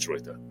going to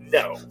Detroit though.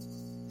 No.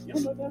 You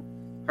don't know that?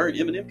 Her and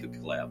Eminem could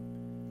collab.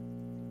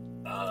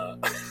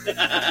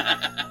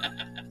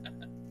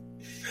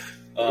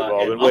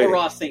 And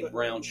Amon-Ra St.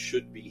 Brown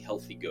should be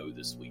healthy go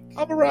this week.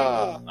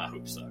 Amon-Ra. I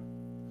hope so.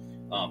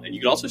 And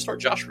you can also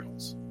start Josh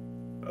Reynolds.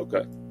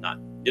 Okay. Not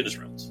Dennis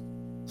Reynolds.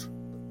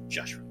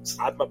 Josh Reynolds.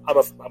 I'm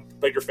a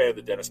bigger fan of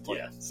the Dennis plan.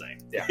 Yeah, same.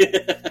 Yeah.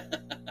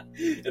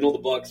 And on the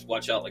Bucs,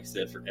 watch out, like I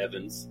said, for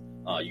Evans.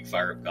 You can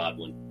fire up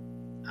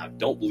Godwin. I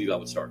don't believe I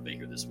would start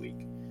Baker this week.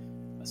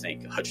 I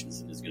think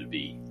Hutchinson is going to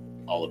be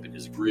all up in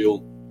his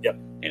grill. Yep.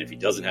 And if he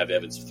doesn't have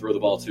Evans to throw the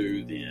ball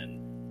to,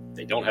 then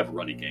they don't have a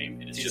running game,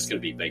 and it's just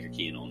going to be Baker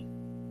keying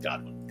on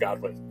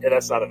Godwin. And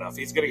that's not enough.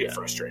 He's going to get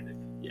frustrated.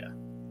 Yeah.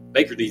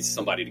 Baker needs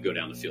somebody to go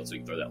down the field so he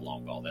can throw that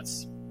long ball.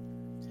 That's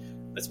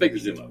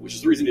Baker's MO, which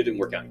is the reason it didn't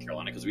work out in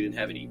Carolina, because we didn't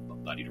have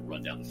anybody to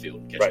run down the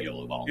field and catch a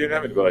YOLO ball. You didn't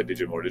have anybody like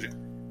DJ Moore, did you?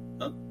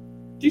 Huh?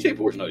 DJ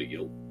Moore's not a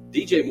YOLO.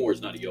 DJ Moore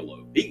is not a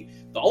YOLO. The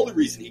only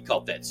reason he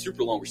caught that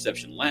super long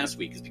reception last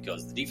week is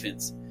because the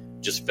defense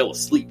just fell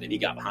asleep and he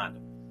got behind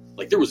him.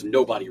 Like, there was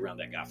nobody around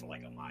that guy for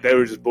like a mile. They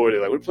were just bored. They're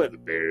like, we're playing the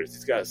Bears.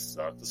 These guys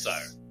suck. So,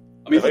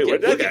 I mean,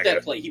 look at guy that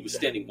go? play. He was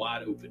standing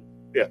wide open.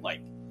 Yeah.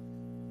 Like,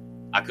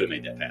 I could have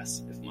made that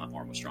pass if my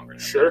arm was stronger.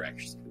 Sure.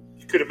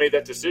 You could have made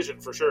that decision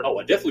for sure. Oh,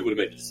 I definitely would have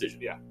made the decision.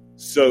 Yeah.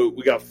 So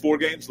we got 4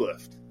 games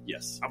left.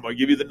 Yes. I'm going to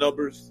give you the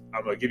numbers.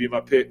 I'm going to give you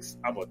my picks.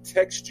 I'm going to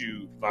text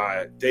you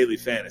my daily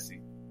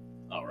fantasy.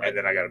 All right. And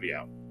then I got to be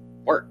out.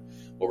 Work.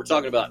 Well, we're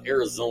talking about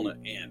Arizona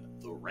and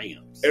the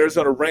Rams.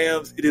 Arizona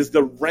Rams. It is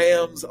the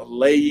Rams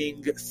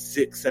laying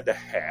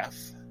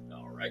 6.5.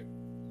 All right.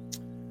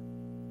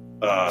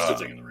 I'm still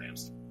taking the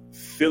Rams.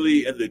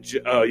 Philly and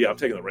the I'm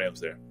taking the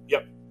Rams there.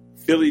 Yep.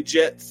 Philly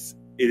Jets.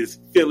 It is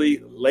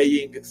Philly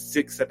laying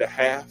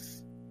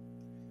 6.5.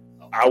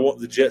 I want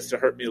the Jets to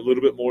hurt me a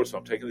little bit more, so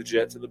I'm taking the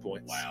Jets and the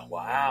points.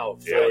 Wow.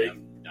 Philly. I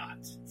am not.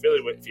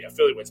 Philly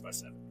wins by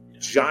 7. Yeah,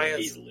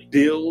 Giants, easily.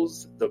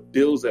 Bills. The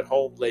Bills at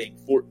home laying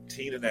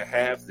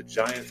 14.5. The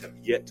Giants have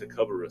yet to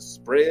cover a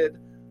spread.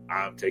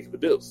 I'm taking the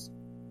Bills.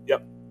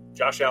 Yep.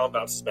 Josh Allen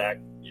bounces back.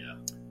 Yeah.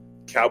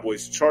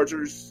 Cowboys,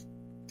 Chargers.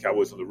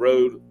 Cowboys on the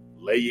road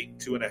laying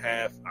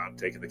 2.5. I'm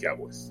taking the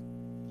Cowboys.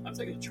 I'm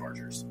taking the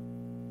Chargers.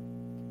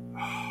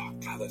 Oh,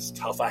 God, that's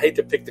tough. I hate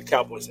to pick the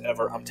Cowboys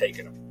ever. I'm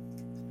taking them.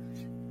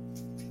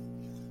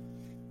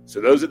 So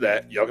those are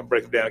that. Y'all can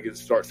break them down, get the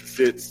starts and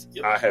sits.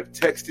 Yep. I have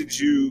texted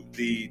you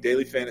the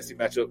daily fantasy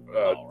matchup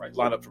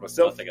lineup for I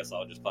myself. think I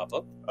saw it just pop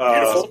up.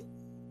 Beautiful.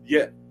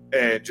 Yeah.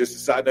 And just a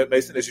side note,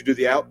 Mason, as you do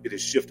the out, it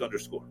is shift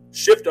underscore.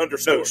 Shift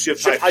underscore. No,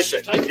 shift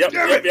hyphen. hyphen.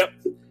 Yep.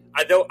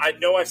 I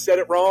know I said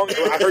it wrong.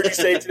 I heard you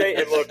say it today,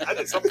 and look, I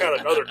did some kind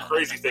of another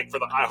crazy thing for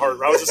the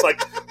iHeart. I was just like,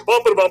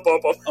 bump.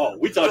 Oh,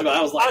 we talked about it.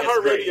 I was like,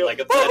 iHeartRadio.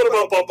 Like,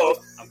 Bump.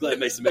 I'm glad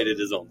Mason made it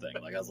his own thing.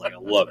 Like, I was like, I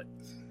love it.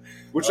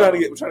 We're trying to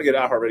get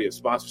iHeartRadio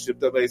sponsorship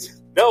though,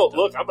 Mason. No,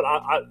 look,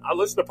 I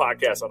listen to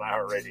podcasts on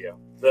iHeartRadio.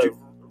 The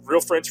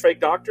Real French Fake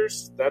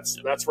Doctors. That's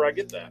where I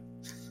get that.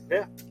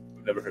 Yeah.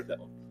 I've never heard that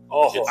one.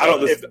 Oh, I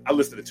don't listen. I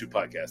listen to 2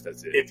 podcasts.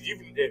 That's it.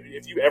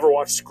 If you ever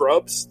watch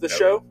Scrubs, the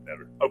show,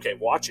 Never. okay,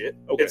 watch it.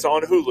 Okay. It's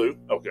on Hulu.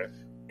 Okay.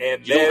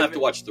 And You then, don't have to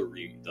watch the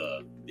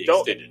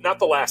extended. not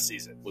the last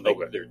season. When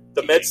Okay.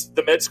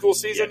 The med school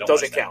season don't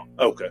doesn't watch that. count.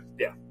 Okay.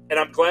 And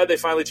I'm glad they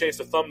finally changed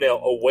the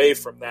thumbnail away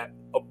from that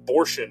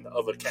abortion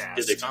of a cast.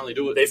 Did they finally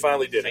do it? They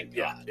finally did Thank it.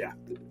 God. Yeah.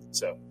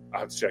 So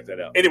I'll have to check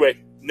that out.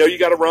 anyway, know you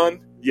got to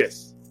run.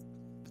 Yes.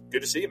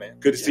 Good to see you, man.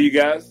 Good to see you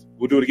guys.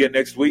 We'll do it again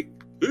next week.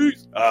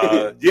 Peace.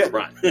 Yeah.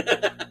 Bryan.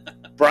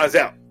 Brian's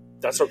out.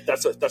 That's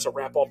a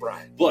wrap on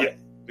Bryan. But Yeah.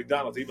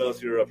 McDonald's, email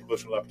us your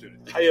promotional opportunity.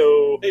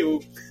 Hi-yo.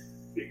 hey,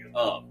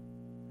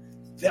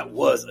 that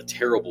was a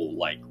terrible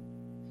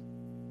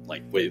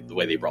the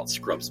way they brought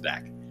Scrubs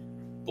back.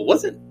 But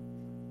wasn't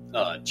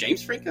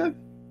James Franco?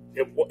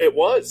 It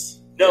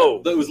was. No.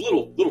 It was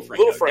little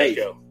Franco. Little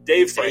Franco.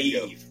 Dave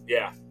Franco. Dave.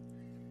 Yeah.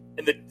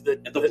 And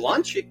the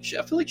blonde chick.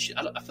 I feel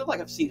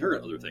like I've seen her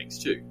in other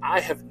things too. I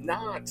have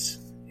not.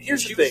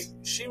 Here's the thing.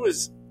 She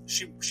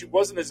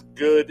wasn't as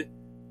good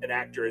an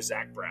actor as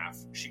Zach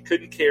Braff. She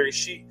couldn't carry.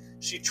 She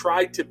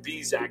tried to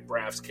be Zach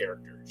Braff's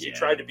character. She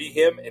tried to be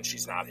him, and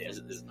she's not him.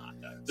 It's not.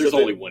 No. There's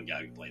only one guy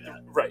who can play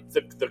that. Right.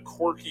 The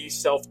quirky,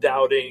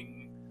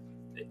 self-doubting.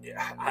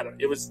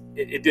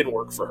 It didn't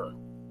work for her.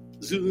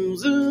 Zoom,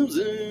 zoom,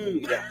 zoom.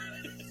 Yeah.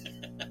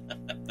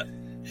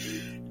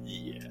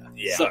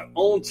 Yeah. So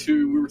on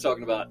to, we were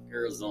talking about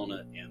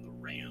Arizona and the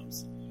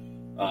Rams.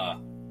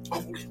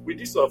 We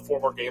do still have 4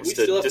 more games We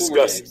to still have 4 more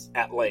discuss games.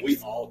 at length. We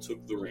all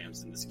took the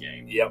Rams in this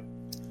game. Yep.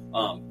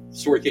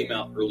 Story came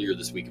out earlier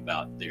this week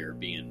about there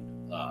being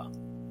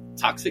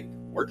toxic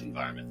work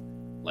environment.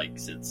 Like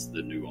since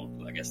the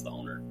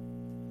owner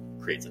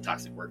creates a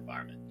toxic work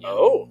environment.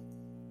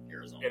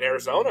 In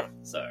Arizona.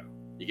 So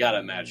you got to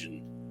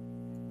imagine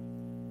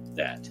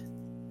that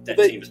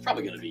team is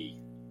probably going to be.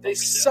 They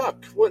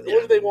suck. What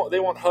do they want? They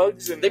want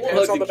hugs and they want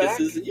pats hugs on the and back?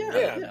 kisses.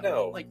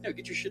 No. No,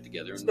 get your shit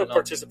together. There's no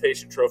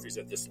participation trophies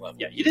at this level.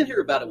 Yeah, you didn't hear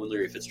about it when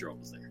Larry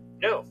Fitzgerald was there.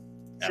 No,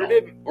 Sure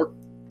didn't. Or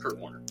Kurt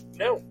Warner.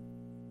 No.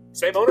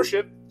 Same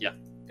ownership. Yeah.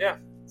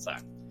 So,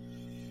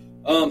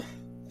 I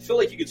feel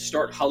like you could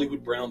start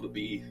Hollywood Brown, but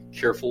be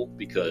careful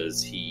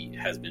because he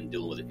has been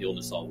dealing with an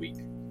illness all week.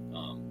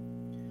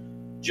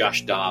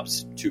 Josh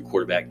Dobbs, 2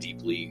 quarterback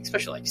deep league,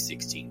 especially like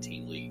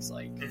 16-team leagues.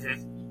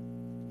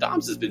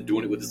 Dobbs has been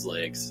doing it with his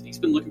legs. He's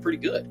been looking pretty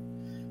good.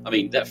 I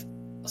mean, that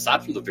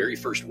aside from the very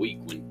first week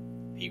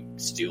when he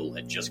still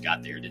had just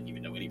got there, didn't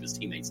even know any of his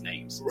teammates'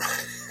 names.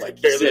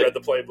 Like barely read the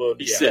playbook.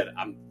 He said,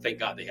 "Thank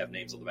God they have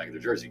names on the back of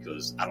their jersey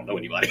because I don't know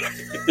anybody."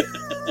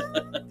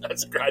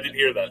 I didn't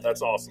hear that.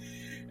 That's awesome.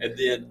 And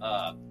then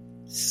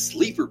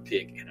sleeper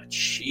pick and a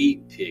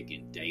cheap pick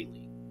in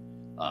daily.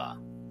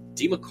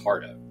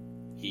 DeMarcado.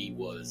 He's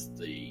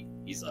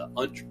a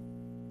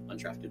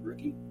undrafted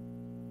rookie.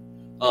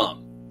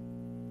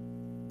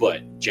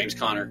 But James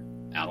Conner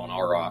out on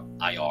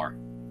IR,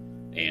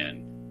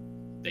 and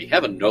they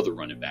have another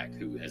running back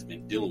who has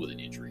been dealing with an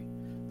injury.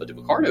 But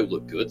DeMarcado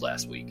looked good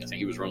last week. I think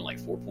he was running like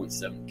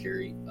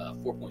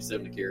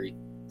 4.7 to carry.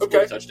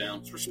 Okay, touchdown.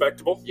 It's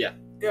respectable. Yeah.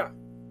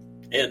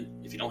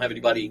 And if you don't have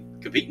anybody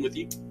competing with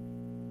you,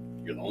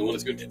 you're the only one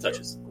that's going to get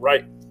touches.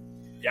 Right.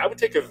 Yeah, I would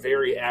take a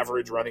very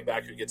average running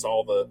back who gets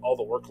all the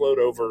workload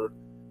over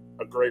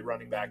a great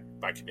running back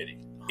by committee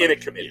in a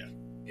committee.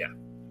 Yeah.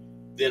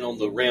 Then on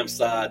the Rams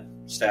side,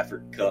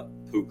 Stafford, Kupp,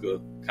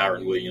 Puka,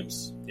 Kyron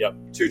Williams,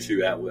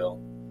 Tutu Atwell.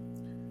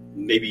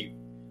 Maybe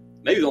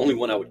the only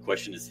one I would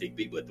question is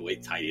Higbee, but the way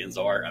tight ends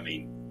are, I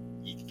mean,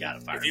 you got to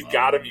fire him. If you've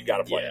got him, you got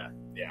to play him.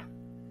 Yeah.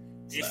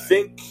 Do you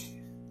think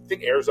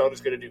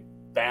Arizona's going to do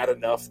bad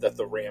enough that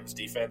the Rams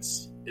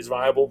defense is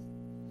viable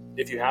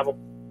if you have them?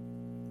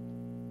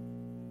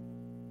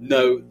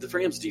 No, the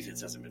Rams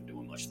defense hasn't been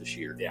doing much this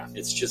year. Yeah.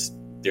 It's just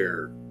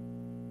they're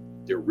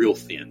real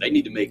thin. They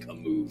need to make a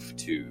move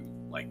to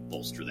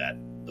bolster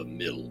the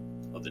middle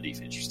of the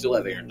defense. You still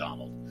have Aaron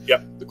Donald.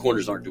 Yep. The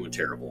corners aren't doing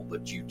terrible,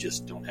 but you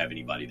just don't have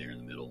anybody there in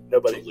the middle.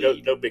 No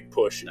big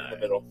push in the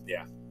middle.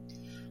 Yeah.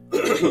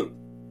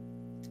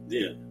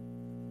 Then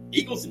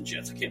Eagles and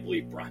Jets. I can't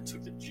believe Bryan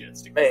took the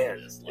Jets to go Man,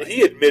 for this.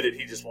 he admitted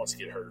he just wants to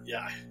get hurt.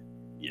 Yeah.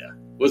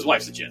 Well, his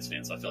wife's a Jets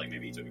fan, so I feel like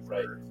maybe he took it for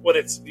her. When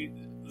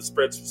the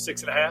spread's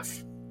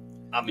 6.5.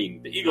 I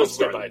mean, the Eagles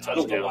win by a I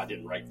touchdown. don't know why I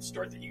didn't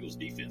start the Eagles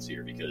defense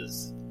here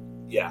because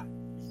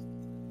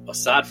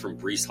aside from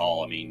Breece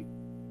Hall, I mean,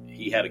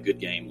 he had a good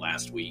game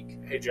last week.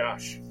 Hey,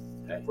 Josh,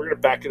 we're going to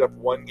back it up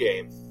one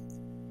game.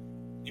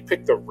 You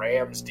picked the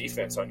Rams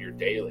defense on your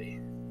daily.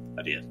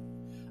 I did.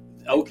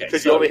 Okay.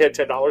 Because you only had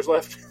 $10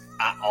 left?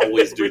 I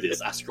always do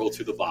this. I scroll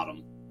to the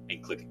bottom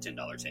and click a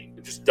 $10 team.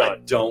 Just done. I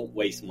don't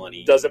waste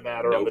money. Doesn't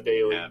matter on the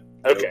daily.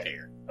 No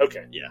care.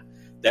 Okay. Yeah.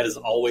 That is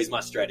always my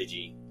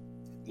strategy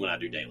when I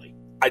do daily.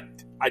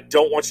 I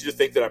don't want you to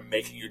think that I'm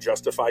making you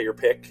justify your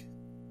pick,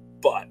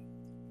 but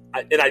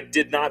I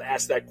did not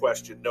ask that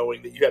question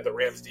knowing that you had the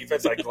Rams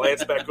defense. I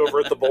glanced back over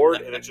at the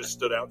board and it just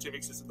stood out to me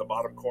because it's in the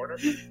bottom corner.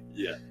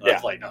 Yeah. I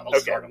was like, no, I'll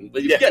start them.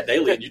 But you got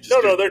daily and you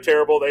just No, they're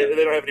terrible. They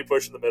don't have any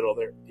push in the middle.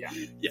 They're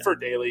for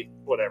daily,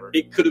 whatever.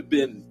 It could have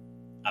been,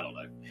 I don't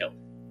know, hell,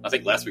 I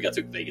think last week I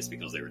took Vegas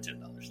because they were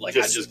 $10. Like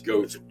I just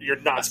go.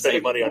 You're not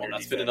spending money on your not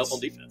defense. spending enough on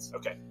defense.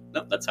 Okay.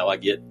 No, that's how I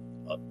get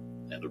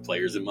other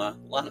players in my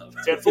lineup.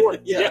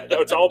 10-4. Yeah. No,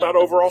 it's all about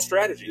overall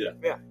strategy.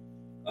 Yeah.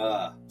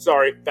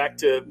 Sorry, back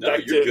to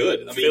you're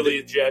good. I mean, Philly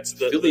and Jets.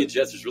 Philly and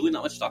Jets. There's really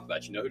not much to talk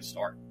about. You know who to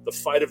start. The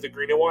fight of the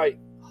green and white.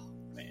 Oh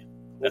man,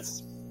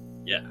 that's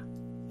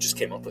Just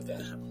came up with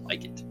that. I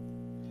like it.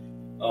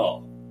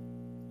 Oh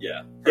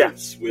yeah. Yeah.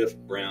 Swift,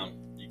 Brown,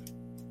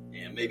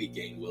 and maybe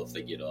Gainwell if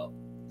they get up.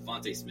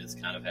 Devontae Smith's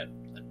kind of had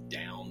a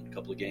down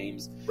couple of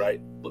games,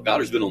 Right. but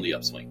Goddard's been on the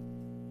upswing.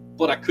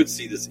 But I could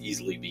see this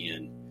easily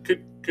being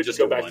Could just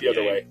go a back run the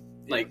other game. way.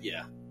 Like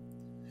yeah.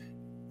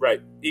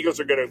 Right. Eagles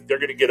are gonna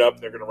get up.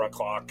 They're gonna run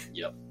clock.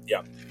 Yep.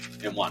 Yep.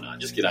 And why not?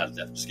 Just get out of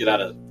that. Just get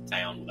out of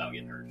town without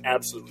getting hurt.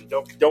 Absolutely.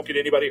 Don't get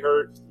anybody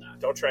hurt. Nah.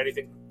 Don't try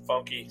anything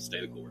funky.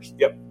 Stay the course.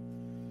 Yep.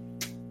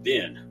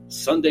 Then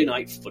Sunday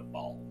night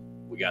football.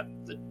 We got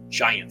the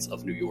Giants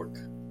of New York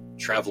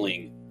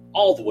traveling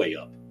all the way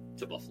up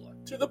to Buffalo.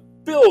 To the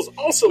Bills,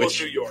 also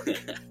Which- in New York.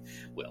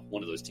 Well,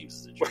 one of those teams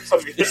is in Well, Jersey. I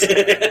was gonna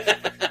say,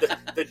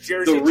 the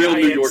Jersey The real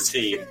Giants. New York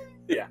team.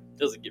 Yeah.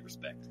 Doesn't get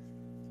respect.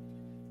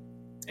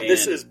 And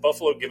this is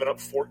Buffalo giving up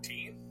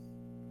 14.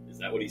 Is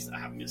that what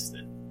I missed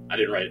it. I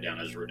didn't write it down.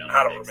 I just wrote down.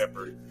 I don't picks.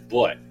 remember.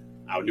 But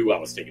I knew I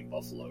was taking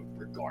Buffalo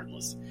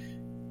regardless.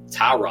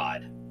 Ty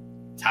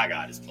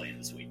God is playing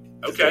this week.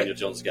 Okay. Daniel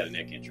Jones has got a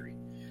neck injury.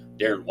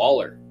 Darren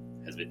Waller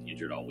has been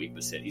injured all week,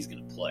 but said he's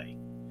going to play.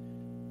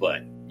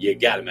 But you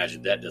got to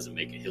imagine that doesn't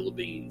make a hill of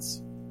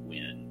beans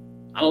when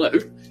I don't know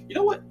who. You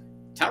know what?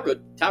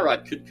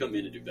 Tyrod could come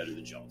in and do better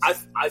than Jones.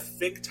 I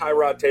think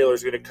Tyrod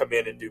Taylor's going to come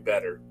in and do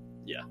better.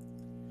 Yeah.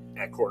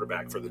 At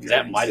quarterback for the Giants.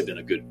 That might have been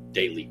a good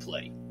daily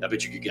play. I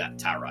bet you could got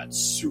Tyrod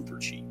super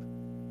cheap.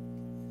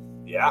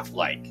 Yeah.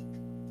 Like,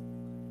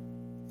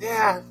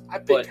 Yeah. I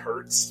But- picked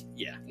Hurts.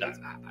 yeah, no,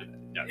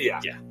 Yeah.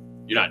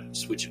 You're not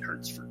switching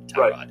Hurts for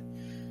Tyrod Right.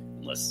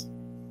 unless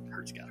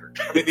Hurts got hurt.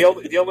 I mean, the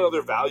only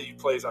other value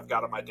plays I've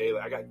got on my daily,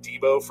 I got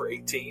Debo for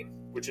 18,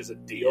 which is a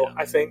deal, Yeah.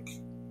 I think.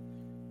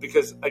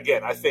 Because,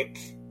 again, I think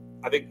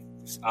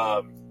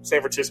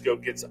San Francisco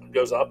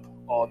goes up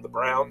on the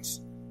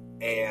Browns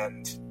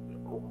and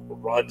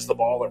runs the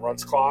ball and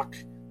runs clock.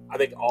 I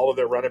think all of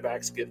their running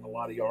backs get a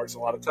lot of yards, a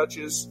lot of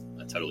touches.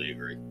 I totally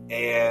agree.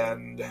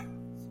 And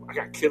I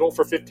got Kittle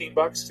for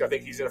 $15. I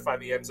think he's going to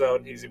find the end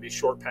zone. He's going to be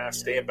short pass,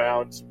 stay in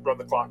bounds, run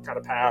the clock kind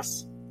of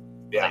pass.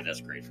 I Yeah, think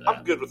that's great for that.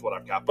 I'm good with what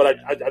I've got, but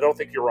I don't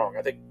think you're wrong.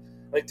 I think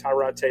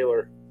Tyrod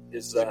Taylor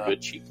is It's a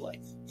good cheap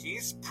play.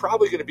 he's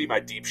probably going to be my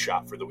deep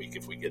shot for the week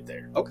if we get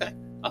there. Okay,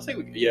 I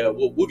think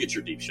we'll get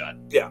your deep shot.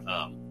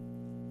 Yeah.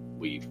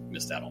 We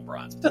missed out on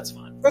Bryan's, but that's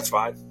fine. That's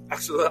fine.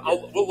 Actually,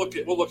 we'll look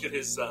at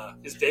his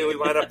daily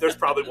lineup. There's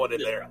probably one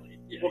in there.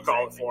 Yeah, We'll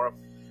call it for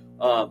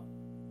him.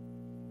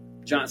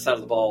 Giants side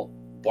of the ball,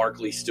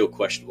 Barkley's still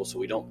questionable, so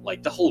we don't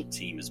the whole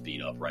team is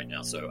beat up right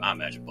now. So I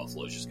imagine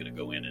Buffalo's just going to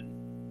go in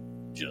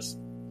and just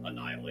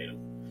annihilate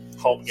them.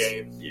 Home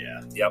game.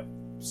 Yeah. Yep.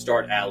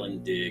 Start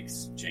Allen,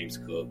 Diggs, James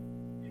Cook.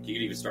 You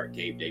could even start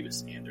Gabe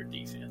Davis and their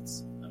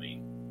defense. I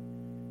mean,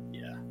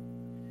 yeah.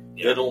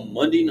 Then on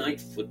Monday Night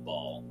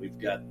Football, we've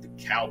got the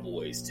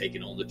Cowboys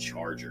taking on the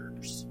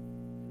Chargers.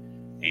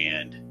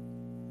 And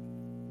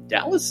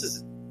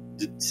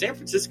did San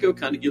Francisco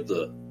kind of give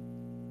the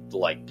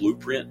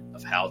blueprint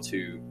of how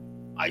to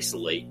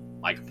isolate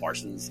Micah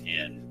Parsons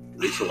and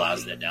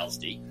neutralize that Dallas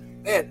D?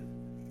 Man,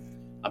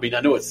 I mean,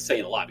 I know it's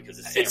saying a lot because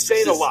it's San it's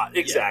saying a Francisco. lot.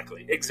 Yeah.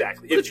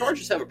 Exactly. But the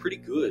Chargers have a pretty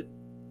good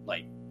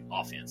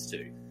offense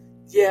too.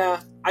 Yeah,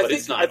 I But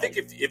it's not think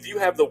if you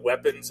have the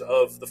weapons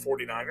of the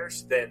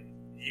 49ers, then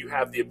you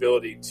have the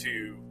ability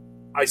to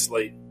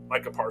isolate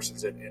Micah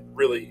Parsons and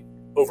really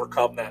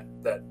overcome that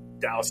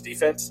Dallas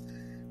defense.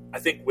 I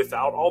think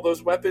without all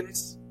those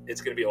weapons,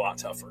 it's going to be a lot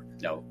tougher.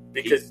 No,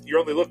 Because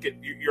you're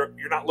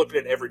not looking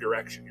in every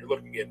direction. You're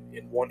looking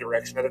in one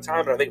direction at a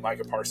time. And I think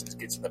Micah Parsons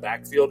gets in the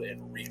backfield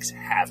and wreaks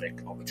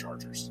havoc on the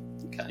Chargers.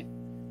 Okay.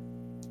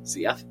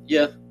 See,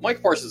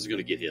 Mike Parsons is going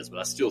to get his, but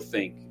I still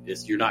think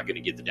you're not going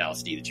to get the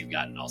Dallas D that you've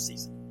gotten all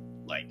season.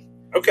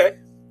 Okay.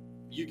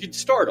 You can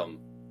start them,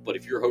 but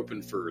if you're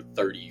hoping for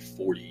 30,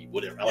 40,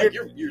 whatever,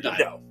 you're not.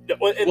 No.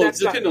 Well, and Well,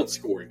 that's it's depending on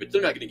scoring, but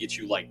they're not going to get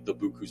you the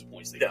buku's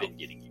points they've No. been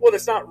getting you. Well,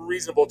 it's not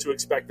reasonable to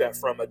expect that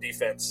from a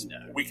defense No.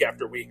 week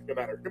after week, no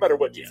matter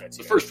what Yeah, defense.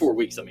 the you first 4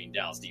 weeks,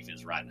 Dallas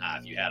defense riding high.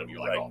 If you had them, you're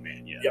like, Right. oh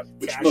man, yeah. Yep.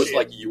 Which Cash most in.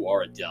 likely you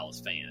are a Dallas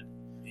fan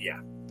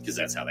Yeah. because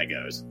that's how that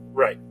goes.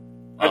 Right.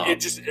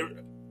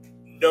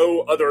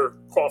 No other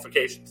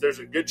qualifications. There's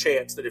a good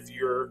chance that if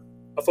you're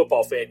a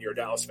football fan, you're a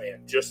Dallas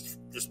fan, just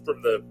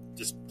from the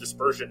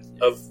dispersion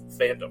of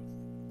fandom.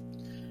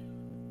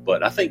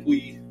 But I think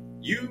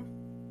you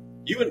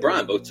and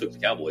Bryan both took the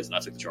Cowboys, and I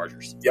took the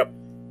Chargers. Yep.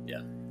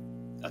 Yeah.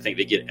 I think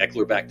they get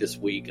Eckler back this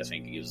week. I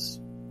think it gives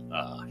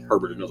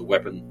Herbert another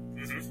weapon.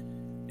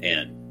 Mm-hmm.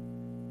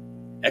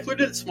 And Eckler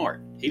did it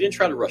smart. He didn't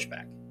try to rush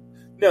back.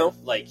 No,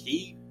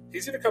 He's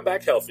he's going to come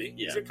back healthy.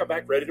 Yeah. He's going to come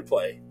back ready to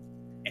play.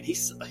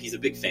 a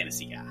big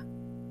fantasy guy.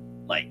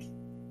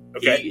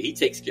 Okay. He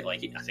takes care. I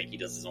think he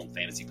does his own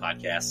fantasy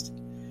podcast.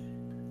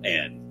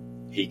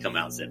 And he come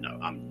out and said, no,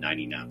 I'm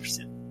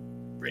 99%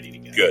 ready to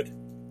go. Good.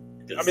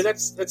 Because, I mean,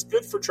 that's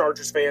good for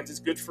Chargers fans. It's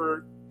good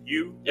for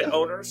you, the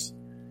owners.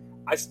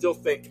 I still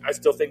think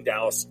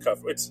Dallas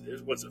covered.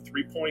 Was it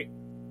 3-point?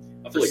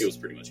 I feel like it was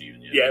pretty much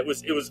even. Yeah, it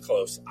was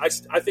close. I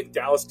think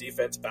Dallas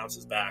defense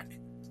bounces back.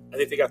 I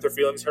think they got their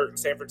feelings hurt in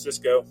San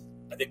Francisco.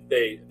 I think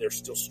they're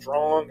still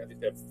strong. I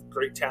think they have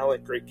great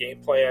talent, great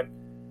game plan.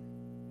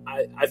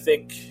 I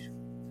think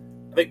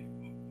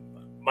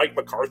Mike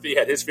McCarthy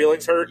had his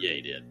feelings hurt. Yeah,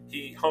 he did.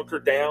 He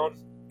hunkered down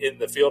in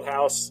the field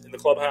house, in the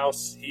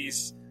clubhouse.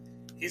 He's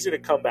going to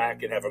come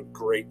back and have a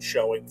great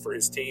showing for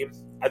his team.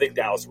 I think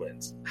Dallas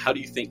wins. How do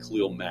you think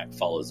Khalil Mack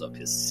follows up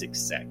his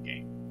 6-sack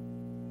game?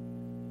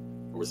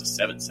 Or was it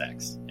 7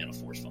 sacks and a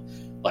forced fumble?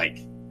 Like,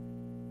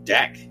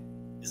 Dak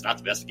is not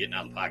the best at getting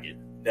out of the pocket.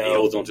 No. He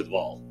holds onto the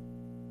ball.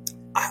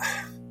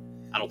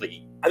 I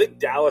think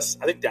Dallas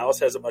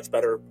has a much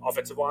better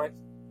offensive line.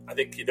 I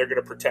think they're going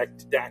to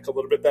protect Dak a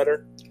little bit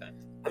better. Okay.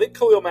 I think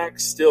Khalil Mack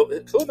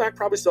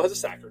probably still has a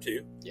sack or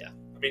two. Yeah.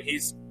 I mean,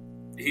 he's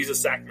a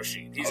sack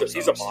machine. He's a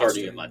monster.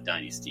 Starting in my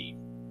dynasty,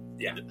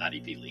 in the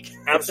IDP league.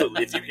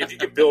 Absolutely. If you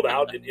can build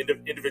out an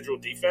individual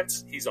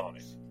defense, he's on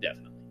it.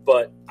 Definitely.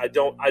 But I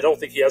don't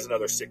think he has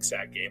another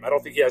 6-sack game. I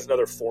don't think he has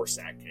another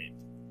 4-sack game.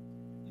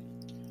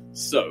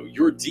 So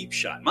your deep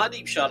shot, my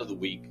deep shot of the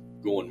week,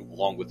 going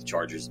along with the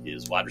Chargers,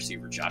 is wide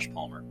receiver Josh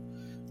Palmer,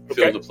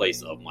 filling the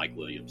place of Mike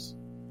Williams.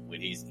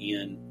 When he's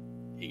in,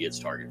 he gets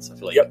targets. I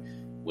feel like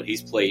when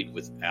he's played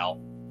without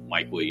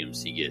Mike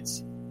Williams, he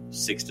gets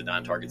 6 to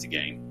 9 targets a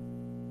game.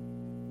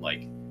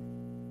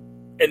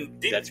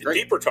 And that's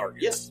great. Deeper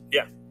targets.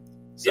 Yeah.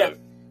 So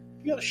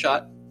you got a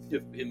shot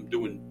of him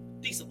doing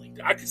decently.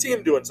 I could see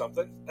him doing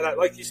something. And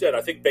like you said,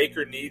 I think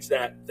Baker needs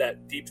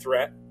that deep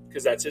threat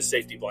because that's his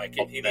safety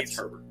blanket. That's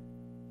Herbert.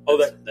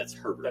 That's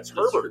Herbert. That's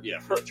Herbert. Yeah.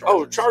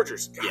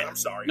 Chargers. God, yeah. I'm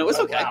sorry. No, it's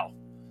okay. Wow.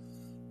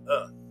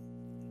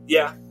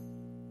 Yeah.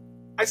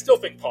 I still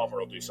think Palmer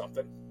will do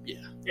something.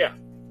 Yeah.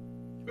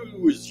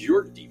 Who was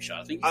your deep shot?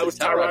 I think I was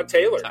Tyrod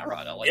Taylor.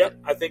 Tyrod, I like it.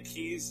 I think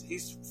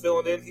he's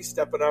filling in. He's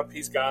stepping up.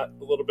 He's got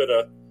a little bit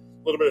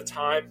of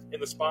time in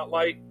the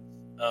spotlight.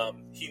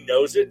 He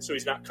knows it, so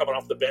he's not coming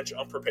off the bench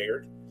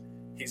unprepared.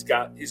 He's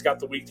got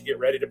the week to get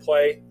ready to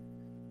play.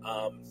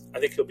 I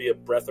think he'll be a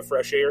breath of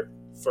fresh air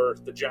for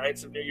the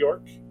Giants of New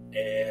York,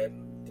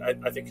 and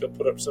I think he'll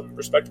put up some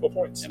respectable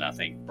points. And I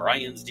think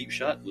Bryan's deep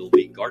shot will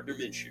be Gardner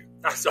Minshew.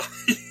 I saw.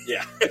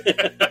 Yeah.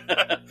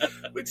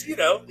 Which,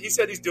 he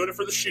said he's doing it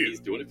for the shoe. He's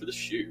doing it for the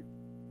shoe.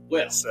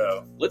 Well,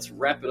 so let's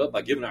wrap it up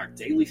by giving our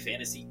daily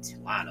fantasy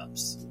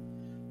lineups.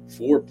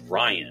 For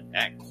Bryan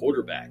at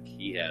quarterback,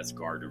 he has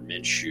Gardner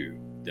Minshew.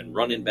 Then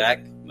running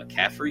back,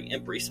 McCaffrey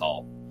and Breece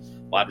Hall.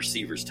 Wide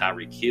receivers,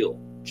 Tyreek Hill,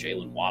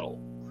 Jalen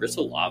Waddle, Chris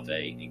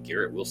Olave, and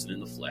Garrett Wilson in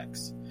the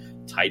flex.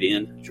 Tight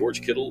end,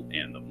 George Kittle,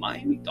 and the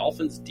Miami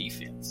Dolphins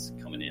defense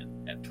coming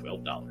in at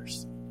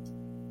 $12.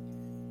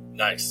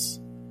 Nice.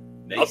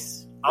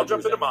 I'll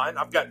jump into mine.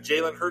 I've got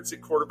Jalen Hurts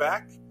at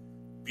quarterback.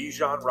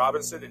 Bijan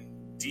Robinson and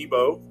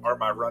Debo are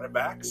my running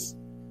backs.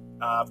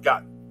 I've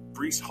got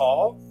Breece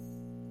Hall.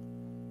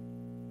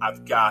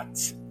 I've got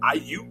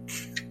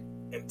Ayuk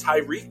and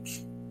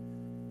Tyreek.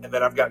 And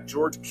then I've got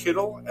George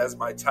Kittle as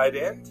my tight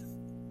end.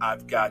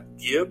 I've got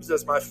Gibbs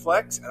as my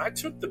flex. And I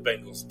took the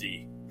Bengals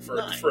D for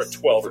a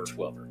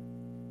 12er.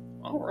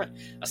 All right.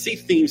 I see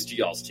themes to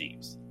y'all's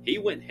teams. He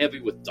went heavy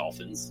with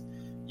Dolphins.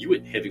 You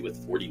went heavy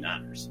with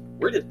 49ers.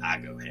 Where did I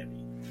go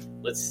heavy?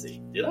 Let's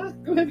see. Did I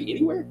go heavy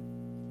anywhere?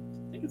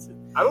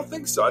 I don't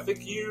think so. I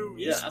think you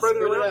spread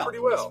it around pretty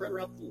well. Spread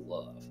around the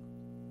love.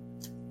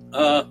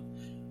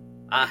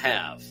 I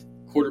have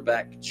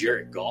quarterback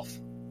Jared Goff.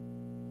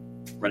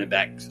 Running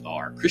backs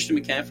are Christian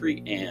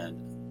McCaffrey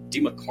and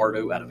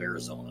DeMarco out of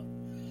Arizona.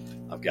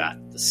 I've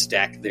got the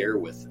stack there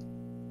with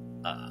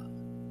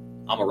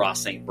Amon-Ra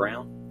St.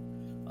 Brown,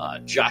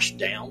 Josh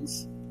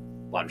Downs,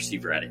 wide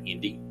receiver out of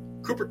Indy,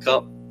 Cooper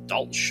Kupp,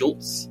 Dalton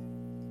Schultz,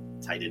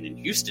 tight end in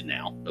Houston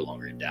now, no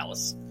longer in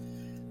Dallas,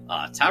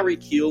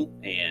 Tyreek Hill,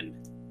 and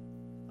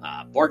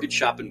bargain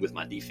shopping with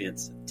my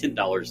defense,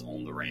 $10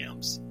 on the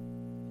Rams.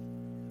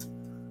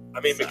 I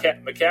mean,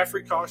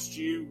 McCaffrey cost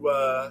you.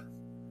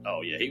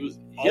 He was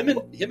him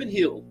and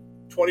Hill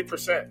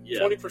 20%. Yeah.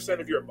 20%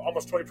 of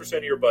almost 20%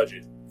 of your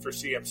budget for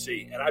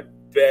CMC, and I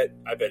bet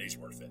he's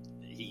worth it.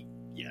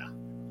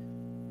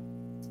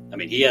 I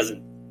mean, he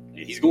hasn't.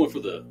 He's going for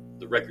the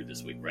record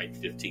this week, right?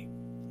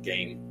 15th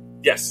game.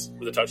 Yes,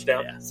 with a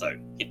touchdown. Yeah, so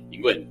you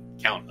can go ahead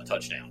and count a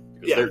touchdown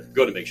because they're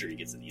going to make sure he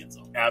gets in the end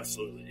zone.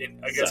 Absolutely.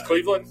 Against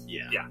Cleveland?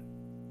 Yeah. Yeah.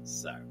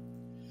 So,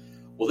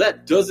 well,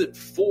 that does it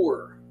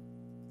for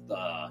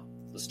the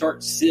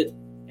Start, Sit,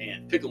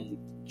 and Pick'em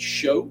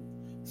show.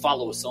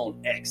 Follow us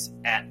on X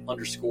at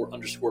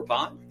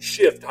 __pod.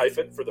 Shift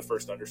hyphen for the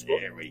first underscore.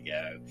 There we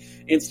go.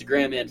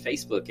 Instagram and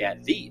Facebook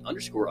at the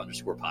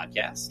 __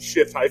 podcast.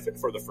 Shift hyphen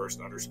for the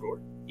first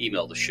underscore.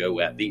 Email the show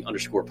at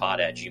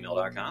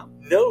the_pod@gmail.com.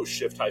 No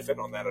shift hyphen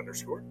on that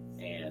underscore.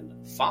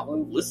 And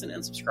follow, listen,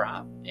 and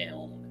subscribe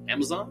on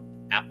Amazon,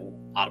 Apple,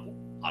 Audible,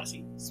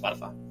 Odyssey,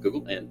 Spotify,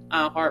 Google, and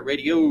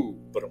iHeartRadio.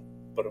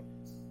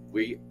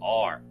 We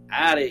are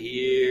out of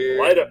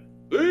here. Later.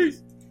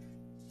 Peace.